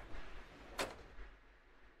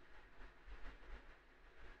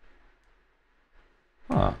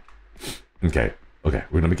 Huh. Okay. Okay,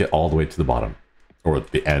 we're gonna get all the way to the bottom. Or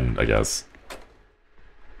the end, I guess.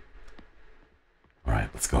 Alright,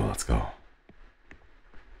 let's go, let's go.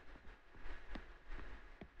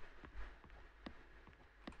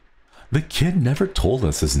 The kid never told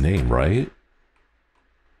us his name, right?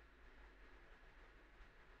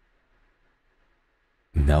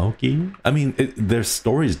 Naoki? I mean, their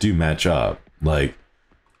stories do match up. Like,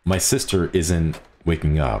 my sister isn't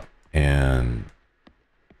waking up, and...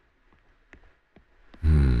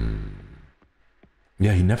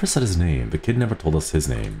 Yeah, he never said his name. The kid never told us his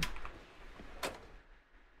name.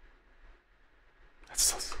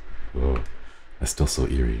 That's still so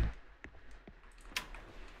eerie.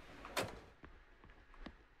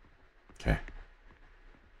 Okay.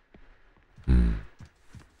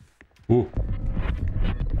 Ooh.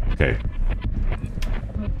 Okay.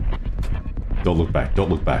 Don't look back. Don't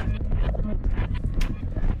look back.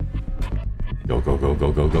 Go, go, go,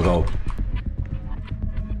 go, go, go, go.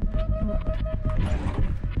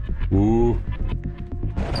 Ooh.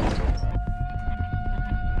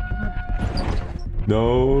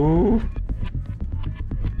 No.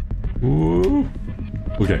 Ooh.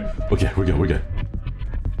 Okay, okay, we're good, we're good.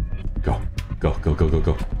 Go, go, go, go, go,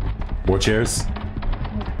 go. More chairs.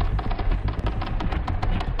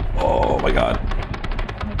 Oh my god.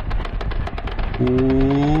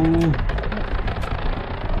 Ooh.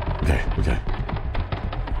 Okay, okay.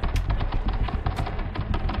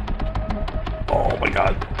 Oh my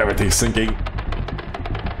god, everything's sinking.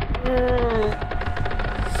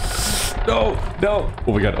 No, no.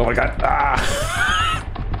 Oh my god, oh my god. Ah.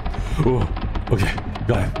 Oh, okay,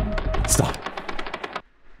 got it. Stop.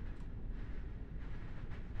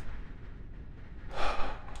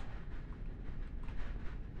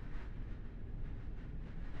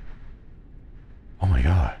 Oh my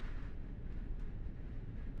god.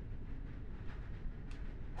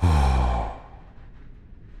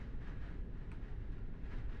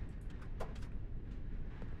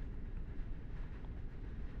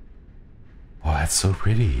 Oh, that's so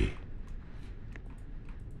pretty.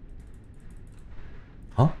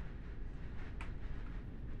 Huh?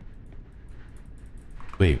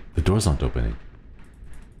 Wait, the doors aren't opening.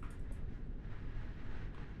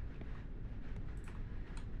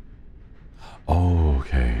 Oh,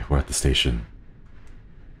 okay. We're at the station.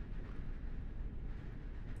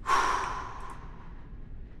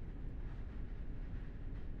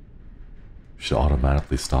 Should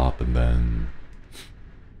automatically stop and then...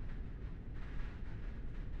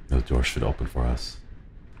 the door should open for us.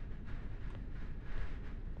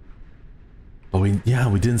 Oh, we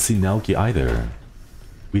didn't see Naoki either.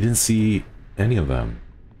 We didn't see any of them.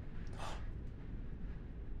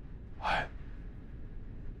 What?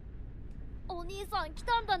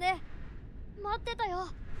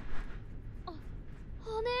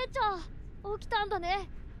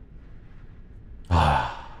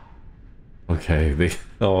 Ah. Okay,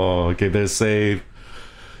 okay, they're safe.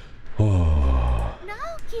 Oh.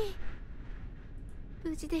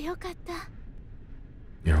 でよかった。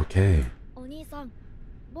You're okay. お兄さん、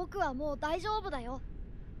僕はもう大丈夫だよ。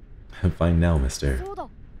I'm fine now, mister. そうだ、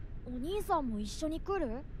お兄さんも一緒に来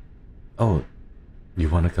る？ Oh, you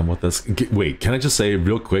want to come with us? Wait, can I just say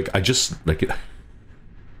real quick? I just like it.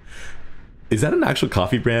 Is that an actual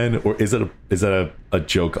coffee brand, or is that a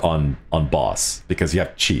joke on Boss because you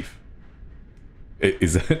have Chief?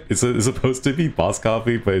 Is it supposed to be Boss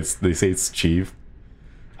Coffee, but they say it's Chief?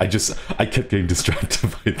 I kept getting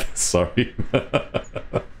distracted by this. Sorry.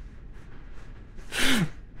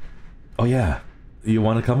 Oh yeah, you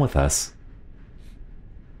want to come with us?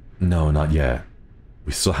 No, not yet.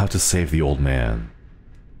 We still have to save the old man.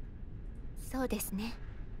 そうですね。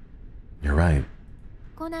 You're right.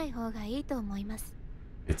 来ない方がいいと思います。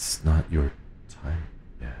 It's not your time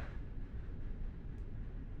yet.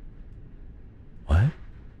 What?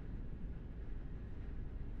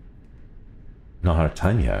 Not our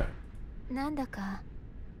time yet. なんだか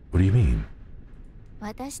What do you mean?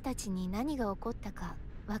 私たちに何が起こったか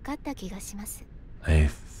分かった気がします。 I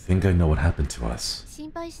think I know what happened to us.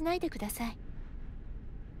 心配しないでください。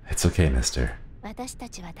 It's okay, mister. 私た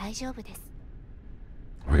ちは大丈夫です。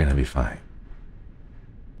 We're gonna be fine.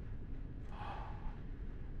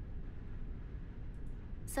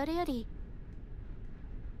 それより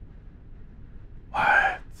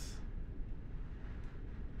What?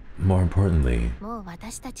 More importantly, もう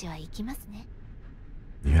私たちは行きますね。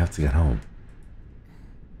 you have to get home.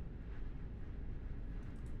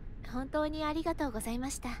 本当にありがとうございま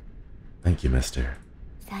した。 Thank you, mister.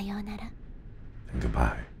 さようなら。 And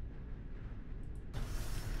goodbye.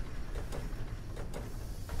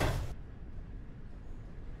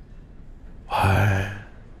 What?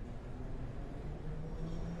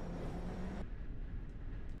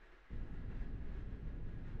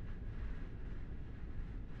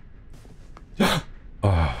 Oh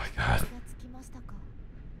my god. 気がつきましたか？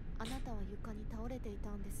あなたは床に倒れていた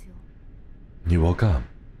んですよ。 You woke up.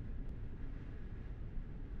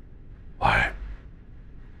 What?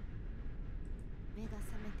 目が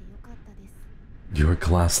覚めてよかったです。 You were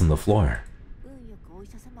collapsed on the floor. 運よくお医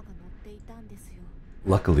者様が乗っていたんですよ。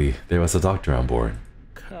 Luckily, there was a doctor on board.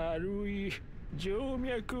 軽い静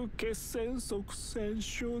脈血栓塞栓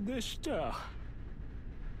症でした。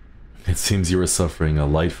 It seems you were suffering a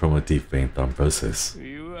light from a deep vein thrombosis.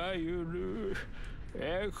 いわゆる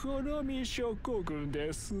エコノミー症候群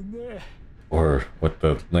ですね。 Or what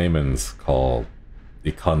the layman's call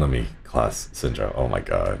economy class syndrome. Oh my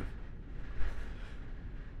god.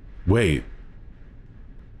 Wait.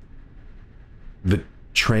 The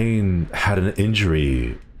train had an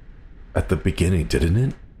injury at the beginning, didn't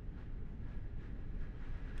it?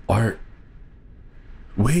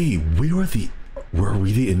 Wait, were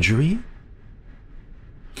we the injury?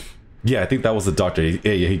 Yeah, I think that was the doctor.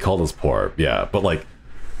 Yeah, he called us poor. Yeah, but like,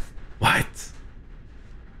 what?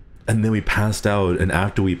 And then we passed out, and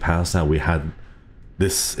after we passed out, we had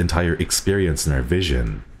this entire experience in our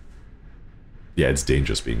vision. Yeah, it's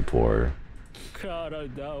dangerous being poor.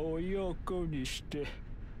 体を横にして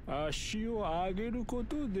足を上げるこ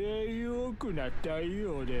とで良くなった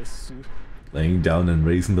ようです。 Laying down and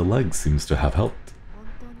raising the legs seems to have helped. 本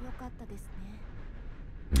当に良かったですね。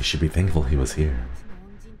 You should be thankful he was here. うちの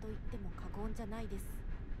恩人と言っても過言じゃないです。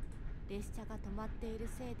列車が止まっている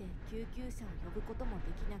せいで救急車を呼ぶことも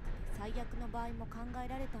できなくて最悪の場合も考え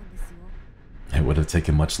られたんですよ。 It would have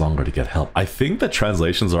taken much longer to get help. I think the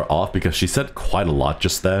translations are off because she said quite a lot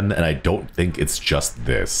just then, and I don't think it's just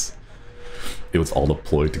this. It was all a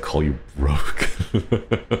ploy to call you broke.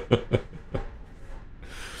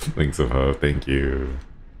 Thanks, Soho. Thank you.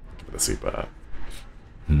 Give it a super.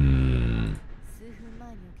 数分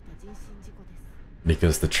前に起きた人身事故で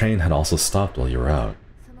す。 Because the train had also stopped while you were out.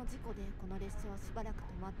 その事故でこの列車はしばらく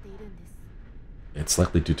止まっているんです。 It's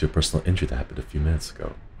likely due to a personal injury that happened a few minutes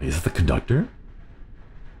ago. Wait, is that the conductor?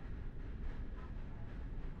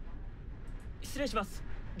 失礼します。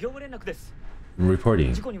業務連絡です。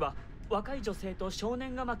 Reporting. 事故には若い女性と少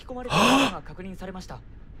年が巻き込まれたことが確認されました。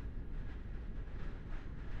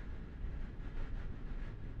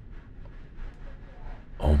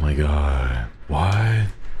Oh my god. What?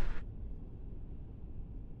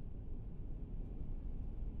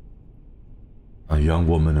 A young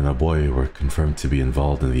woman and a boy were confirmed to be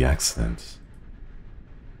involved in the accident.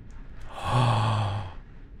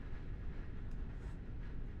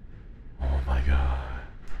 Oh my god.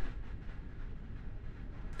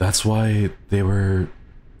 That's why they were...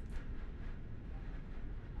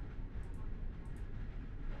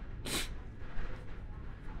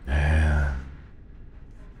 Man.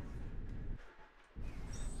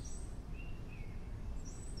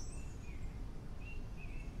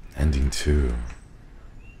 Ending 2.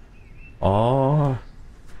 Oh.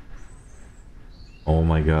 Oh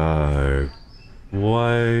my god.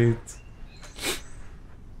 What?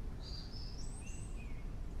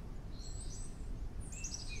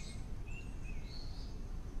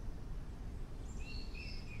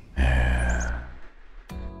 Yeah.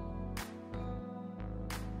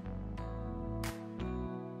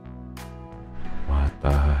 What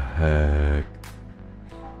the heck?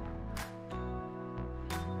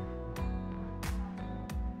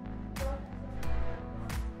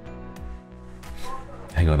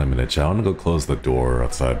 Hang on a minute, chat. I want to go close the door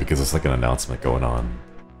outside because there's like an announcement going on.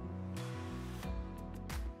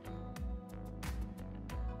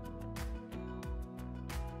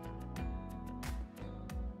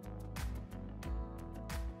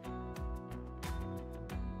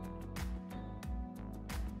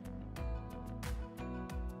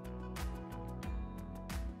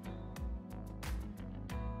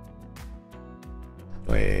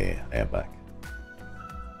 Wait, I am back.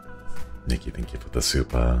 Nikki, thank you for the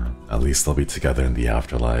super. At least they'll be together in the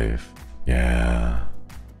afterlife. Yeah.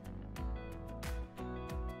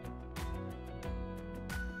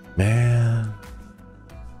 Man.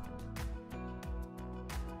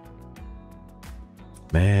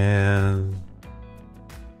 Man.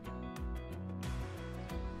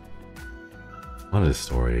 What a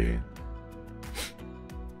story.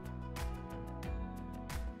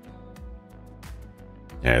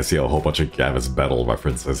 Yeah, I see a whole bunch of Gavis Battle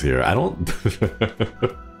references here. I don't...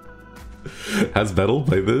 Has Battle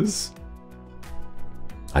played this?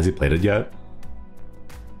 Has he played it yet?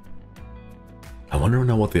 I wonder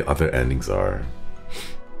now what the other endings are.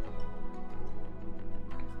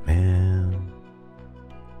 Man.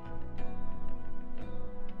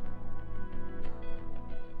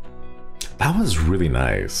 That was really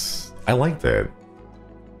nice. I liked it.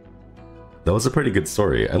 That was a pretty good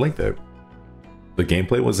story. I liked it. The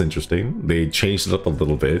gameplay was interesting. They changed it up a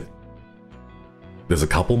little bit. There's a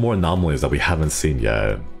couple more anomalies that we haven't seen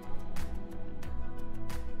yet.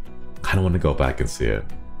 Kind of want to go back and see it.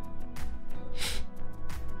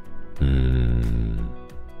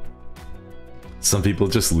 Some people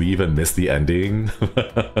just leave and miss the ending.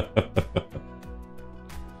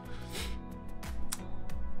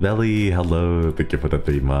 Belly, hello, thank you for the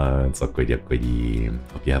 3 months. Hope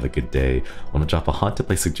you have a good day. Want to drop a haunt to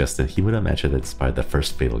play suggested Himura Mansion that inspired the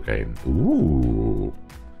first Fatal game. Ooh,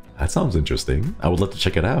 that sounds interesting. I would love to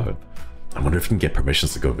check it out. I wonder if you can get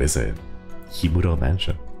permissions to go visit Himura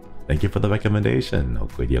Mansion. Thank you for the recommendation.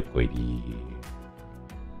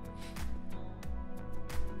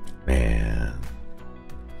 Man,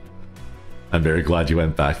 I'm very glad you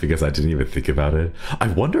went back because I didn't even think about it. I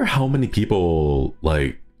wonder how many people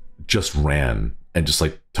like just ran and just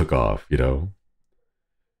like took off, you know?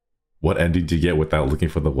 What ending do you get without looking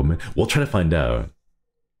for the woman? We'll try to find out.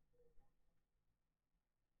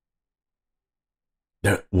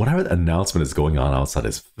 Whatever the announcement is going on outside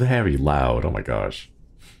is very loud. Oh my gosh.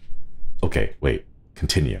 Okay, wait,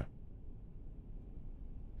 continue.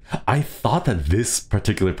 I thought that this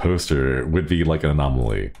particular poster would be like an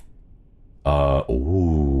anomaly.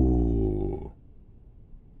 Ooh.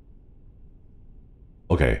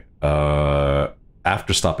 Okay,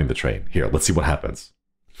 after stopping the train. Here, let's see what happens.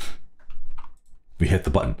 We hit the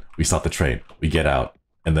button, we stop the train, we get out,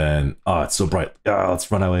 and then, oh, it's so bright.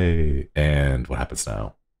 Let's run away. And what happens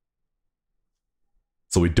now?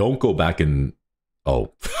 So we don't go back and,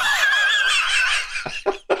 oh.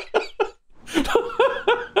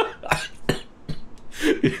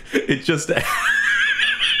 It just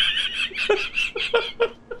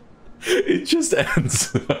it just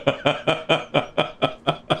ends.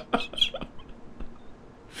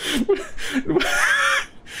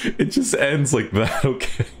 It just ends like that.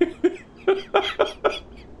 Okay.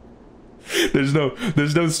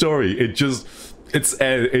 There's no story. It just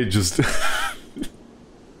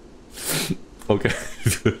okay.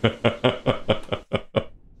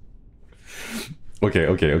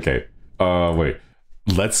 Okay. Wait.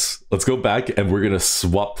 Let's go back and we're gonna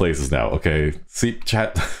swap places now. Okay. See,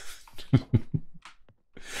 chat.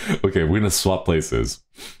 Okay, we're gonna swap places.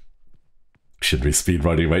 Should be speed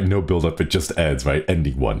running, right? No build up, it just ends, right?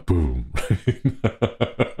 Ending one, boom.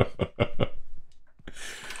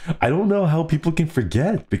 I don't know how people can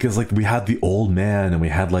forget because like we had the old man and we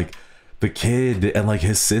had like the kid and like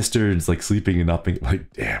his sisters like sleeping and not being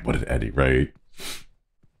like, damn, what an ending, right?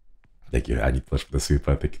 Thank you, Annie Flush for the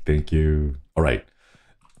super. Thank you. All right,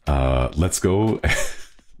 let's go.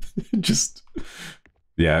 Just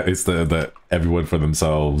yeah, it's the everyone for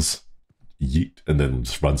themselves. Yeet, and then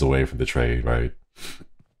just runs away from the train, right?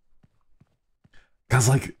 Cause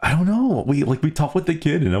like, I don't know, we talked with the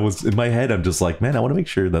kid, and I was in my head, I'm just like, man, I want to make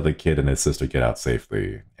sure that the kid and his sister get out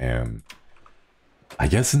safely. And I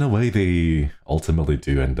guess in a way they ultimately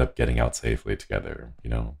do end up getting out safely together, you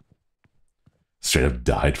know? Straight up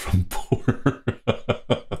died from poor.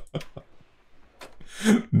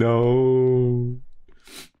 No.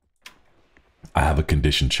 I have a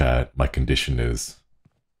condition, chat. My condition is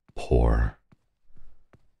poor.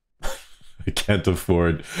 I can't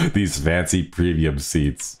afford these fancy premium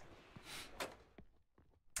seats.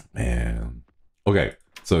 Man. Okay,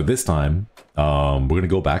 so this time, we're gonna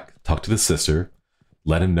go back, talk to the sister,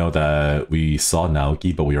 let him know that we saw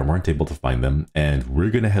Naoki, but we weren't able to find them, and we're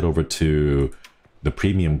gonna head over to the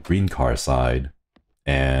premium green car side,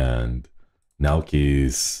 and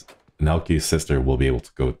Naoki's sister will be able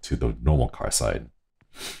to go to the normal car side.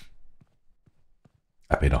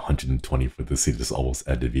 I paid 120 for this seat. This almost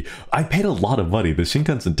ended me. I paid a lot of money. The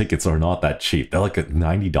Shinkansen tickets are not that cheap. They're like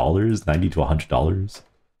 $90, $90 to $100.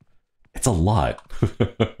 It's a lot.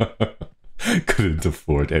 Couldn't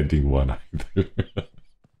afford ending one either.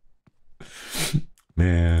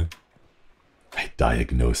 Man. I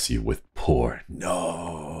diagnose you with poor.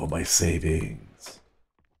 No, my savings.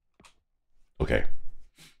 Okay.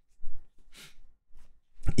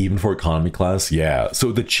 Even for economy class, yeah.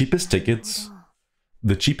 So the cheapest tickets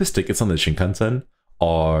on the Shinkansen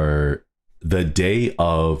are the day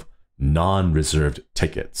of non-reserved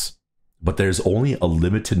tickets. But there's only a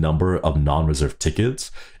limited number of non-reserved tickets,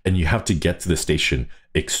 and you have to get to the station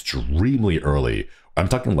extremely early. I'm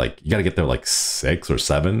talking like, you gotta get there like 6 or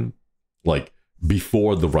 7, like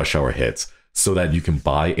before the rush hour hits, so that you can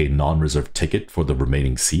buy a non-reserved ticket for the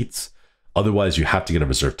remaining seats. Otherwise, you have to get a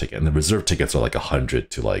reserved ticket, and the reserved tickets are like 100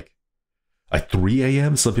 to like 3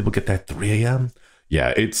 a.m. Some people get that 3 a.m.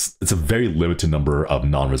 Yeah, it's a very limited number of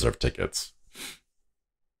non-reserved tickets.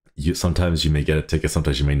 Sometimes you may get a ticket,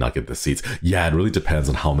 sometimes you may not get the seats. Yeah, it really depends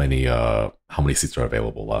on how many seats are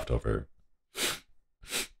available left over.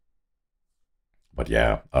 But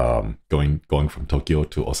yeah, going from Tokyo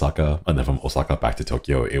to Osaka, and then from Osaka back to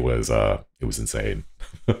Tokyo, it was insane.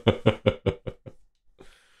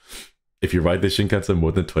 If you ride the Shinkansen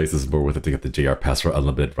more than twice, it's more worth it to get the JR Pass for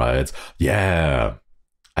unlimited rides. Yeah,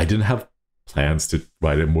 I didn't have plans to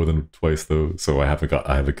ride it more than twice though, so I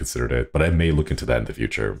haven't considered it, but I may look into that in the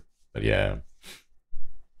future. But yeah.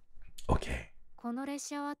 Okay. All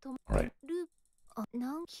right.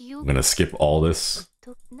 I'm gonna skip all this.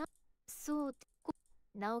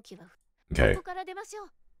 Okay.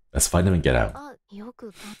 Let's find them and get out.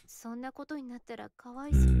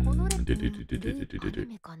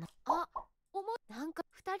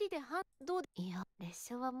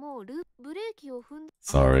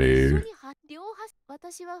 Sorry.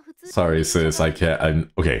 Sorry, sis, I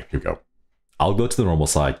can't. Okay, here we go. I'll go to the normal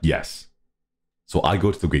side, yes. So I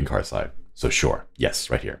go to the green car side. So sure, yes,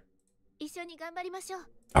 right here.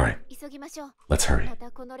 Alright, let's hurry.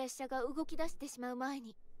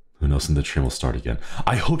 Who knows when the train will start again?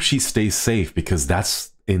 I hope she stays safe, because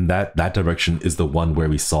that's in that direction is the one where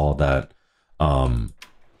we saw that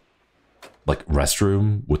like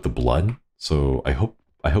restroom with the blood. So I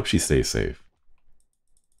hope she stays safe.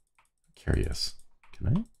 Curious. Can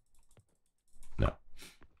I? No.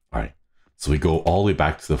 Alright. So we go all the way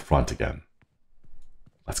back to the front again.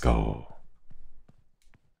 Let's go.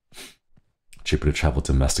 Cheaper to travel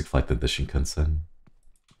domestic flight than the Shinkansen.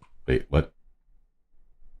 Wait, what?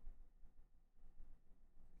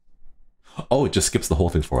 Oh, it just skips the whole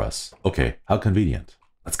thing for us. Okay, how convenient.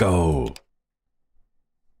 Let's go.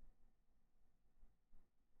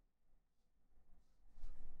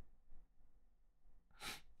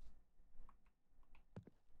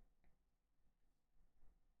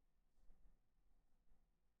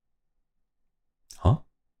 Huh?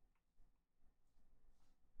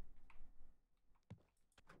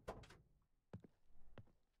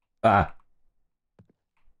 Ah.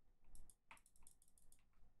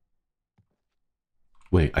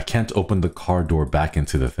 Wait, I can't open the car door back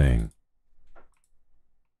into the thing.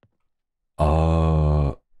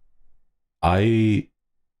 I'm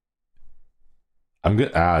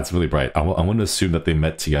good. Ah, it's really bright. I'm going to assume that they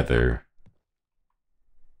met together.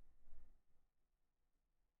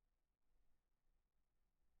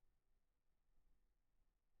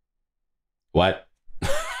 What?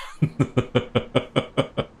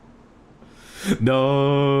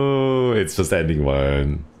 No, it's just ending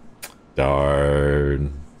one.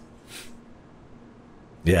 Darn.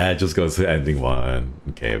 Yeah, it just goes to ending one.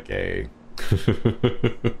 Okay.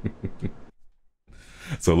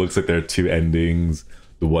 So it looks like there are two endings.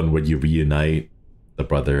 The one where you reunite the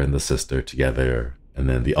brother and the sister together, and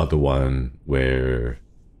then the other one where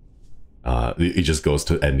It just goes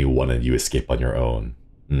to ending one and you escape on your own.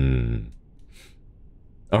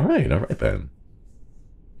 All right then.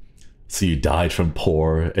 So you died from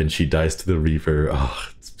poor, and she dies to the reaver. Oh,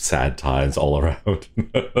 sad times all around.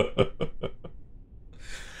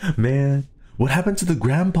 Man, what happened to the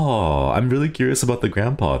grandpa? I'm really curious about the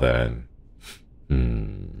grandpa then.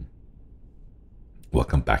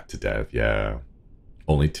 Welcome back to death, yeah.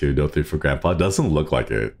 Only 2, no 3 for grandpa. Doesn't look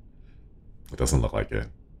like it. It doesn't look like it.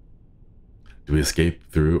 Do we escape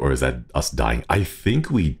through, or is that us dying? I think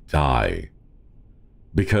we die.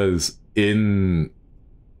 Because in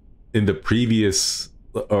the previous,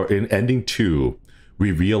 or in ending 2,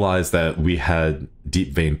 we realized that we had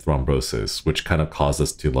deep vein thrombosis, which kind of caused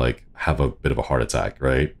us to like have a bit of a heart attack,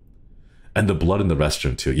 right? And the blood in the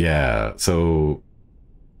restroom too. Yeah, so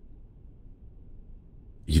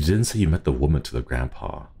you didn't say you met the woman to the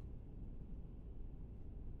grandpa.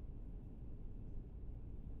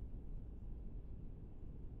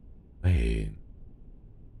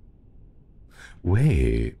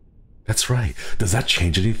 Wait, that's right. Does that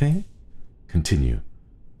change anything? Continue.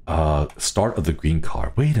 Start of the green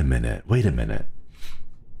car. Wait a minute.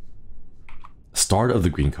 Start of the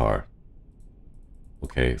green car.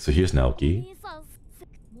 Okay, so here's Naoki.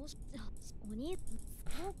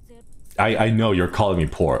 I know you're calling me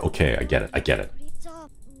poor. Okay, I get it.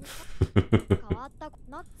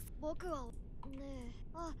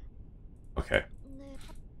 Okay.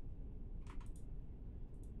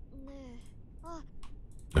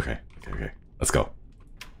 Okay. Let's go.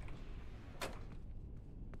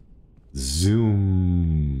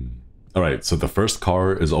 Zoom. All right, so the first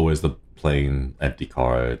car is always the plain empty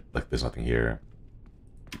car. Like there's nothing here.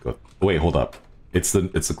 Go. Oh, wait, hold up. It's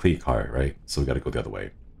the clean car, right? So we got to go the other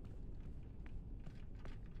way.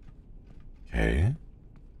 Okay.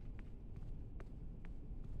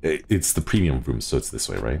 It's the premium room, so it's this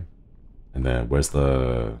way, right? And then where's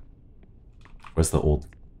the old?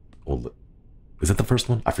 Is that the first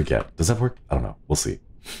one? I forget. Does that work? I don't know. We'll see.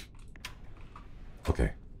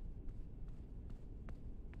 Okay.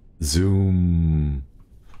 Zoom.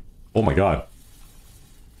 Oh my god.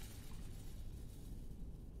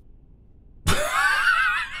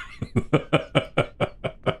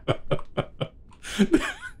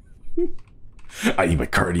 I need my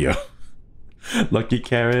cardio. Lucky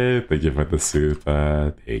Carrot, thank you for the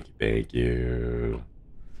super. Thank you.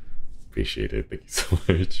 Appreciate it. Thank you so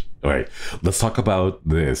much. All right, let's talk about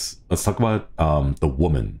this. Let's talk about the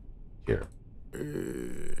woman here.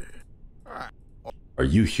 Are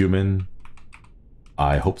you human?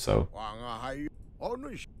 I hope so.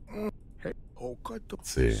 Let's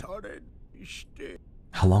see.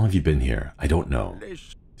 How long have you been here? I don't know.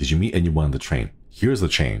 Did you meet anyone on the train? Here's the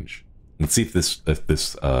change. Let's see if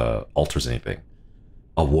this alters anything.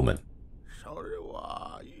 A woman.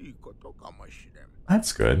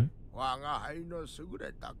 That's good.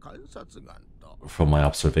 From my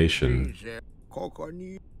observation.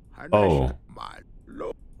 Oh.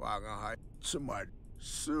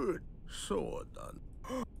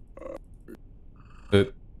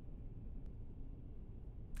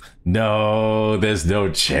 No, there's no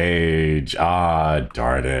change. Ah,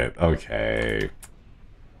 darn it. Okay.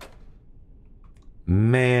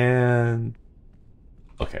 Man.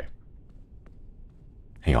 Okay.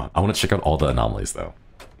 Hang on. I want to check out all the anomalies, though.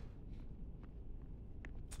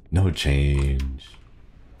 No change.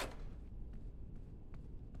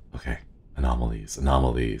 Okay. Anomalies.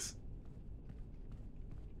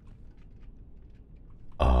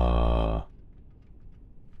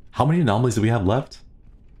 How many anomalies do we have left?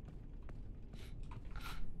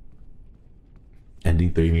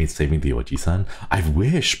 Ending 30 minutes saving the Oji-san? I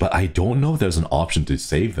wish, but I don't know if there's an option to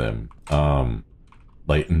save them.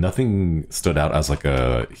 Like, nothing stood out as like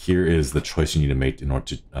a, here is the choice you need to make in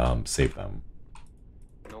order to save them.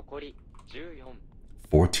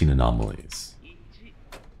 14 anomalies.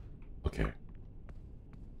 Okay.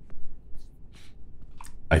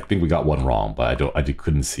 I think we got one wrong, but I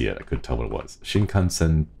couldn't see it. I couldn't tell what it was.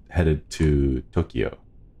 Shinkansen headed to Tokyo.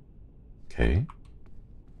 Okay.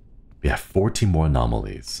 We have 14 more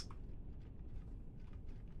anomalies.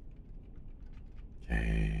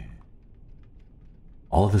 Okay.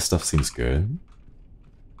 All of this stuff seems good.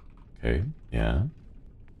 Okay, yeah.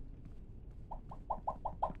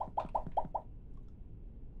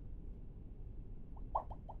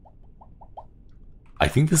 I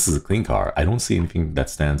think this is a clean car. I don't see anything that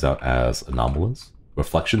stands out as anomalous.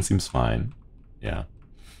 Reflection seems fine. Yeah.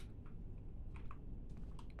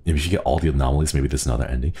 Maybe we should get all the anomalies. Maybe there's another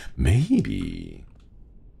ending. Maybe.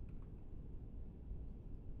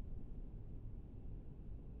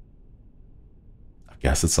 I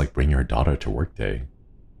guess it's like bring your daughter to work day.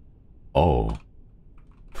 Oh.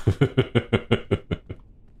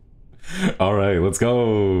 Alright, let's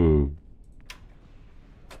go.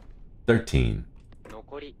 13.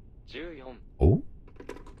 Oh?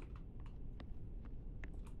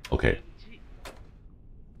 Okay.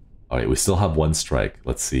 Alright, we still have one strike.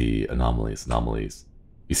 Let's see. Anomalies, anomalies.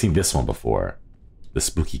 You've seen this one before. The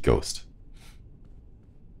spooky ghost.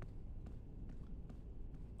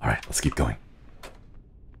 Alright, let's keep going.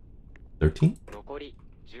 13?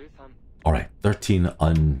 Alright, 13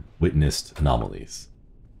 unwitnessed anomalies.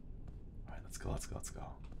 Alright, let's go, let's go, let's go.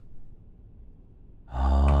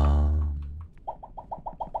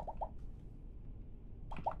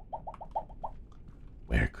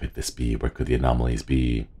 Where could this be? Where could the anomalies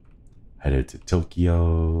be? Headed to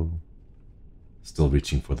Tokyo. Still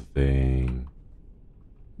reaching for the thing.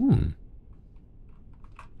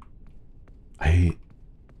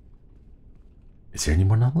 Is there any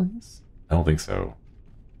more anomalies? I don't think so.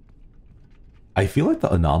 I feel like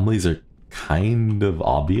the anomalies are kind of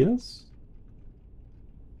obvious.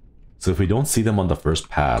 So if we don't see them on the first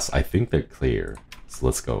pass, I think they're clear. So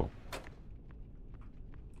let's go.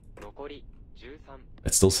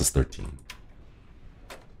 It still says 13.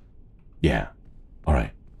 Yeah.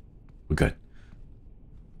 Alright. We're good.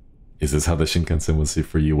 Is this how the Shinkansen was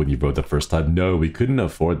for you when you rode the first time? No, we couldn't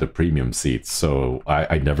afford the premium seats, so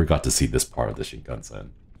I never got to see this part of the Shinkansen.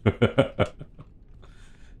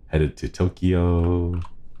 Headed to Tokyo.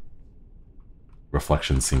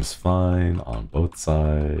 Reflection seems fine on both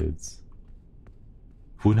sides.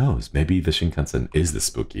 Who knows? Maybe the Shinkansen is this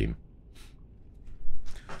spooky.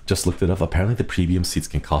 Just looked it up. Apparently the premium seats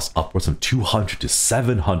can cost upwards of $200 to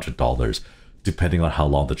 $700 depending on how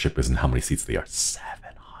long the trip is and how many seats they are.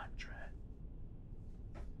 700.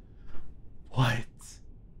 What?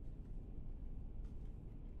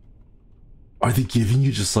 Are they giving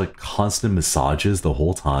you just like constant massages the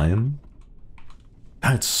whole time?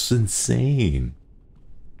 That's insane.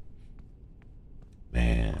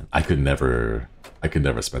 Man, I could never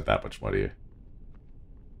spend that much money.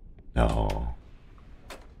 No.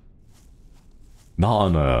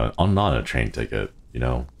 Not on a train ticket, you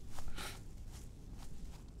know?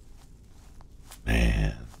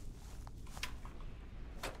 Man.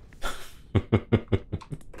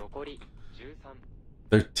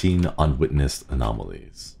 13 unwitnessed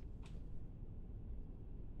anomalies.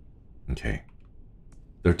 Okay.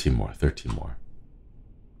 13 more, 13 more.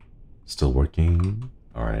 Still working.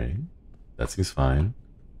 Alright. That seems fine.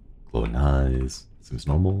 Glowing eyes. Seems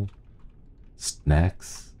normal.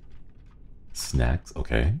 Snacks. Snacks.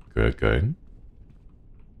 Okay. Good, good.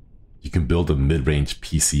 You can build a mid-range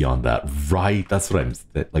PC on that. Right. That's what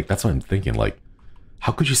that's what I'm thinking. Like,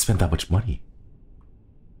 how could you spend that much money?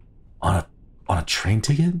 On a train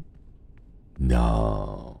ticket?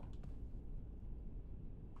 No.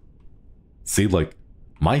 See, like,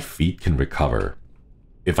 my feet can recover.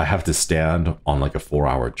 If I have to stand on like a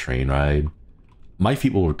 4-hour train ride, my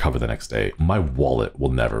feet will recover the next day. My wallet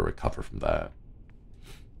will never recover from that.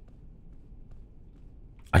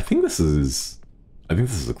 I think this is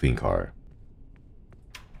a clean car.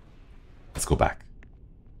 Let's go back.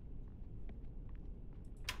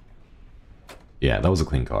 Yeah, that was a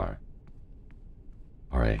clean car.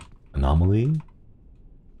 Alright. Anomaly.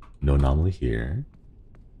 No anomaly here.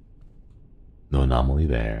 No anomaly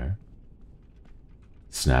there.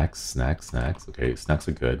 Snacks, snacks, snacks. Okay, snacks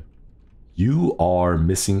are good. You are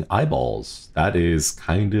missing eyeballs. That is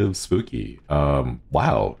kind of spooky.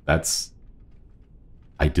 Wow, that's...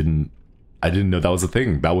 I didn't know that was a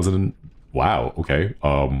thing. That wasn't... Wow, okay.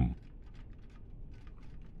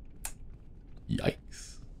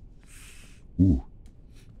 Yikes. Ooh.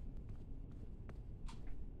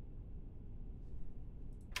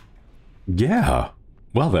 Yeah.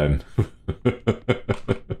 Well then.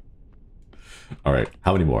 Alright,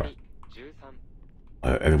 how many more?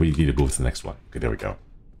 And we need to move to the next one. Okay, there we go.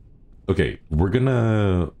 Okay, we're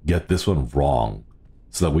gonna get this one wrong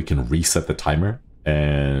so that we can reset the timer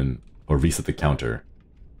or reset the counter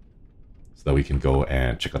so that we can go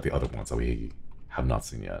and check out the other ones that we have not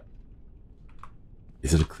seen yet.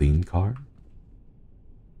 Is it a clean car?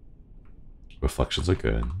 Reflections are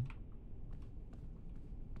good.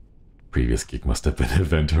 Previous gig must have been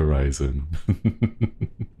Event Horizon.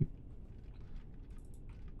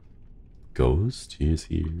 Ghost is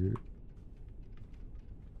here.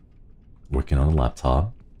 Working on a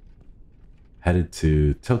laptop. Headed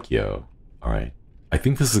to Tokyo. Alright. I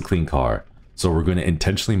think this is a clean car. So we're going to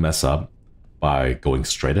intentionally mess up by going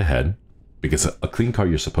straight ahead. Because a clean car,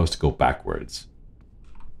 you're supposed to go backwards.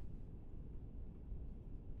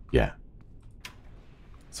 Yeah.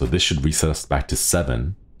 So this should reset us back to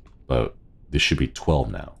 7. But this should be 12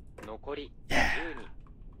 now.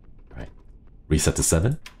 Reset to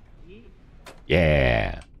 7?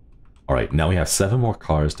 Yeah! Alright, now we have 7 more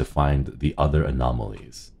cars to find the other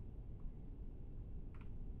anomalies.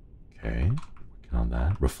 Okay, working on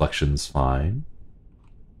that. Reflection's fine.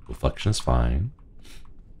 Reflection's fine.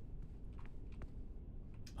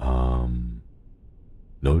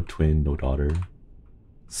 No twin, no daughter.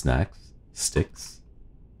 Snacks, sticks.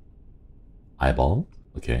 Eyeball.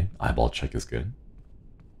 Okay, eyeball check is good.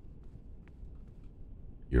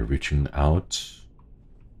 You're reaching out.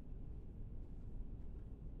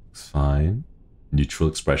 Looks fine. Neutral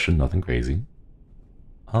expression, nothing crazy.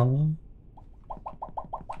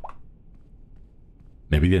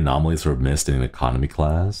 Maybe the anomalies were missed in economy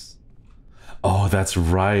class. Oh, that's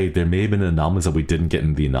right. There may have been anomalies that we didn't get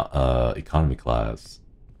in the economy class.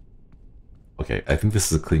 Okay, I think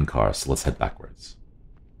this is a clean car, so let's head backwards.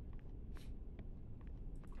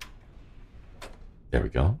 There we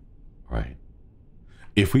go. All right.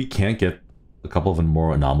 If we can't get a couple of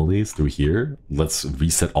more anomalies through here, let's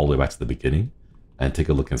reset all the way back to the beginning and take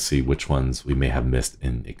a look and see which ones we may have missed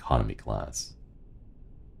in economy class.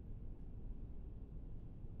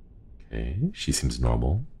 Okay, she seems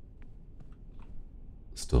normal.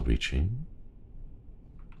 Still reaching.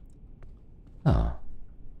 Ah.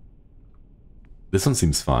 This one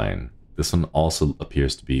seems fine. This one also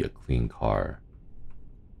appears to be a clean car.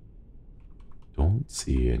 Don't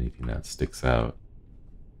see anything that sticks out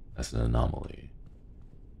as an anomaly.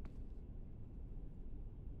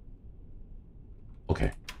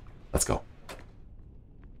 Okay, let's go.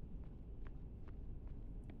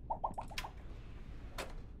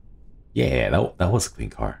 Yeah, that was a clean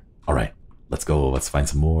car. All right, let's go. Let's find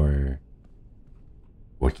some more.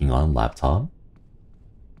 Working on laptop.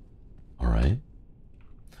 All right.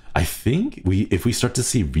 I think if we start to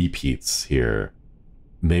see repeats here,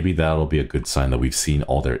 maybe that'll be a good sign that we've seen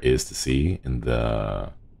all there is to see in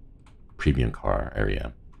the premium car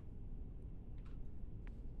area.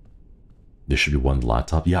 There should be one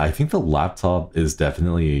laptop. Yeah, I think the laptop is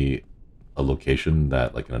definitely a location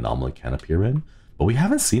that like an anomaly can appear in, but we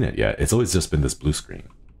haven't seen it yet. It's always just been this blue screen.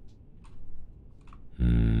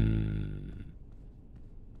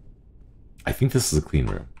 I think this is a clean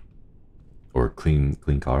room. Or clean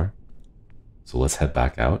car. So let's head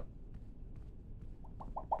back out.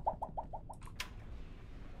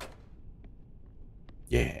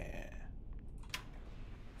 Yeah.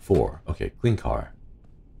 4. Okay, clean car.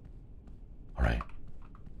 Alright.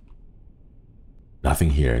 Nothing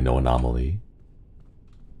here, no anomaly.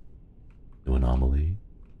 No anomaly.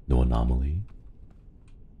 No anomaly.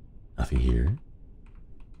 Nothing here.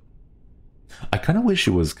 I kind of wish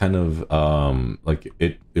it was kind of like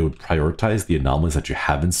it would prioritize the anomalies that you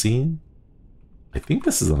haven't seen. I think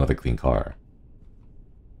this is another clean car.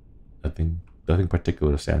 Nothing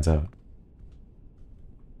particular stands out.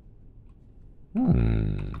 Hi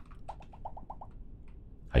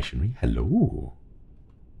Shinri, hello.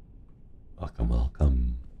 Welcome,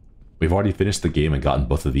 welcome. We've already finished the game and gotten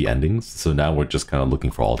both of the endings, so now we're just kind of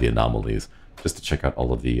looking for all the anomalies, just to check out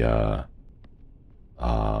all of the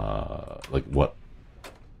like what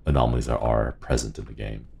anomalies are present in the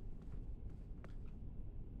game.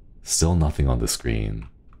 Still nothing on the screen.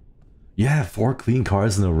 Yeah, 4 clean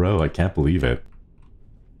cars in a row. I can't believe it.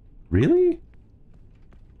 Really?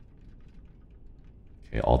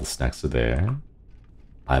 Okay, all the snacks are there.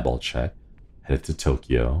 Eyeball check. Headed to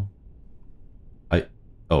Tokyo.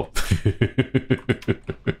 Oh.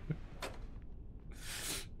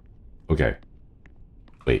 Okay.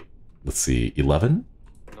 Wait. Let's see. 11?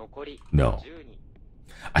 No.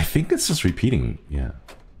 I think it's just repeating. Yeah.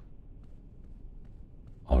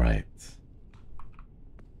 Alright.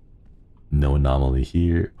 No anomaly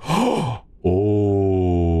here. Oh,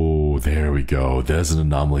 there we go. There's an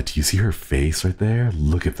anomaly. Do you see her face right there?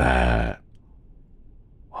 Look at that.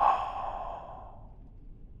 Wow.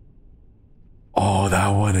 Oh, that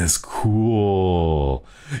one is cool.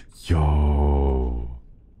 Yo.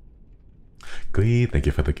 Glee, thank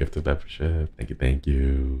you for the gift of membership. Thank you, thank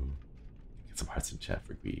you. Get some hearts in chat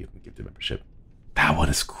for Glee and gift of membership. That one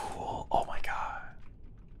is cool. Oh my god.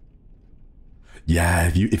 Yeah,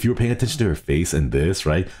 if you were paying attention to her face in this,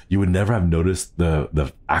 right, you would never have noticed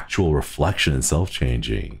the actual reflection itself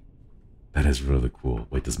changing. That is really cool.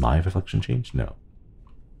 Wait, does my reflection change? No.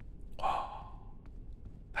 Oh,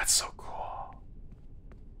 that's so cool.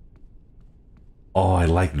 Oh, I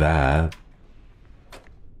like that.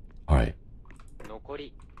 All right.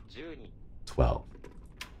 12.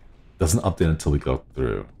 Doesn't update until we go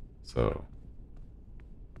through, so.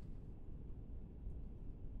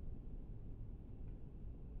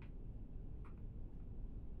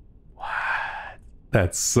 What?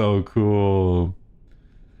 That's so cool.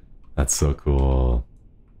 That's so cool.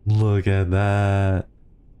 Look at that.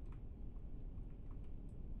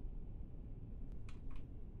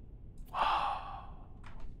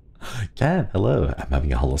 Cam, hello. I'm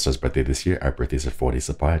having a HOLOSTARS birthday this year. Our birthdays are 4 days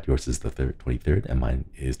apart. Yours is the 23rd, and mine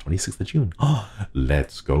is 26th of June.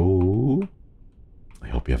 Let's go. I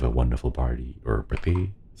hope you have a wonderful party or birthday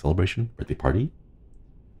celebration, birthday party.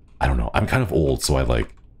 I don't know. I'm kind of old, so I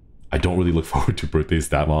don't really look forward to birthdays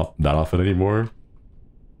that often anymore.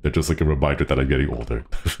 They're just like a reminder that I'm getting older.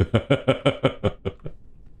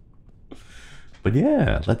 But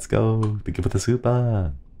yeah, let's go. Thank you for the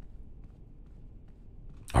super.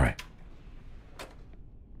 All right.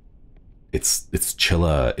 It's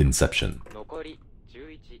Chilla Inception.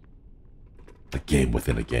 A game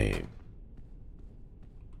within a game.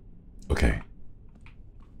 Okay.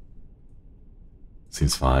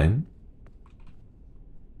 Seems fine.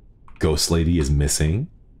 Ghost Lady is missing.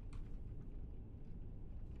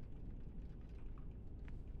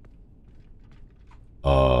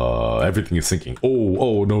 Everything is sinking.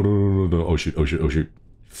 Oh, no. Oh shoot.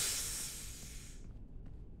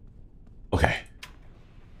 Okay.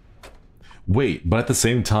 Wait, but at the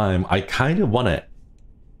same time, I kind of want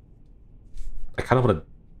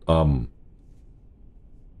to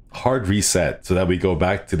hard reset so that we go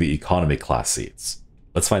back to the economy class seats.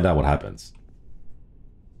 Let's find out what happens.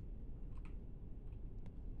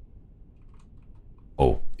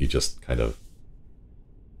 Oh, you just kind of...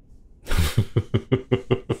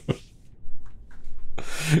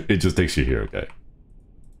 It just takes you here, okay.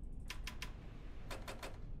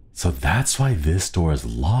 So that's why this door is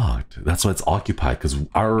locked. That's why it's occupied, because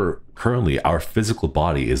currently our physical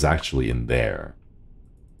body is actually in there.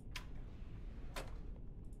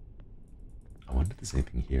 I wonder if there's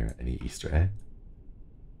anything here. Any Easter egg?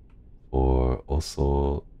 Or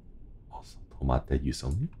also tomate use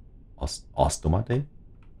only? Os tomate?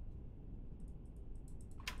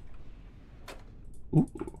 Ooh.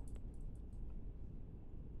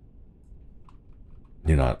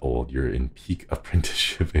 You're not old, you're in peak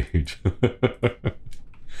apprenticeship age.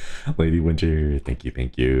 Lady Winter, thank you,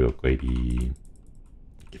 Quady.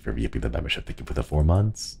 Thank you for reaping the membership, thank you for the 4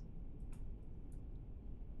 months.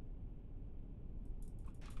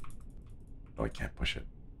 Oh, I can't push it.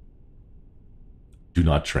 Do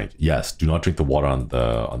not drink. Yes, do not drink the water on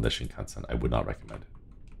the Shinkansen. I would not recommend it.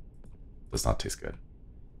 Does not taste good.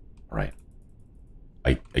 Alright.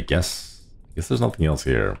 I guess there's nothing else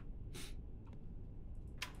here.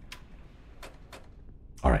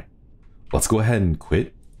 Alright. Let's go ahead and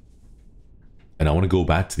quit. And I want to go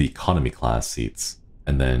back to the economy class seats.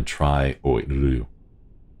 And then try... Oh, wait.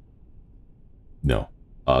 No.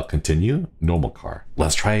 Continue. Normal car.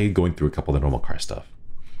 Let's try going through a couple of the normal car stuff.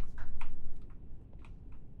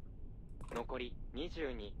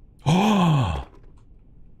 Oh!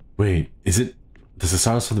 Wait. Is it... Does it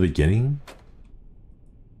start us from the beginning?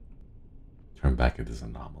 Turn back if there's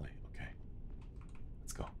an anomaly. Okay.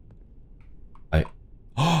 Let's go.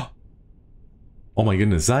 Oh my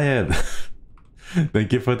goodness, Zayed!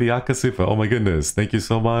 Thank you for the Akasupa. Oh my goodness, thank you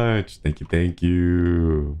so much. Thank you.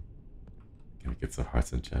 Can we get some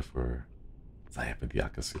hearts in chat for Zayed for the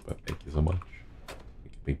Akasupa? Thank you so much.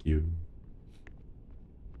 Thank you.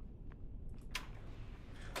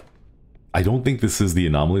 I don't think this is the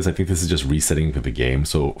anomalies. I think this is just resetting for the game.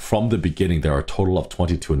 So from the beginning, there are a total of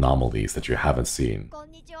 22 anomalies that you haven't seen.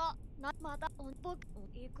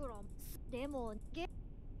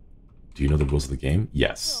 Do you know the rules of the game?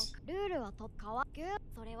 Yes.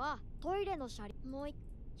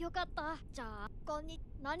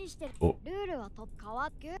 Oh.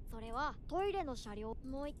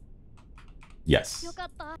 Yes.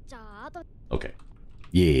 Okay.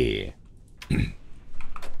 Yeah.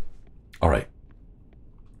 All right.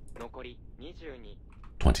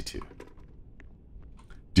 22.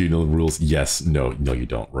 Do you know the rules? Yes. No, you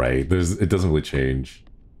don't, right? It doesn't really change.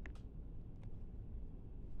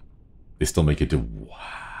 They still make it do... Wow.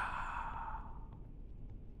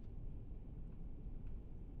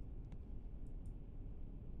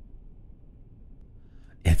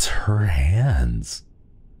 It's her hands.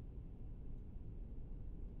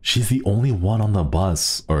 She's the only one on the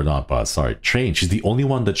bus, or not bus, sorry, train. She's the only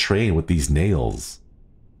one on the train with these nails.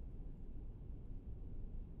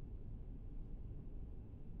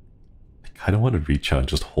 I kind of want to reach out and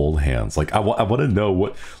just hold hands. Like, I want to know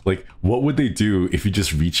what would they do if you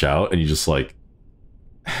just reach out and you just, like,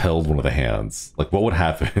 held one of the hands? Like, what would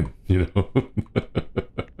happen, you know?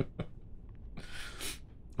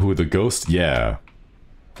 Who, the ghost? Yeah.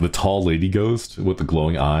 The tall lady ghost with the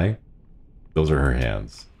glowing eye? Those are her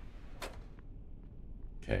hands.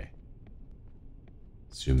 Okay.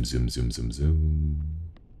 Zoom.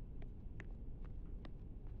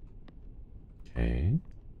 Okay.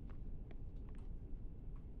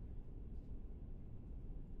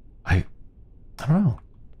 I don't know.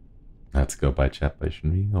 Let's go by chat by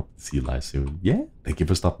Shinri. Hope to see you live soon. Yeah, thank you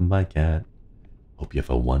for stopping by, Cat. Hope you have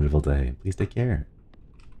a wonderful day. Please take care.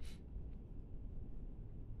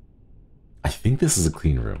 I think this is a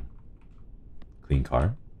clean room. Clean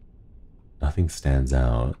car. Nothing stands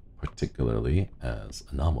out particularly as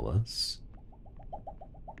anomalous.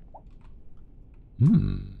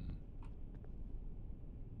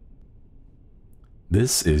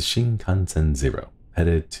 This is Shinkansen 0,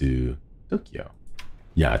 headed to Tokyo.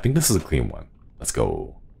 Yeah, I think this is a clean one. Let's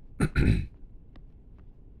go.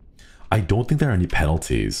 I don't think there are any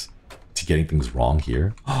penalties to getting things wrong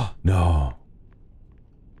here. Oh, no.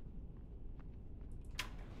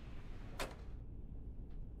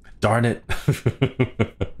 Darn it.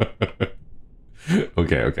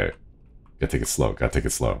 Okay. Gotta take it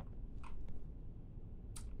slow.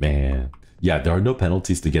 Man. Yeah, there are no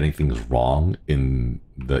penalties to getting things wrong in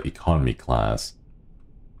the economy class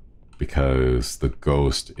because the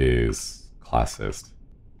ghost is classist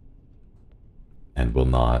and will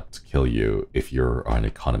not kill you if you're an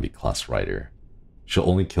economy class writer. She'll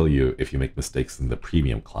only kill you if you make mistakes in the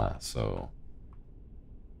premium class, so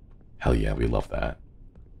hell yeah, we love that.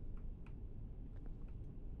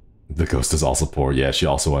 The ghost is also poor. Yeah, she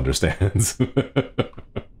also understands.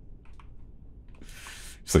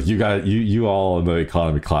 So you all in the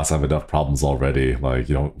economy class have enough problems already. Like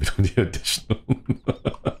we don't need additional.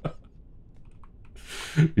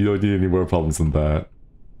 We don't need any more problems than that.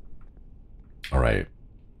 All right.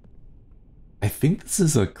 I think this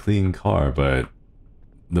is a clean car, but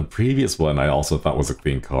the previous one I also thought was a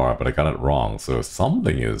clean car, but I got it wrong. So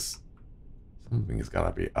something has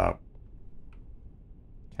gotta be up.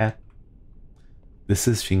 Cat. This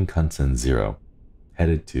is Shinkansen 0,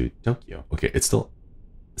 headed to Tokyo. Okay, it still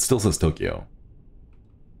says Tokyo.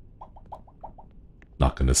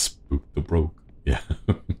 Not gonna spook the broke. Yeah.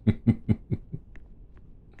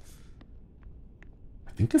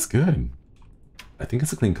 I think it's good. I think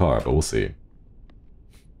it's a clean car, but we'll see.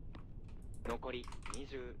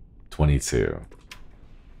 22.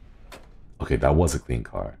 Okay, that was a clean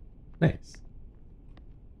car. Nice.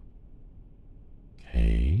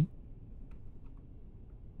 Okay.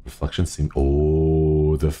 Reflections seem...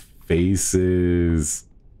 Oh, the faces.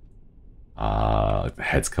 The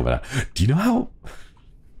head's coming out. Do you know how...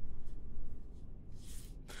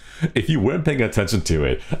 If you weren't paying attention to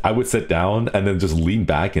it, I would sit down and then just lean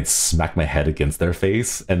back and smack my head against their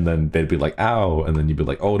face, and then they'd be like, ow, and then you'd be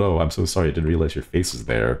like, oh no, I'm so sorry, I didn't realize your face was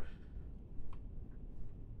there.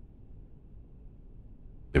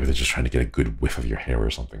 Maybe they're just trying to get a good whiff of your hair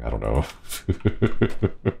or something, I don't know.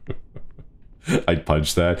 I'd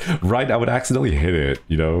punch that. Right, I would accidentally hit it,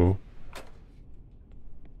 you know?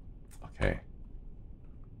 Okay.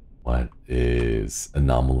 What is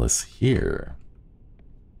anomalous here?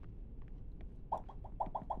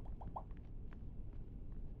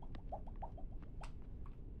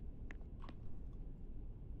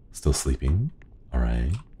 Still sleeping?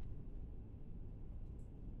 Alright.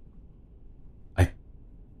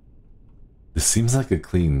 This seems like a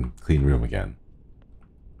clean room again.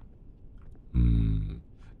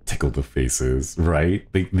 Tickle the faces, right?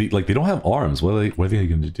 They don't have arms. What are they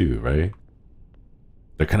going to do, right?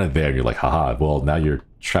 They're kind of there, and you're like, haha, well, now you're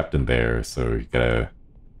trapped in there, so you gotta...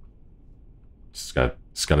 Just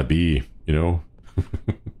gotta be, you know?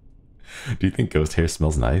 Do you think ghost hair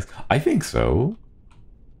smells nice? I think so.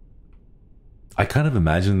 I kind of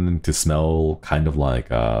imagine them to smell kind of like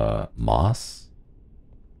moss.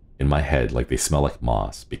 In my head, like they smell like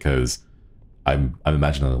moss, because I'm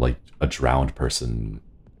imagining like a drowned person.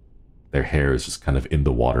 Their hair is just kind of in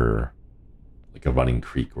the water, like a running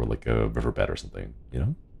creek or like a riverbed or something, you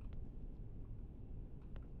know?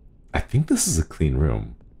 I think this is a clean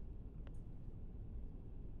room.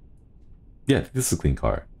 Yeah, I think this is a clean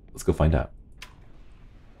car. Let's go find out.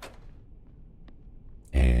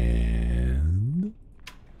 And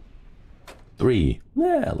 3.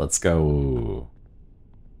 Yeah, let's go.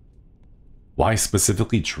 Why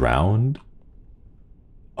specifically drowned?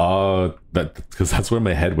 Because that's where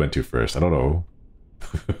my head went to first. I don't know.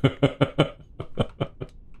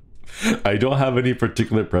 I don't have any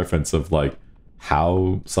particular preference of like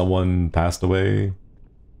how someone passed away.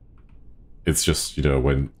 It's just, you know,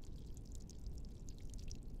 when...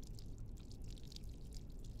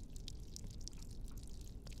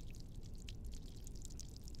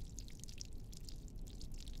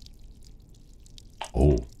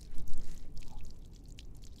 Oh.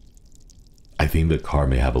 I think the car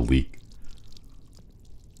may have a leak.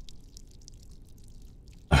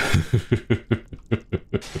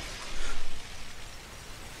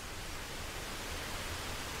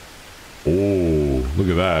 Oh, look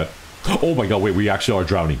at that. Oh my god, wait, we actually are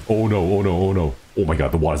drowning. Oh no, oh no, oh no. Oh my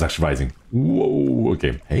god, the water's actually rising. Whoa,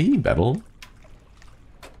 okay. Hey, Battle.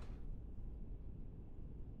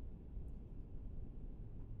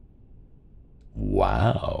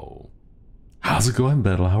 Wow. How's it going,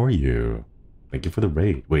 Battle? How are you? Thank you for the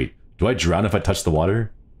raid. Wait, do I drown if I touch the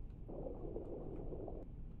water?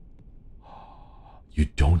 You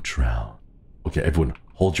don't drown. Okay, everyone,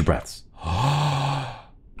 hold your breaths.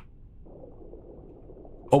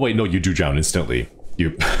 Oh wait, no, you do drown instantly.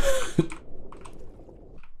 You...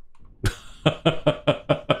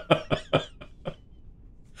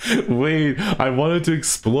 Wait, I wanted to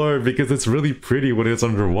explore because it's really pretty when it's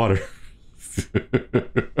underwater.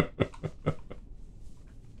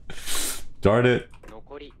 Darn it.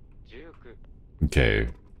 Okay.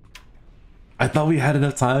 I thought we had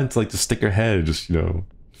enough time to like just stick our head, just, you know.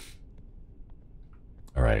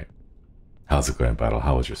 Alright. How's it going, Battle?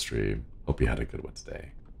 How was your stream? Hope you had a good one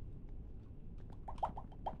today.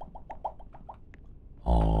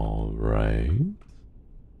 Alright.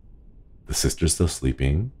 The sister's still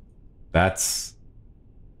sleeping. That's...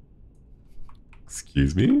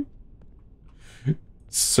 Excuse me?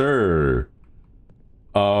 Sir.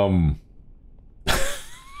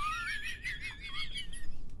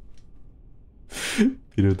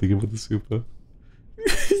 Peter, think about the super.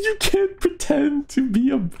 You can't pretend to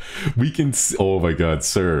be a... We can... Oh my god,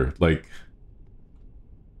 sir. Like...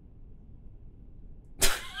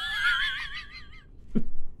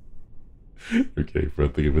 Okay, bro,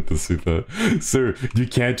 think about the super. Sir, you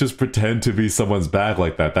can't just pretend to be someone's back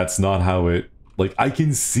like that. That's not how it... Like, I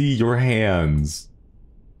can see your hands.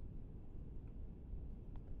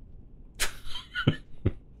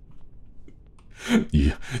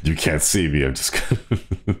 You can't see me, I'm just gonna...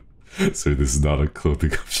 Sir, this is not a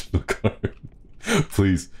clothing optional card.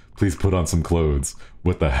 Please put on some clothes.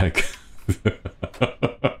 What the heck?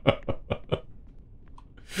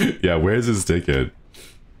 Yeah, where's his ticket?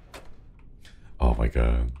 Oh my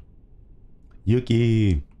god.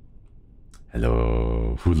 Yuki!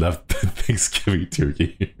 Hello. Who left the Thanksgiving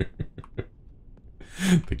turkey?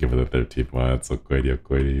 Thank you for the 13 months.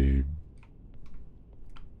 Okoiri.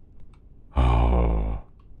 Oh.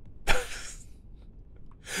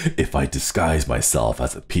 If I disguise myself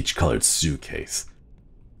as a peach-colored suitcase,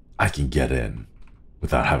 I can get in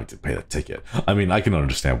without having to pay the ticket. I mean, I can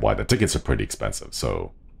understand why. The tickets are pretty expensive,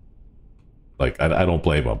 so... Like, I don't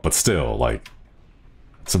blame them, but still, like...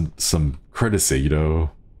 Some courtesy, you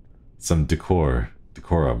know? Some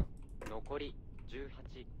decorum.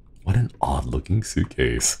 What an odd-looking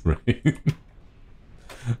suitcase, right?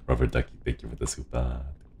 Robert Ducky, thank you for the super.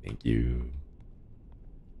 Thank you.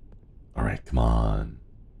 Alright, come on.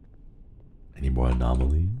 Any more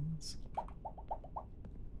anomalies?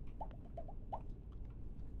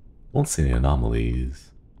 Won't see any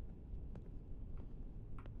anomalies.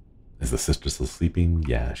 Is the sister still sleeping?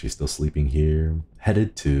 Yeah, she's still sleeping here.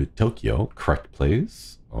 Headed to Tokyo, correct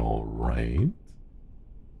place. Alright.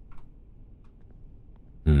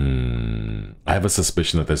 I have a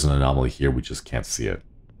suspicion that there's an anomaly here, we just can't see it.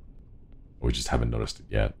 Or we just haven't noticed it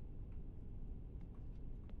yet.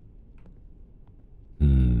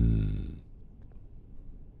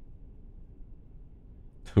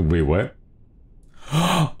 Wait, what?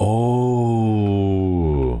 Oh!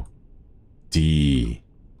 D-E-A-T-H.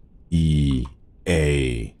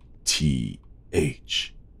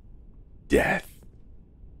 Death.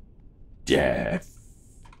 Death.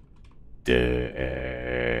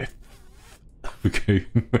 Death. Okay.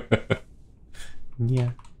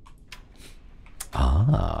 Yeah.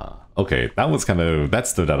 Ah. Okay, that was kind of... That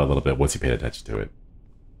stood out a little bit once you paid attention to it.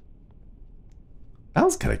 That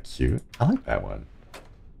was kind of cute. I like that one.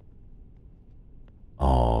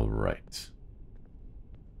 All right.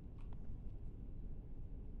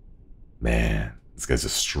 Man, this guy's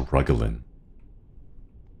just struggling.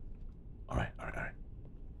 All right.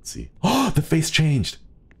 Let's see. Oh, the face changed.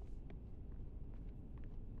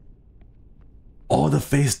 Oh, the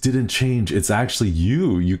face didn't change. It's actually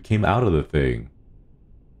you. You came out of the thing.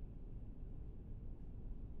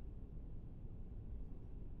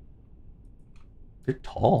 You're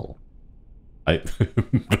tall.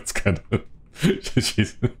 That's kind of...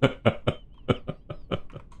 She's...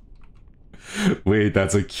 Wait,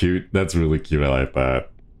 that's really cute. I like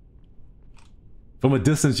that. From a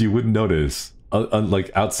distance, you wouldn't notice.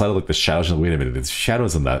 Like outside of like the shadows. Wait a minute, the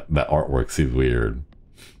shadows in that artwork seem weird.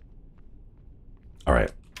 All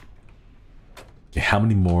right. Okay, how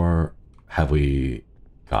many more have we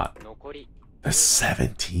got? There's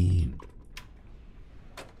 17.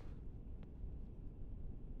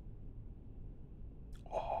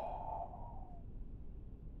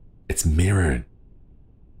 It's it's mirrored.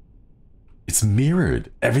 It's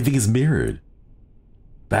mirrored. Everything is mirrored.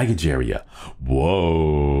 Baggage area.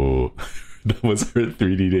 Whoa. That was her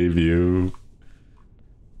 3D debut.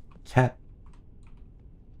 Cat.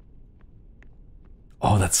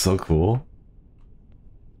 Oh, that's so cool.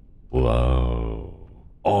 Whoa.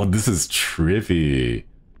 Oh, this is trippy.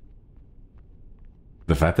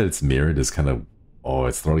 The fact that it's mirrored is kind of... Oh,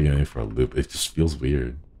 it's throwing you in for a loop. It just feels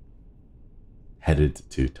weird. Headed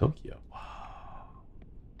to Tokyo. Wow.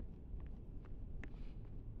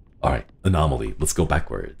 Alright, anomaly. Let's go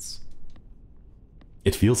backwards.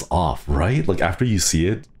 It feels off, right? Like after you see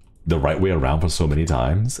it the right way around for so many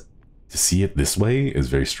times, to see it this way is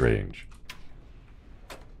very strange.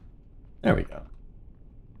 There we go.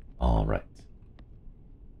 Alright.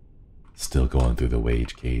 Still going through the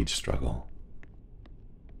wage cage struggle.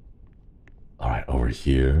 Alright, over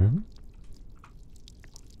here.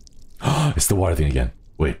 It's the water thing again.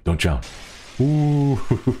 Wait, don't jump. Ooh.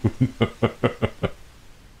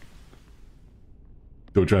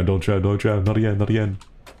 Don't drown, don't drown, don't drown. Not again, not again.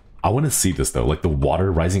 I want to see this though. Like the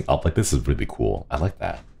water rising up like this is really cool. I like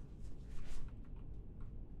that.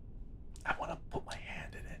 I want to put my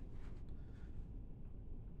hand in it.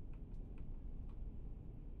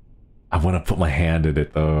 I want to put my hand in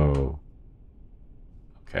it though.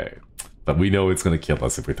 Okay. But we know it's going to kill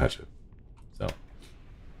us if we touch it. So.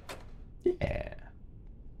 Yeah.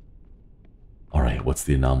 Alright, what's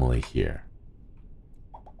the anomaly here?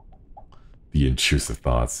 The intrusive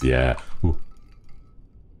thoughts, yeah. Ooh.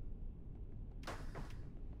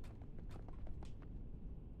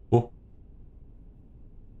 Oh.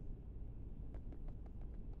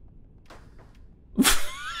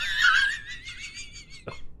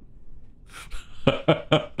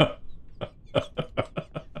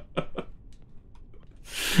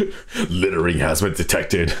 Littering has been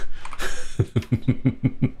detected.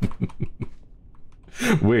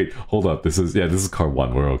 Wait, hold up. This is car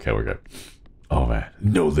 1. We're okay, we're good. Oh man,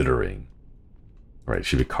 no littering. Alright,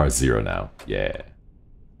 should be car 0 now. Yeah.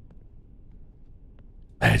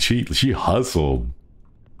 Man, she hustled.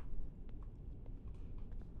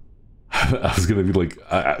 I was gonna be like,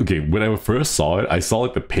 okay, when I first saw it, I saw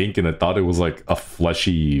like the pink and I thought it was like a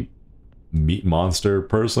fleshy meat monster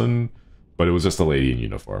person, but it was just a lady in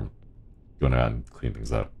uniform going around and cleaning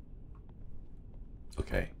things up.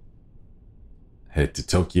 Okay. Head to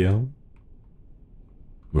Tokyo.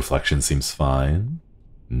 Reflection seems fine.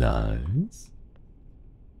 Nice.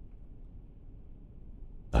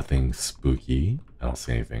 Nothing spooky. I don't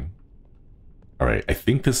see anything. Alright, I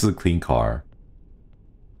think this is a clean car.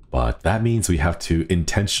 But that means we have to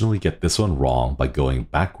intentionally get this one wrong by going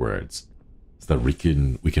backwards. So that we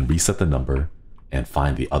can reset the number and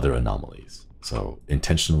find the other anomalies. So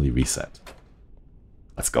intentionally reset.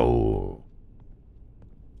 Let's go.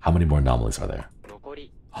 How many more anomalies are there?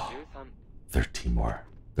 13 more.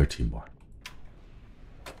 13 more.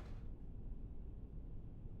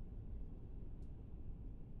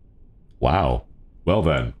 Wow. Well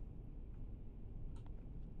then.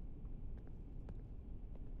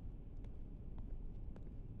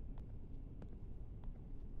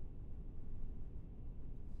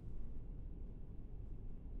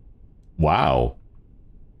 Wow.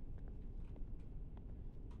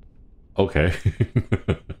 Okay.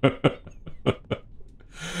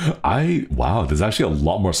 Wow, there's actually a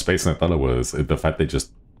lot more space than I thought it was. The fact that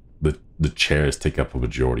just the chairs take up a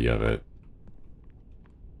majority of it.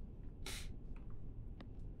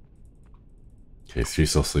 Okay, so she's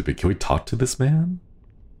still sleeping. Can we talk to this man?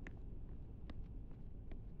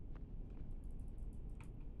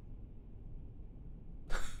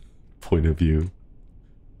 Point of view.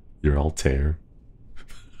 You're all tear.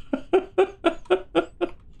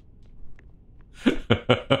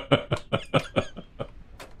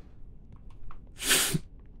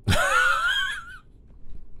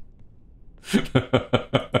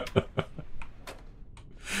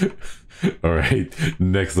 Alright,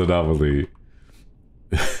 next anomaly.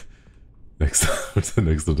 What's the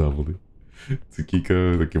next anomaly?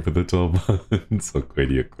 Tsukiko looking for the 12 months.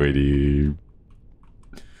 Okwedi.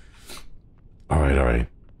 Alright.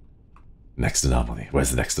 Next anomaly. Where's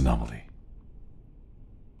the next anomaly?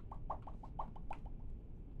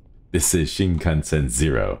 This is Shinkansen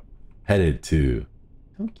 0. Headed to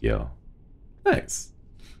Tokyo. Nice.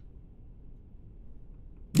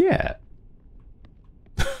 Yeah.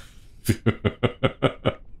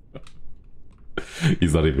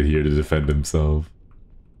 He's not even here to defend himself.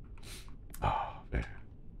 Oh, man.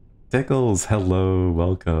 Tickles, hello,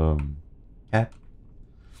 welcome. Cat.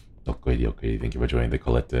 Okay, thank you for joining the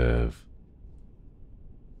collective.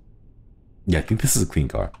 Yeah, I think this is a clean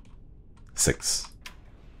car. 6.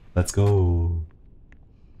 Let's go.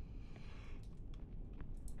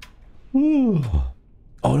 Ooh.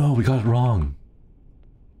 Oh no, we got it wrong.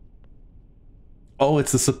 Oh,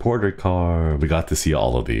 it's the supporter car. We got to see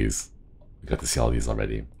all of these. We got to see all of these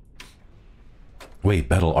already. Wait,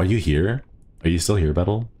 Bettel, are you here? Are you still here,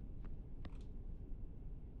 Bettel?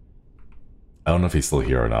 I don't know if he's still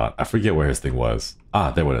here or not. I forget where his thing was.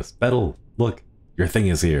 Ah, there it is. Bettel, look, your thing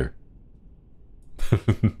is here.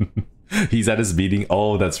 He's at his meeting.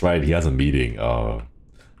 Oh, that's right. He has a meeting. Oh,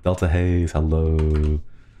 Delta Hayes, hello.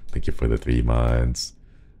 Thank you for the 3 months.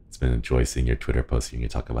 It's been enjoying seeing your Twitter posts, hearing you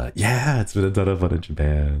talk about it. Yeah, it's been a ton of fun in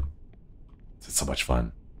Japan. It's so much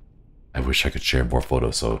fun. I wish I could share more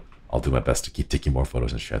photos, so I'll do my best to keep taking more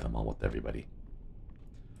photos and share them all with everybody.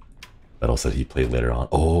 Bettel said he played later on.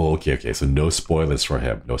 Oh, okay. So no spoilers for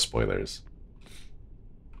him. No spoilers.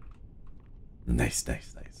 Nice. I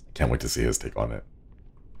can't wait to see his take on it.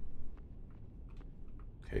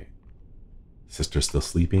 Okay. Sister's still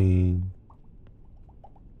sleeping.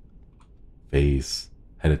 Face.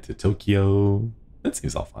 Headed to Tokyo. That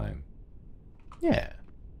seems all fine. Yeah.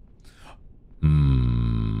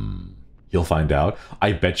 He'll find out.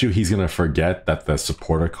 I bet you he's gonna forget that the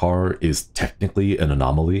supporter car is technically an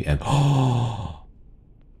anomaly and oh.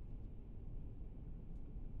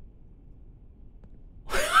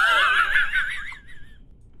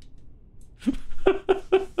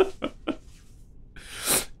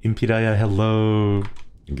 Impiraya, hello.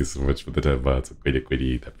 Thank you so much for the 10 months.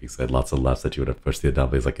 Quitty. That being said, lots of laughs that you would have pushed the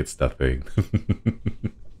anomalies like it's nothing.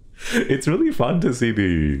 It's really fun to see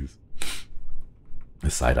these. The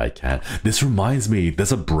side-eye cat. This reminds me,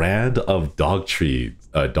 there's a brand of dog treats,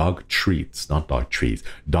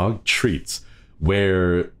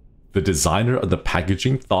 where the designer of the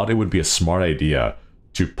packaging thought it would be a smart idea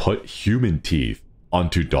to put human teeth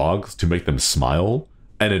onto dogs to make them smile,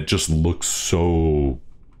 and it just looks so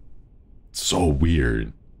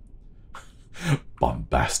weird.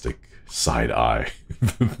 Bombastic side-eye.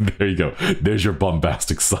 There you go. There's your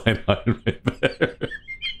bombastic side-eye right there.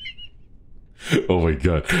 Oh my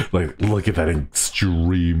god. Like, look at that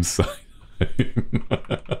extreme side-eye.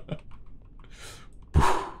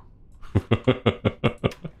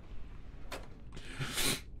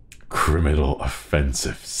 Criminal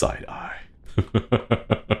offensive side-eye.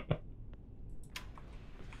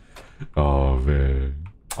 Oh man.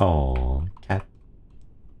 Oh, cat.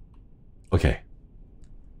 Okay.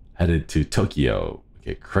 Headed to Tokyo.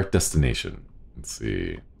 Okay, correct destination. Let's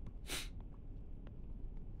see.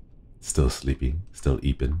 Still sleeping. Still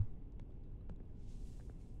eeping.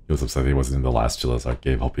 He was upset he wasn't in the last Chilla's art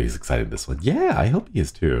game. Hope he's excited this one. Yeah, I hope he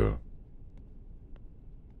is too.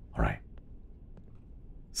 Alright.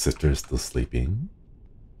 Sister is still sleeping.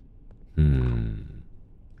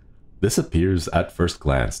 This appears at first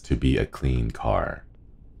glance to be a clean car.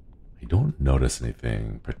 I don't notice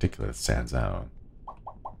anything particular that stands out.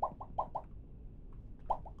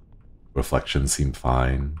 Reflections seem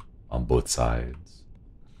fine on both sides.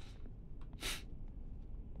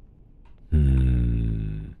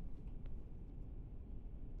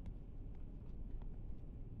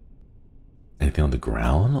 Anything on the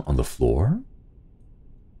ground? On the floor?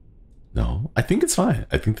 No, I think it's fine.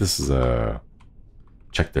 I think this is a...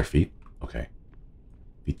 Check their feet. Okay.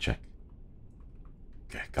 Feet check.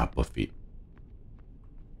 Okay, got both feet.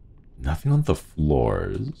 Nothing on the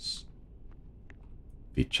floors.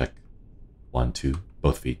 Feet check. 1, 2.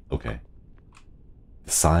 Both feet. Okay.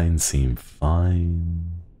 The signs seem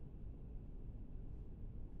fine.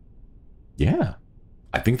 Yeah.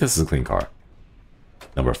 I think this is a clean car.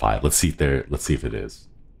 Number 5. Let's see if it is.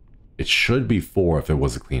 It should be 4 if it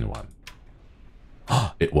was a clean one.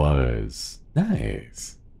 It was.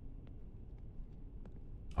 Nice.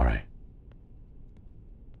 Alright.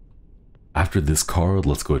 After this card,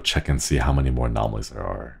 let's go check and see how many more anomalies there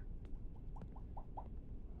are.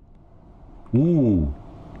 Ooh.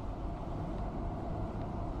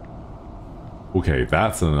 Okay,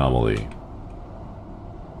 that's an anomaly.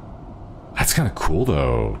 That's kind of cool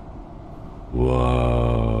though.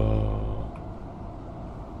 Whoa.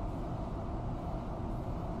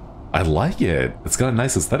 I like it. It's got a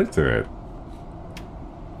nice aesthetic to it.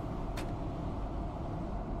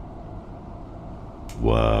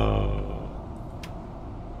 Whoa.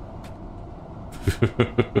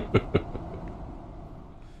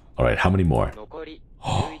 Alright, how many more?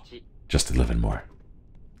 Oh, just 11 more.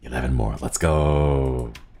 11 more. Let's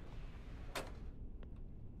go.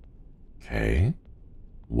 Okay.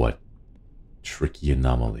 What tricky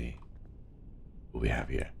anomaly do we have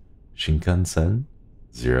here? Shinkansen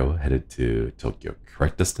 0 headed to Tokyo.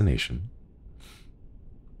 Correct destination.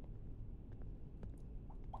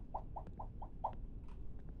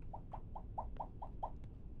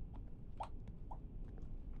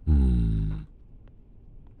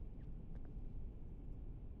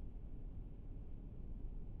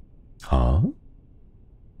 Huh?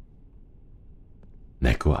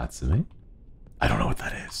 Neko Atsume? I don't know what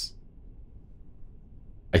that is.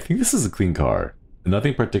 I think this is a clean car.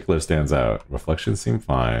 Nothing particular stands out. Reflections seem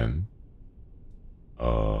fine.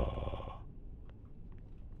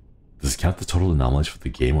 Does it count the total anomalies for the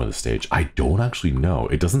game or the stage? I don't actually know.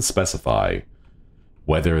 It doesn't specify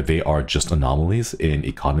whether they are just anomalies in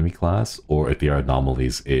economy class or if they are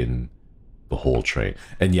anomalies in the whole train.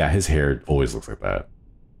 And yeah, his hair always looks like that.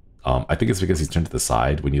 I think it's because he's turned to the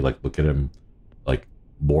side. When you like look at him like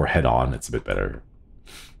more head on, it's a bit better.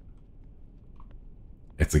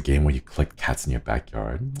 It's a game where you collect cats in your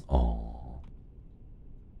backyard. Oh,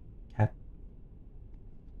 cat.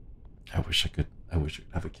 I wish I could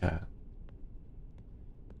have a cat.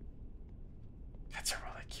 Cats are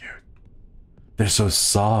really cute. They're so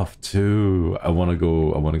soft too. I wanna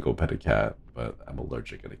go pet a cat, but I'm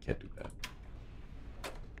allergic and I can't do that.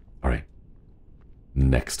 Alright.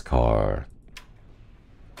 Next car.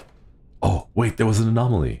 Oh, wait, there was an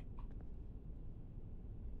anomaly.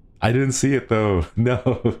 I didn't see it though.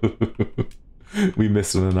 No. We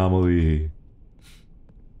missed an anomaly.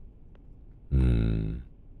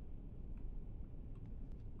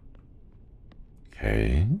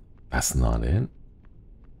 Okay, that's not it.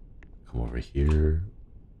 Come over here.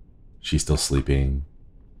 She's still sleeping.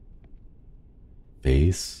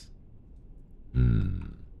 Face.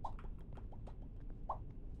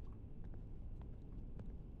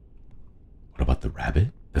 What about the rabbit?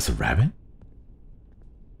 There's a rabbit?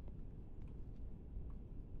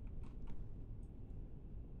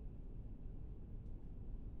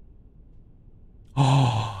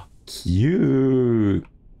 Oh, cute.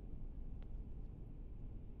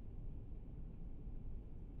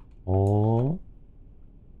 Oh.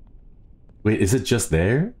 Wait, is it just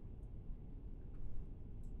there?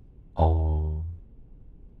 Oh.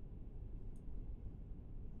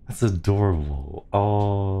 That's adorable.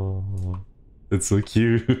 Oh. It's so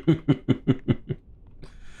cute.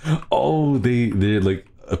 Oh, they like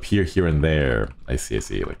appear here and there. I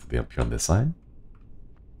see. Like, do they appear on this side?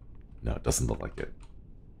 No, it doesn't look like it.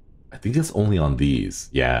 I think it's only on these.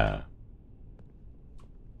 Yeah.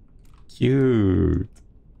 Cute.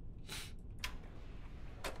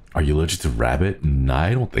 Are you allergic to rabbit? No,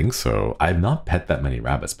 I don't think so. I've not pet that many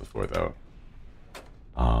rabbits before, though.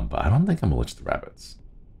 But I don't think I'm allergic to rabbits.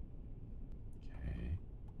 Okay.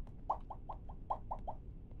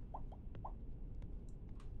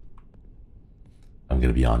 I'm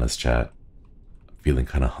gonna be honest, chat. I'm feeling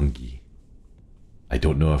kind of hungry. I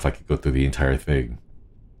don't know if I could go through the entire thing.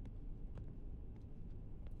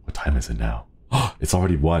 What time is it now? Oh, it's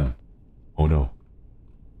already 1. Oh no.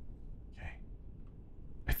 Okay.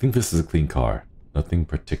 I think this is a clean car. Nothing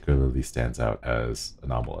particularly stands out as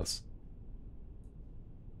anomalous.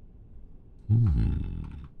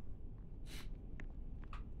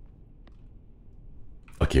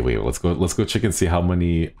 Okay, wait, let's go check and see how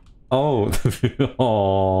many. Oh,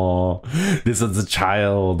 oh, this is a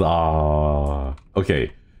child. Ah,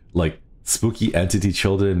 okay, like spooky entity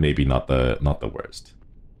children, maybe not the worst.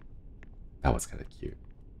 That was kind of cute.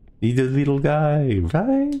 He's a little guy,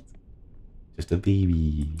 right? Just a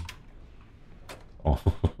baby. Oh.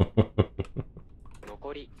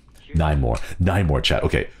 9 more, chat.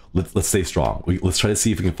 Okay, let's stay strong. Let's try to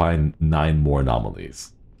see if we can find 9 more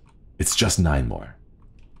anomalies. It's just 9 more.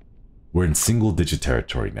 We're in single-digit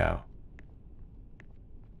territory now.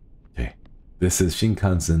 Okay, this is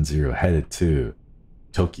Shinkansen 0 headed to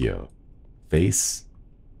Tokyo. Face,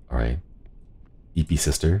 all right. EP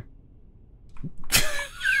sister.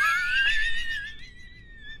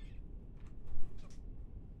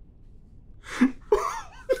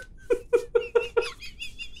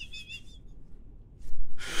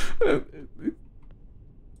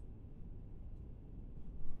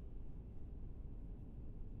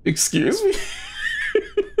 Excuse me?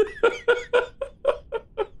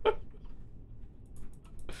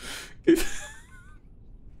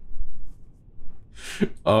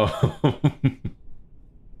 Oh.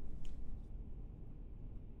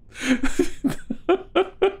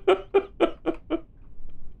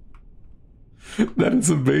 That is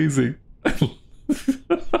amazing.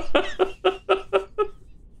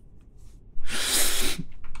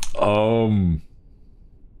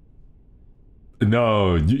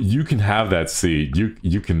 No, you can have that seat.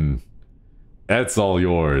 You can. That's all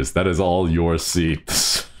yours. That is all your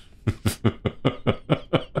seats.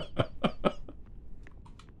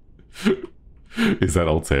 Is that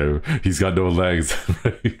Altair? He's got no legs,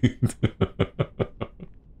 right?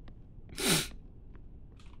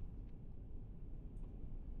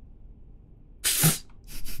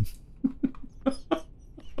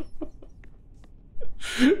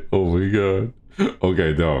 Oh my god.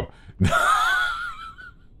 Okay, no.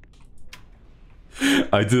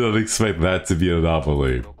 I did not expect that to be an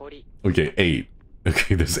anomaly. Okay, 8.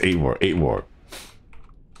 Okay, there's 8 more. 8 more.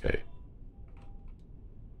 Okay.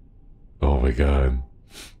 Oh my god.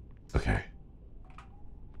 Okay.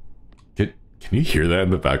 Can you hear that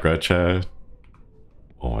in the background chat?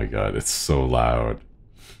 Oh my god, it's so loud.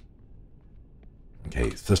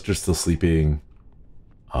 Okay, sister's still sleeping.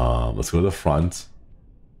 Let's go to the front.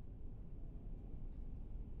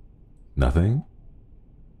 Nothing?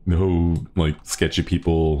 No, like, sketchy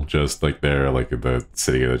people just, like, there, like,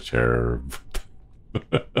 sitting in a chair.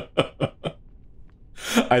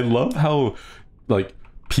 I love how, like,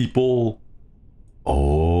 people...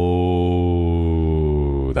 Oh,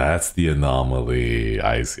 that's the anomaly.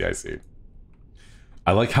 I see, I see.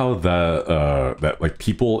 I like how that like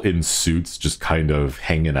people in suits just kind of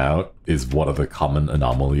hanging out is one of the common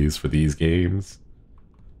anomalies for these games.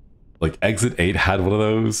 Like Exit 8 had one of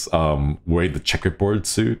those, wearing the checkerboard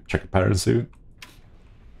suit, checker pattern suit.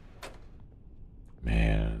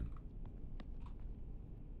 Man.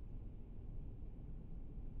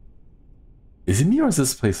 Is it me or does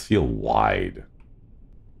this place feel wide?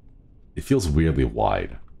 It feels weirdly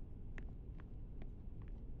wide.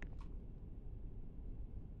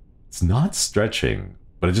 It's not stretching,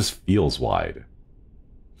 but it just feels wide.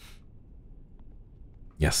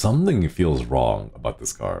 Yeah, something feels wrong about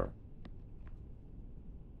this car.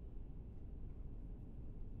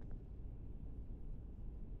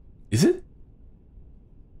 Is it?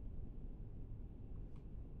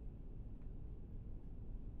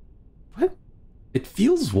 What? It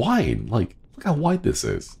feels wide. Like, look how wide this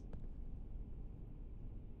is.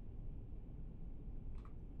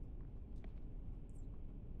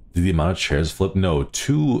 Did the amount of chairs flip? No,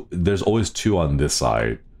 2. There's always 2 on this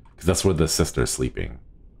side, because that's where the sister is sleeping.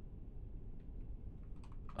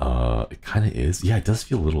 It kind of is. Yeah, it does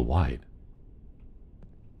feel a little wide.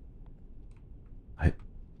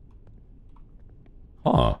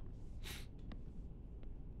 Huh.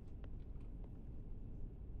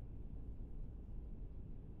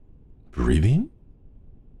 Breathing?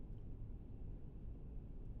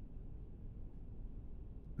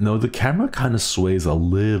 No, the camera kind of sways a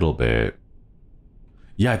little bit.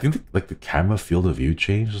 Yeah, I think like the camera field of view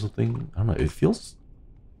changed or something. I don't know. It feels.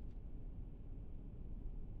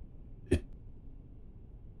 It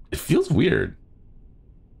feels weird.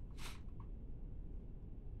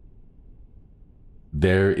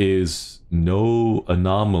 There is no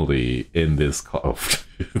anomaly in this car.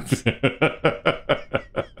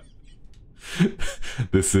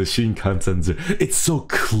 This is Shinkansen. It's so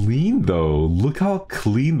clean though. Look how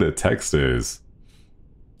clean the text is.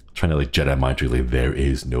 Trying to like Jedi mind trick, like there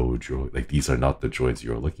is no droid. Like these are not the droids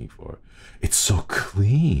you're looking for. It's so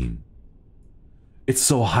clean. It's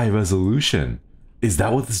so high resolution. Is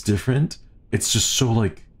that what's different? It's just so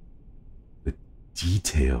like the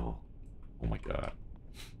detail. Oh my god.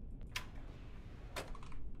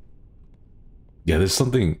 Yeah, there's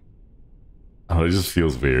something. Oh, it just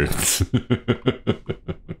feels weird.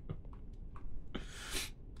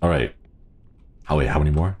 All right. Oh wait, how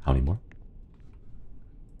many more? How many more?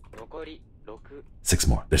 6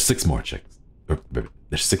 more. There's 6 more chicks.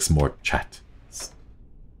 There's 6 more chat.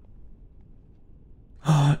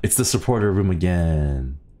 It's the supporter room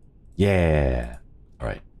again. Yeah. All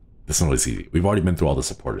right. This one was easy. We've already been through all the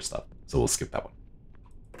supporter stuff, so we'll skip that one.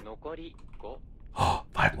 Oh,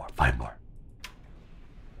 5 more. 5 more.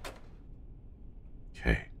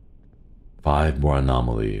 Okay. 5 more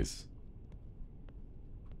anomalies.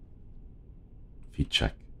 Feet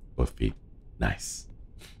check. Both feet. Nice.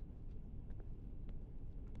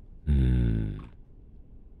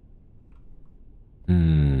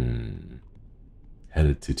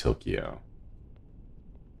 Headed to Tokyo.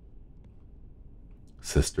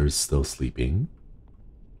 Sister's still sleeping.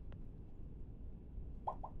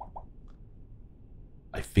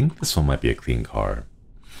 I think this one might be a clean car.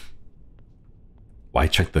 Why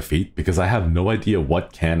check the feet? Because I have no idea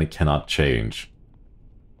what can and cannot change.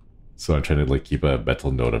 So I'm trying to like keep a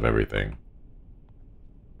mental note of everything.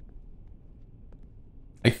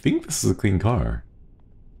 I think this is a clean car.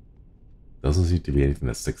 Doesn't seem to be anything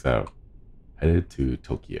that sticks out. Headed to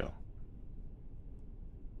Tokyo.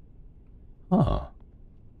 Huh.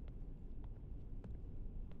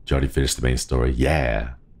 Did you already finish the main story?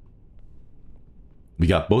 Yeah. We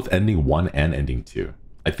got both ending 1 and ending 2.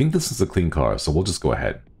 I think this is a clean car, so we'll just go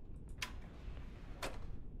ahead.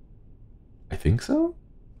 I think so?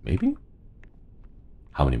 Maybe?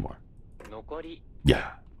 How many more?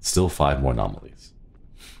 Yeah, still 5 more anomalies.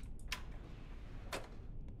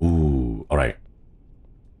 Ooh, alright.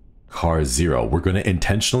 car 0. We're going to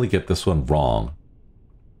intentionally get this one wrong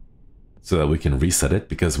so that we can reset it,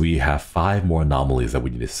 because we have 5 more anomalies that we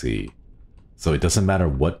need to see. So it doesn't matter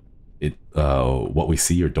what we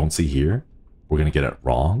see or don't see here. We're going to get it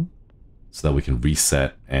wrong so that we can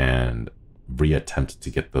reset and reattempt to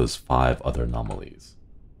get those 5 other anomalies.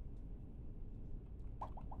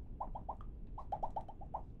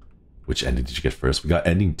 Which ending did you get first? We got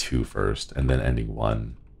ending 2 first, and then ending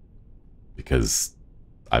 1. Because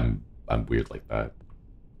I'm weird like that.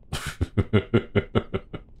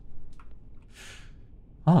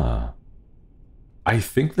 Huh. I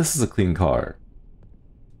think this is a clean car.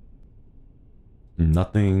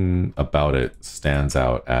 Nothing about it stands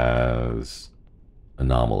out as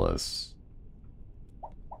anomalous.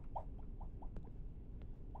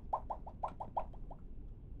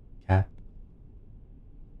 Cat.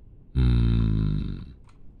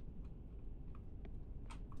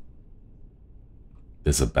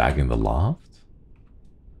 There's a bag in the loft?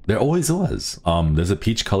 There always was. There's a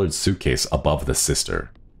peach-colored suitcase above the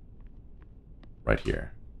sister. Right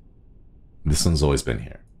here. This one's always been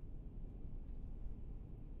here.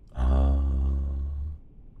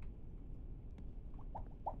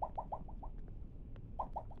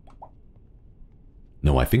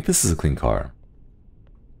 No, I think this is a clean car.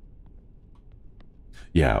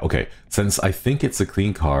 Yeah, okay. Since I think it's a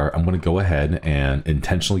clean car, I'm going to go ahead and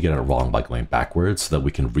intentionally get it wrong by going backwards so that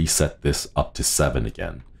we can reset this up to 7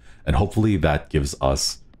 again. And hopefully that gives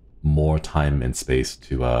us more time and space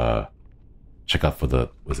to check out for the,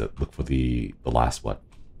 look for the last, what,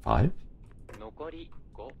 5?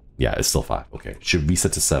 Yeah, it's still 5. Okay, should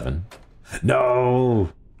reset to 7.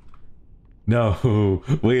 No! No,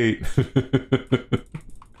 wait.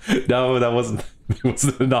 No, that wasn't, there was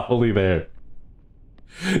an anomaly there.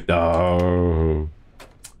 No.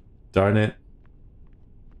 Darn it.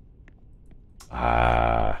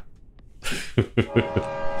 Ah.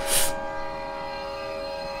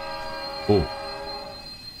 Oh.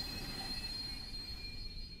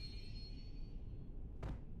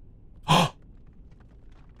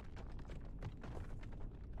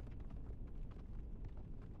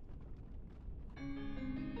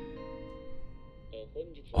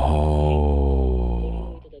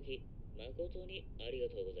 Oh.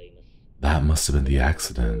 That must have been the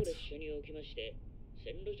accident.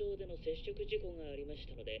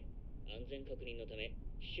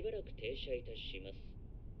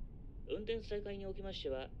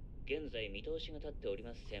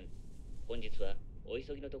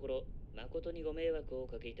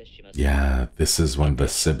 Yeah, this is when the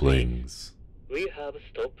siblings. We have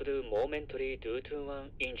stopped momentary due to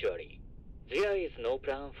one injury. There is no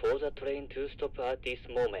plan for the train to stop at this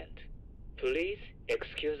moment. Please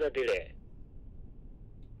excuse the delay.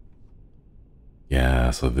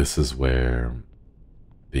 Yeah, so this is where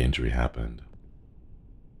the injury happened.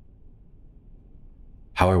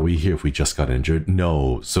 How are we here if we just got injured?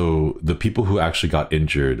 No, so the people who actually got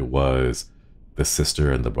injured was the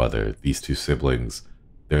sister and the brother. These 2 siblings,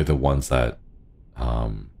 they're the ones that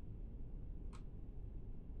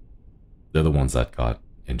got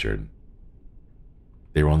injured.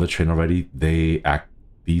 They were on the train already.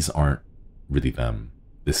 These aren't really them.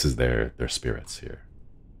 This is their spirits here.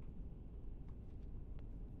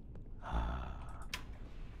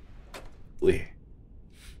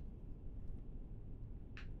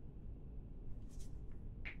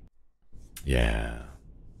 Yeah.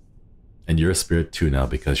 And you're a spirit too now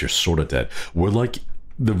because you're sort of dead. We're like,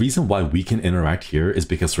 the reason why we can interact here is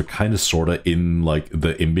because we're kind of sort of in like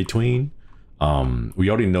the in-between. We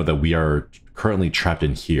already know that we are currently trapped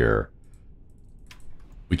in here.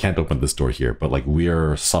 We can't open this door here, but like we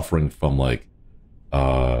are suffering from like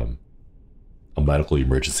a medical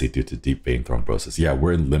emergency due to deep vein thrombosis. Yeah,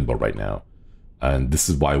 we're in limbo right now. And this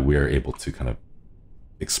is why we're able to kind of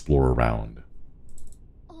explore around.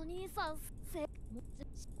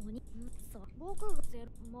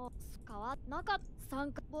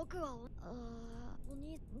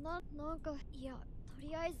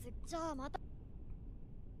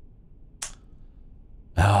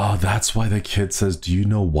 Oh, that's why the kid says, do you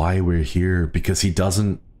know why we're here? Because he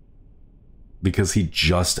doesn't... Because he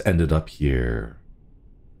just ended up here.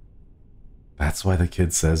 That's why the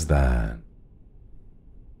kid says that.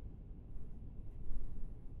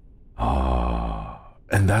 Ah,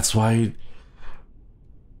 and that's why...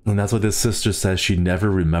 And that's why this sister says she never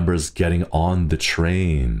remembers getting on the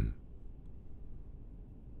train.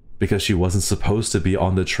 Because she wasn't supposed to be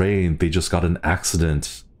on the train. They just got an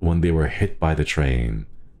accident when they were hit by the train.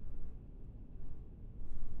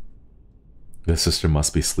 The sister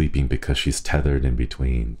must be sleeping because she's tethered in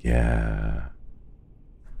between. Yeah.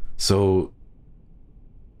 So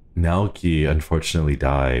Naoki unfortunately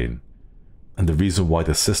died. And the reason why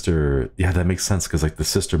the sister, yeah, that makes sense, because like the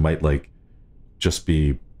sister might like just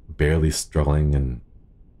be barely struggling and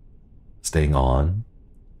staying on.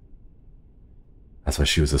 That's why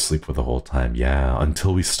she was asleep for the whole time. Yeah,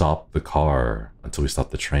 until we stopped the car, until we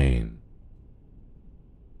stopped the train.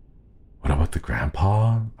 What about the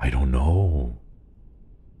grandpa? I don't know.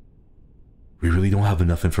 We really don't have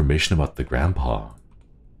enough information about the grandpa.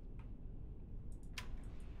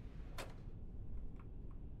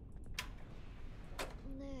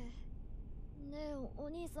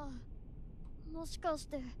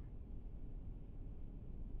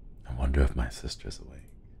 I wonder if my sister's awake.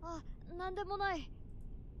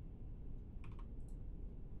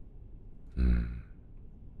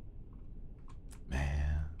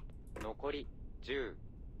 Man.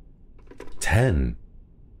 10.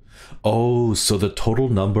 Oh, so the total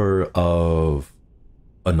number of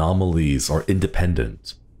anomalies are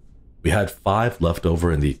independent. We had 5 left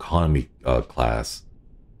over in the economy class,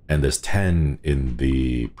 and there's 10 in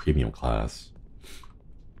the premium class.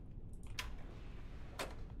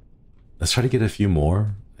 Let's try to get a few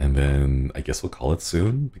more, and then I guess we'll call it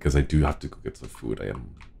soon, because I do have to go get some food. I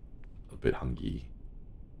am a bit hungry.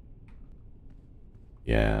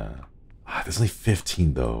 Yeah. There's only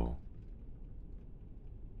 15 though.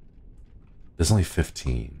 There's only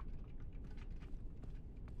 15.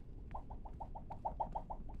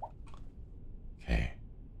 Okay.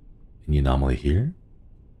 Any anomaly here?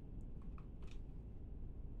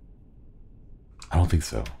 I don't think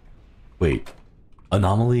so. Wait.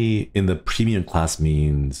 Anomaly in the premium class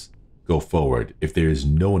means go forward. If there is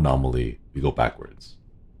no anomaly, we go backwards.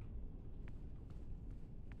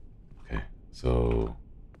 Okay, so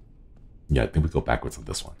yeah, I think we go backwards on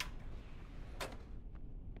this one.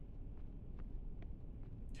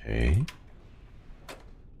 Okay.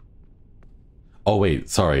 Oh wait,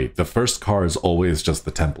 sorry. The first car is always just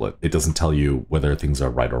the template. It doesn't tell you whether things are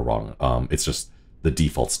right or wrong. It's just the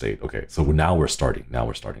default state. Okay, so now we're starting. Now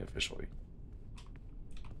we're starting officially.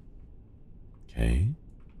 Okay.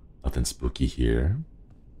 Nothing spooky here.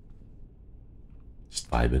 Just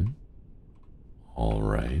vibing.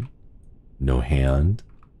 Alright. No hand.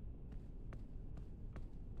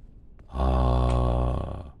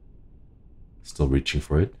 Still reaching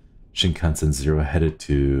for it. Shinkansen 0 headed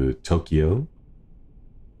to Tokyo.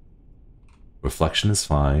 Reflection is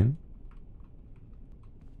fine.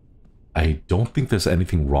 I don't think there's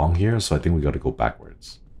anything wrong here, so I think we gotta go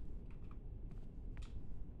backwards.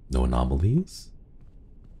 No anomalies?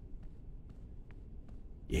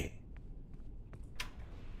 Yeah.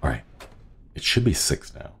 Alright. It should be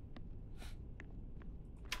 6 now.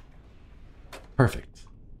 Perfect.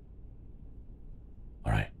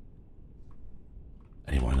 Alright.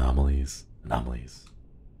 Any more anomalies? Anomalies.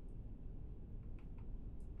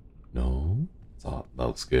 No. That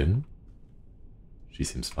looks good. She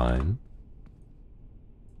seems fine.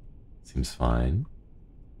 Seems fine.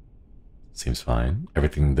 Seems fine.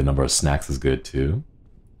 Everything, the number of snacks is good too.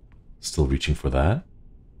 Still reaching for that.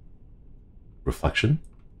 Reflection.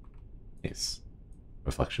 Nice.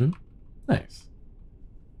 Reflection. Nice.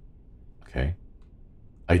 Okay.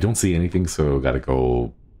 I don't see anything, so gotta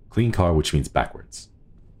go clean car, which means backwards.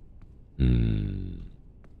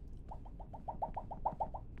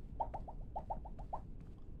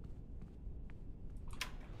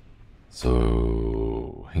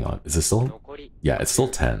 So, hang on. Is it still? Yeah, it's still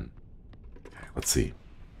 10. Okay, let's see.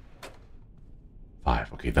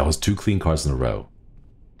 5. Okay, that was 2 clean cars in a row.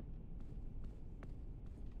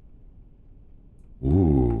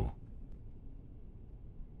 Ooh.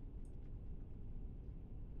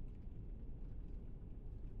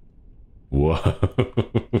 Whoa.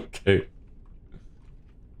 Okay.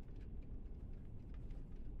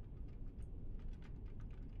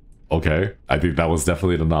 Okay, I think that was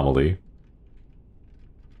definitely an anomaly.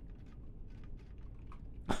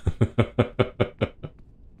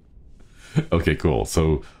 Okay, cool.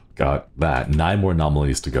 So, got that. 9 more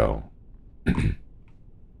anomalies to go.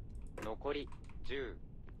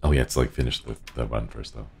 Oh, yeah, it's like finish the run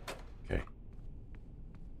first, though. Okay.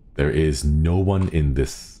 There is no one in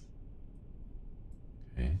this.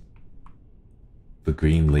 Okay. The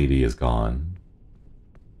green lady is gone.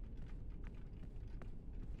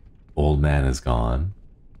 Old man is gone.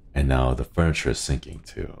 And now the furniture is sinking,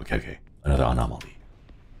 too. Okay, okay. Another anomaly.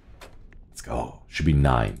 Let's go. Should be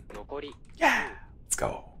 9. Yeah! Let's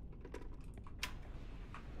go.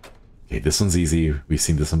 Okay, this one's easy. We've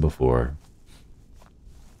seen this one before.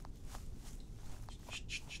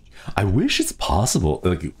 I wish it's possible.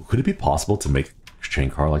 Like, could it be possible to make a train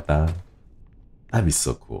car like that? That'd be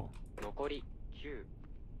so cool.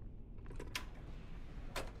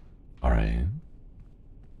 Alright.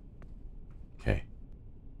 Okay.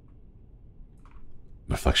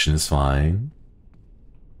 Reflection is fine.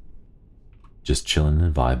 Just chilling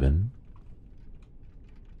and vibing.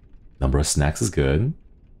 Number of snacks is good.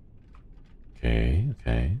 Okay,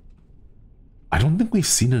 okay. I don't think we've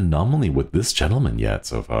seen an anomaly with this gentleman yet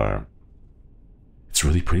so far. It's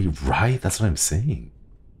really pretty, right? That's what I'm saying.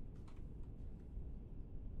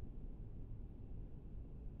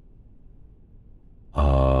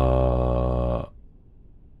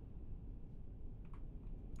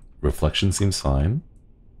 Reflection seems fine.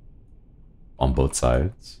 On both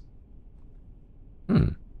sides.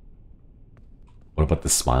 What about the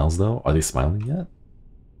smiles though? Are they smiling yet?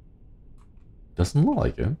 Doesn't look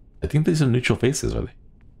like it. I think these are neutral faces, are they?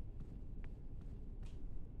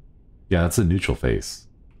 Yeah, that's a neutral face.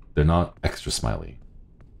 They're not extra smiley.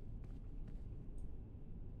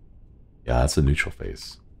 Yeah, that's a neutral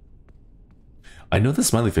face. I know the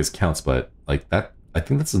smiley face counts, but like that, I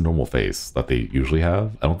think that's a normal face that they usually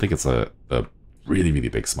have. I don't think it's a really, really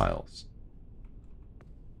big smiles.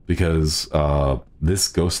 Because this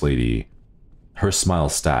ghost lady, her smile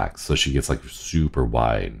stacks, so she gets like super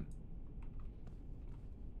wide.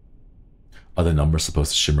 Are the numbers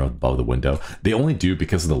supposed to shimmer above the window? They only do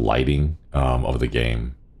because of the lighting of the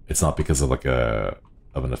game. It's not because of like an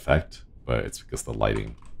effect, but it's because of the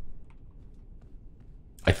lighting.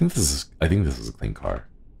 I think this is a clean car.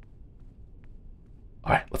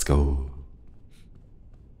 All right, let's go.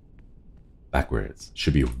 Backwards.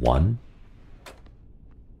 Should be 1.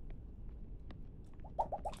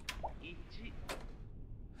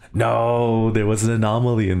 No, there was an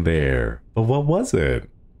anomaly in there. But what was it?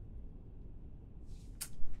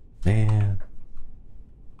 Man.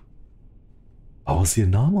 What was the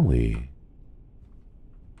anomaly?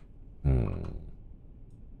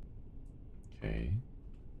 Okay.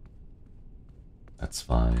 That's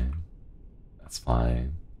fine. That's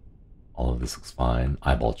fine. All of this looks fine.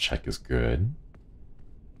 Eyeball check is good.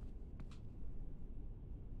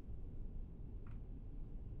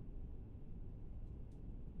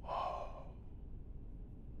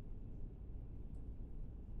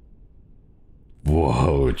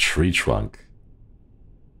 Whoa, tree trunk.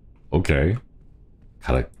 Okay.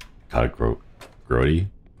 Kinda grody,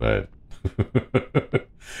 but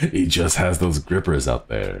he just has those grippers out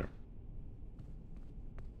there.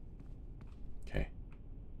 Okay.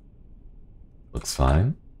 Looks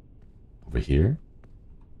fine. Over here.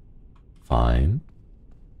 Fine.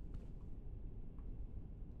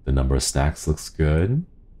 The number of snacks looks good.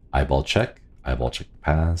 Eyeball check. Eyeball check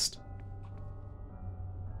passed.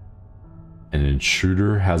 An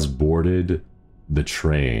intruder has boarded the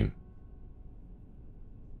train.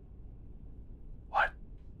 What?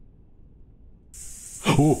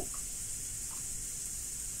 Oh!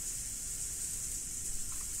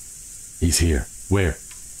 He's here. Where?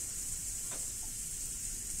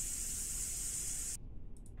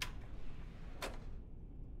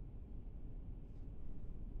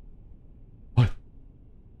 What?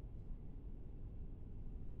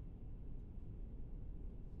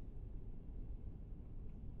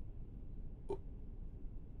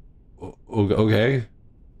 Okay.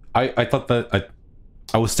 I thought that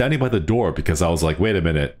I was standing by the door because I was like, wait a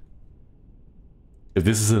minute. If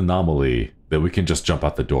this is an anomaly, then we can just jump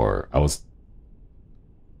out the door. Is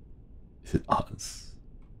it us?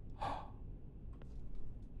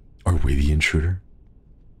 Are we the intruder?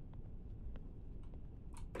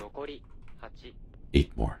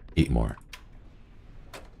 8 more. 8 more.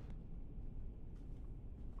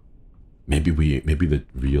 Maybe the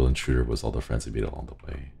real intruder was all the friends we made along the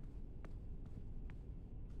way.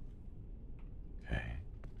 Okay.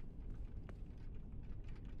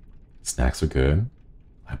 Snacks are good.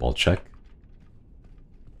 Eyeball check.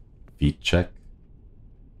 Feet check.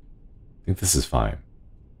 I think this is fine.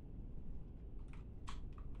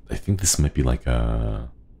 I think this might be like a...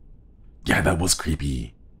 Yeah, that was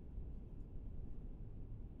creepy.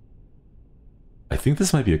 I think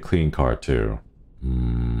this might be a clean car too.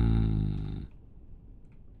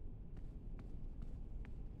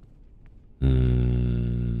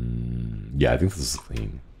 Yeah, I think this is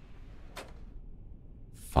clean.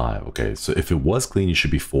 5. Okay, so if it was clean, it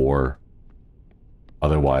should be 4.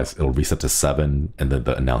 Otherwise, it'll reset to 7, and then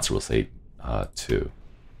the announcer will say 2.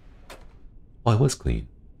 Oh, it was clean.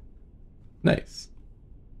 Nice.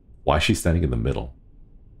 Why is she standing in the middle?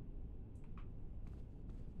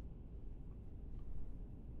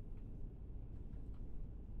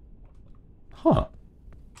 Huh.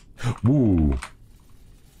 Woo.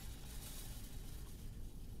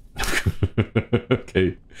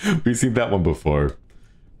 Okay, we've seen that one before.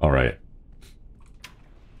 All right.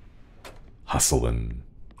 Hustling.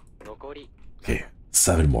 Okay,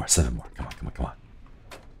 7 more, 7 more. Come on, come on, come on.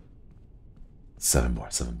 7 more,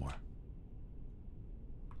 7 more.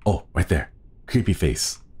 Oh, right there. Creepy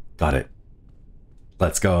face. Got it.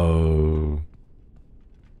 Let's go.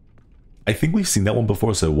 I think we've seen that one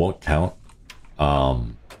before, so it won't count.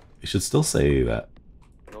 It should still say that.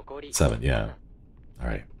 7, yeah.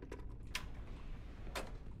 Alright.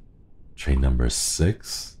 Train number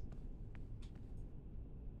 6.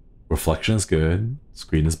 Reflection is good.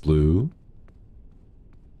 Screen is blue.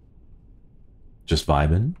 Just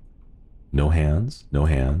vibing. No hands. No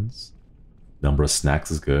hands. Number of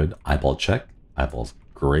snacks is good. Eyeball check. Eyeball's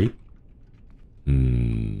great.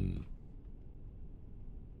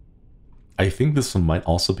 I think this one might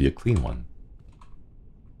also be a clean one.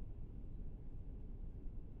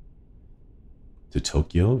 To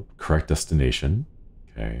Tokyo, correct destination.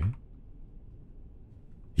 Okay.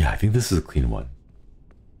 Yeah, I think this is a clean one.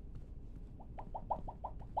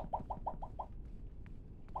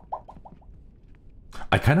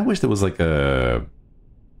 I kind of wish there was like a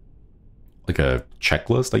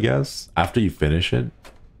checklist, I guess, after you finish it,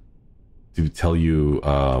 to tell you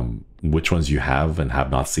which ones you have and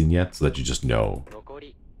have not seen yet, so that you just know.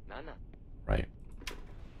 Right.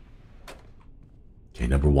 Okay,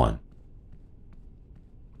 number 1.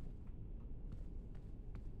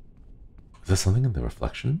 Is there something in the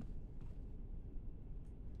reflection?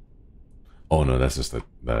 Oh no, that's just the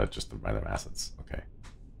random assets. Okay.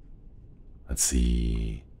 Let's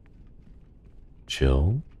see.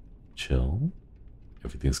 Chill. Chill.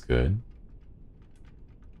 Everything's good.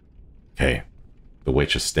 Okay. The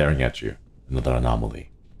waitress staring at you. Another anomaly.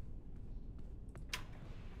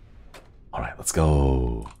 Alright, let's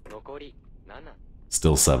go.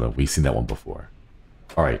 Still 7. We've seen that one before.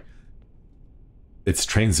 Alright. It's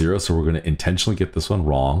train 0, so we're going to intentionally get this one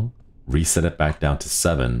wrong. Reset it back down to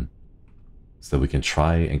 7. So that we can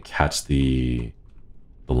try and catch the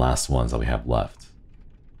last ones that we have left.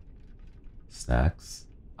 Snacks.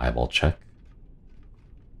 Eyeball check.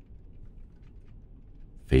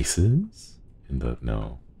 Faces. In the...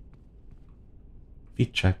 no.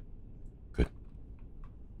 Feet check. Good.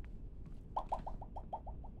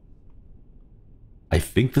 I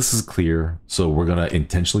think this is clear, so we're gonna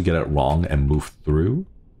intentionally get it wrong and move through,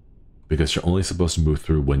 because you're only supposed to move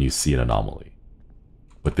through when you see an anomaly.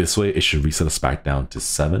 But this way, it should reset us back down to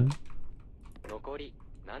 7.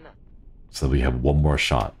 So we have one more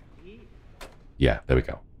shot. Yeah, there we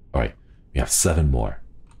go. Alright, we have 7 more.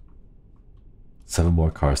 7 more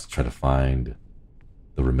cars to try to find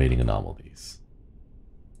the remaining anomalies.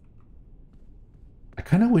 I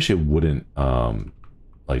kind of wish it wouldn't,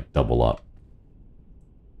 like, double up.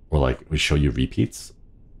 Or, like, we show you repeats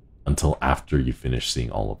until after you finish seeing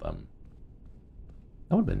all of them.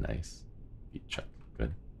 That would have been nice. Check.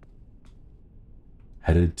 Good.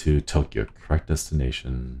 Headed to Tokyo. Correct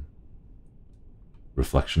destination.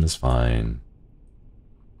 Reflection is fine.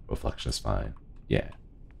 Reflection is fine. Yeah.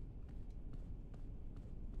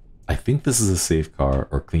 I think this is a safe car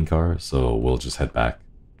or clean car, so we'll just head back.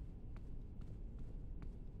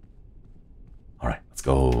 Alright, let's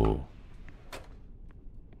go.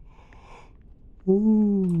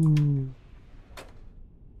 Ooh.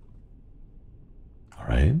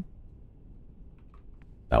 Alright.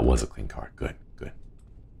 That was a clean car. Good, good.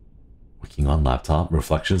 Working on laptop.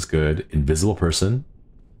 Reflection is good. Invisible person.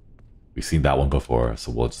 We've seen that one before,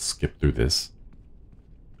 so we'll just skip through this.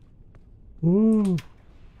 Oh,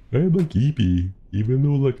 I'm a geepy, even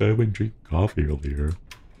though like I went drink coffee earlier.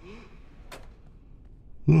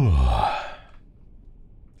 Okay,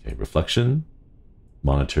 reflection.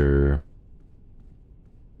 Monitor.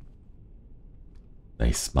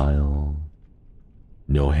 Nice smile.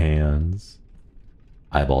 No hands.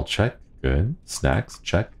 Eyeball check. Good. Snacks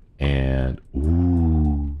check. And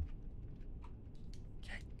ooh.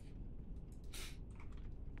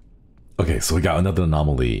 Okay, so we got another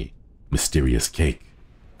anomaly. Mysterious cake.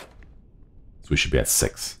 So we should be at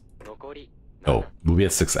 6. Oh, we'll be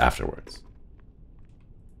at 6 afterwards.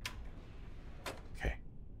 Okay.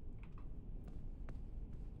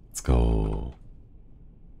 Let's go.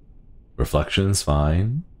 Reflection's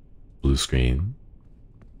fine. Blue screen.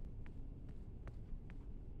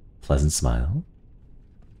 Pleasant smile.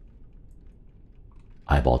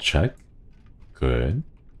 Eyeball check. Good.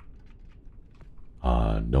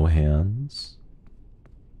 No hands.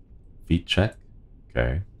 Feet check.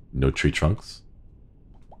 Okay. No tree trunks.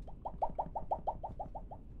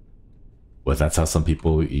 Well, that's how some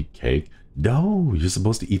people eat cake. No, you're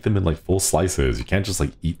supposed to eat them in like full slices. You can't just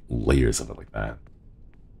like eat layers of it like that.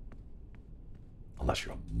 Unless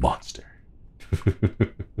you're a monster.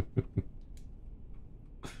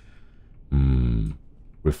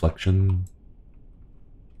 Reflection.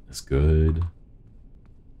 That's good.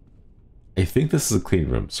 I think this is a clean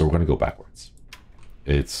room, so we're going to go backwards.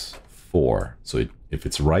 It's 4. So if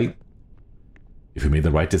it's right, if we made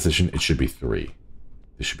the right decision, it should be 3.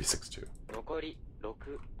 This should be 6 too.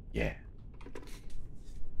 Yeah.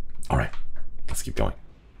 Alright. Let's keep going.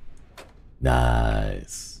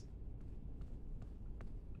 Nice.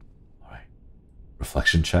 Alright.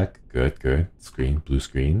 Reflection check. Good, good. Screen, blue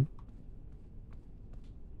screen.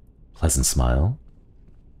 Pleasant smile.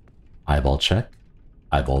 Eyeball check.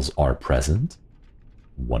 Eyeballs are present.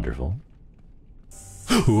 Wonderful.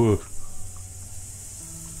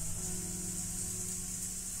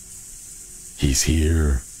 He's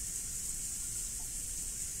here.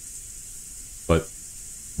 But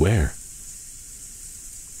where?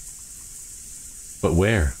 But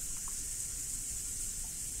where?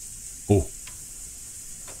 Oh.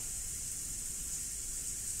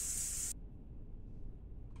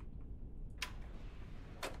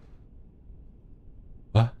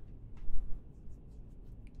 What?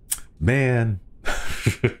 Man.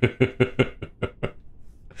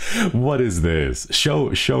 What is this?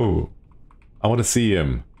 Show. I want to see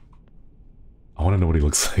him. I want to know what he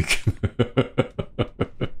looks like.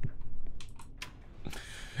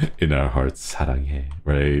 In our hearts, 사랑해,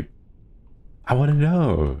 right? I want to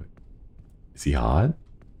know. Is he hot?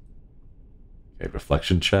 Okay,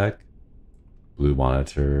 reflection check. Blue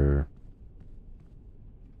monitor.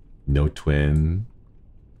 No twin.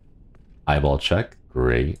 Eyeball check.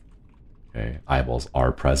 Great. Okay, eyeballs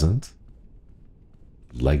are present.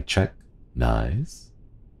 Leg check. Nice.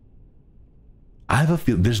 I have a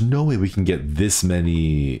feeling there's no way we can get this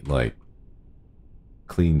many, like,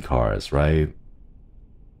 clean cars, right?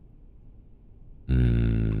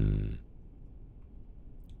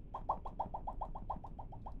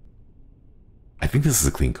 I think this is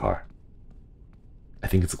a clean car. I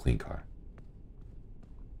think it's a clean car.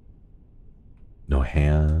 No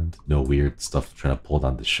hand, no weird stuff trying to pull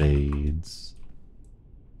down the shades.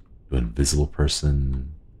 No invisible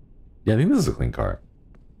person. Yeah, I think this is a clean car.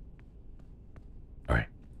 Alright.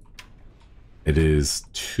 It is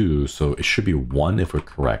 2, so it should be 1 if we're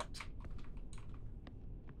correct.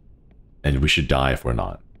 And we should die if we're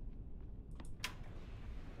not.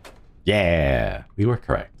 Yeah! We were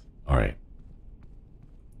correct. Alright.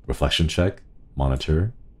 Reflection check.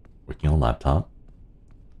 Monitor. Working on laptop.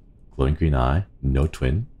 Glowing green eye. No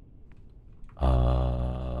twin.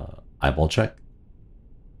 Eyeball check.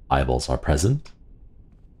 Eyeballs are present.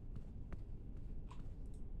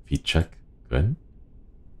 Feet check. Good.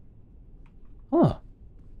 Huh.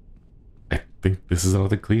 I think this is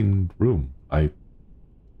another clean room.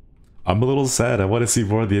 I'm a little sad. I want to see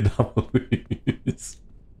more of the anomalies.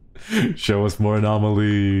 Show us more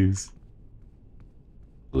anomalies.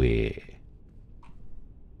 Yeah,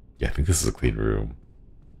 I think this is a clean room.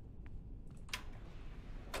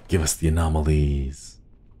 Give us the anomalies.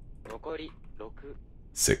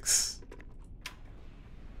 6.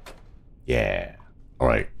 Yeah.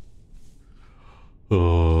 Alright.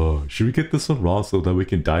 Should we get this one wrong so that we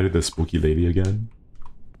can die to the spooky lady again?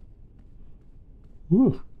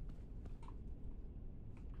 Woo.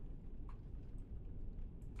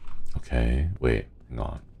 Okay, wait, hang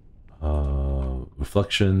on.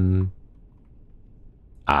 Reflection.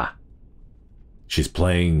 Ah. She's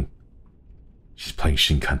playing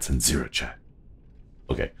Shinkansen 0 chat.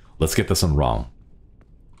 Okay, let's get this one wrong.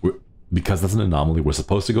 Because that's an anomaly, we're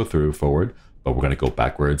supposed to go through forward, but we're gonna go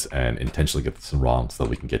backwards and intentionally get this one wrong so that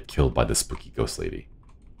we can get killed by this spooky ghost lady.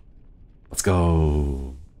 Let's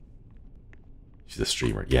go. She's a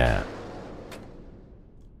streamer, yeah.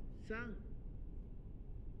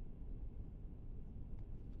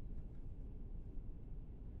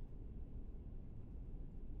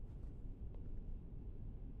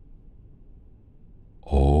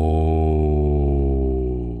 Oh.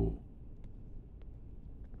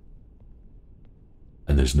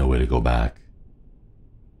 And there's no way to go back.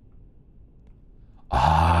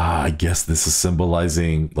 Ah, I guess this is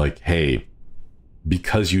symbolizing, like, hey,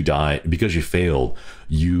 because you failed,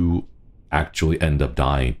 you actually end up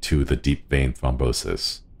dying to the deep vein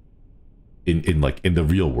thrombosis. In the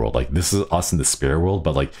real world. Like, this is us in the spirit world,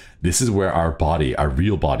 but like this is where our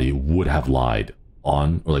real body would have lied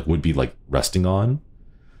on, or like would be like resting on.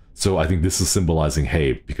 So I think this is symbolizing,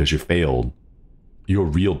 hey, because you failed, your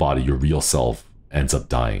real body, your real self ends up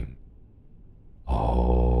dying.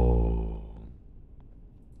 Oh.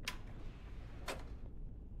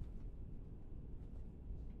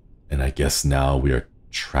 And I guess now we are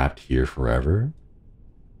trapped here forever?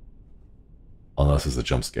 Unless it's a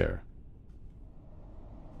jump scare.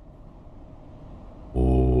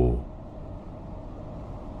 Oh.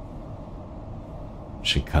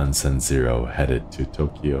 Shinkansen 0 headed to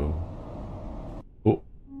Tokyo. Oh.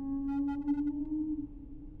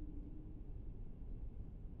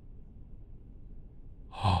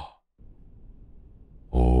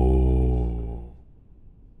 Oh.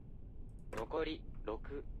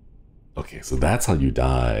 Okay, so that's how you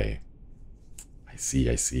die. I see,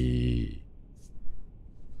 I see.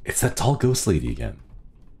 It's that tall ghost lady again.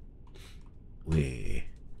 Wait.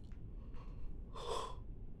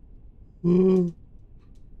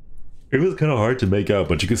 It was kind of hard to make out,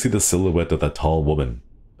 but you can see the silhouette of that tall woman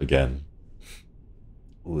again.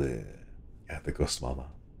 Yeah, the ghost mama.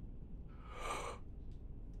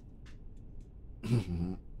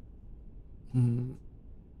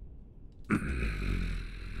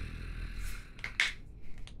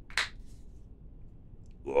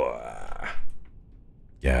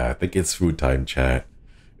 Yeah, I think it's food time, chat.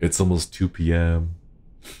 It's almost 2 p.m.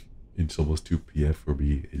 It's almost 2 p.m. for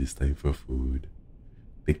me. It is time for food.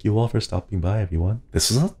 Thank you all for stopping by, everyone.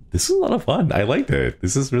 This is a lot of fun. I liked it.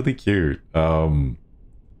 This is really cute. I'm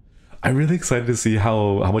really excited to see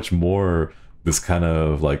how much more this kind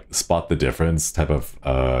of like spot the difference type of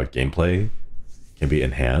gameplay can be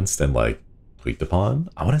enhanced and like tweaked upon.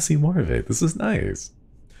 I want to see more of it. This is nice.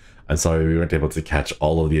 I'm sorry we weren't able to catch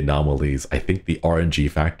all of the anomalies. I think the RNG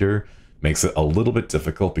factor makes it a little bit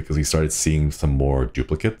difficult because we started seeing some more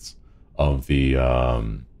duplicates of the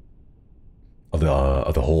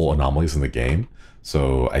whole anomalies in the game.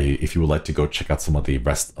 So if you would like to go check out some of the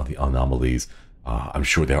rest of the anomalies, I'm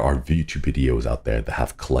sure there are YouTube videos out there that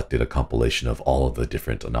have collected a compilation of all of the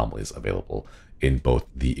different anomalies available in both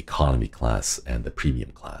the economy class and the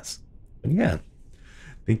premium class. And yeah,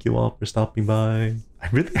 thank you all for stopping by. I'm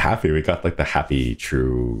really happy we got like the happy,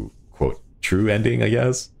 true, quote, true ending, I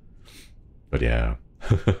guess. But yeah.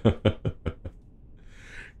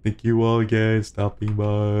 Thank you all again stopping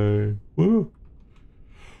by. Woo.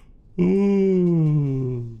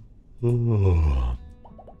 Ooh. Ooh.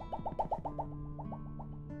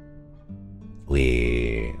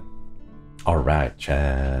 Alright,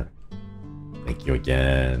 chat. Thank you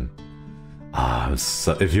again.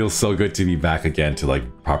 It feels so good to be back again to like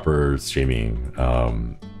proper streaming.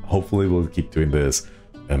 Hopefully we'll keep doing this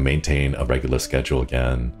and maintain a regular schedule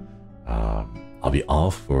again. I'll be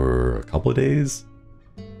off for a couple of days.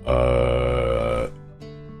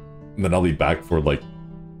 Then I'll be back for like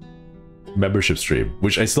membership stream,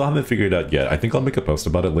 which I still haven't figured out yet. I think I'll make a post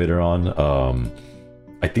about it later on.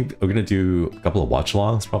 I think we're gonna do a couple of watch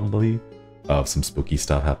alongs probably of some spooky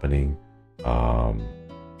stuff happening. I'm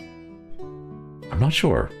not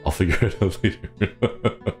sure. I'll figure it out later.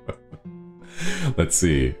 Let's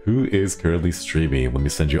see. Who is currently streaming? Let me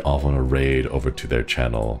send you off on a raid over to their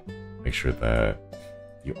channel. Make sure that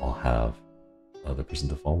you all have another person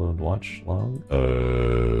to follow and watch along.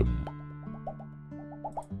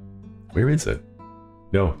 Where is it?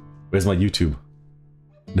 No. Where's my YouTube?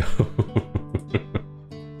 No.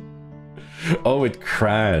 Oh, it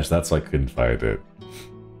crashed. That's why I couldn't find it.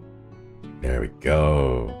 There we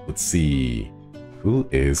go. Let's see. Who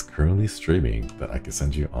is currently streaming that I can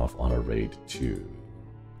send you off on a raid to?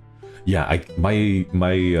 Yeah, my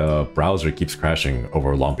browser keeps crashing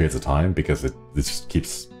over long periods of time because it just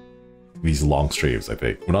keeps these long streams, I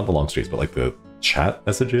think. Well, not the long streams, but like the chat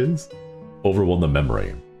messages overwhelm the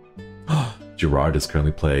memory. Gerard is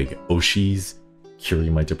currently playing Oshi's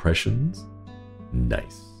Curing My Depressions.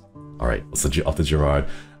 Nice. Alright, I'll send you off to Gerard.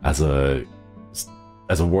 As a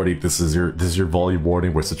warning, this is your volume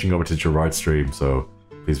warning. We're switching over to Gerard's stream, so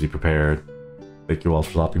please be prepared. Thank you all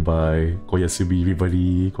for stopping by. Koyasumi,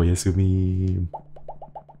 everybody. Koyasumi.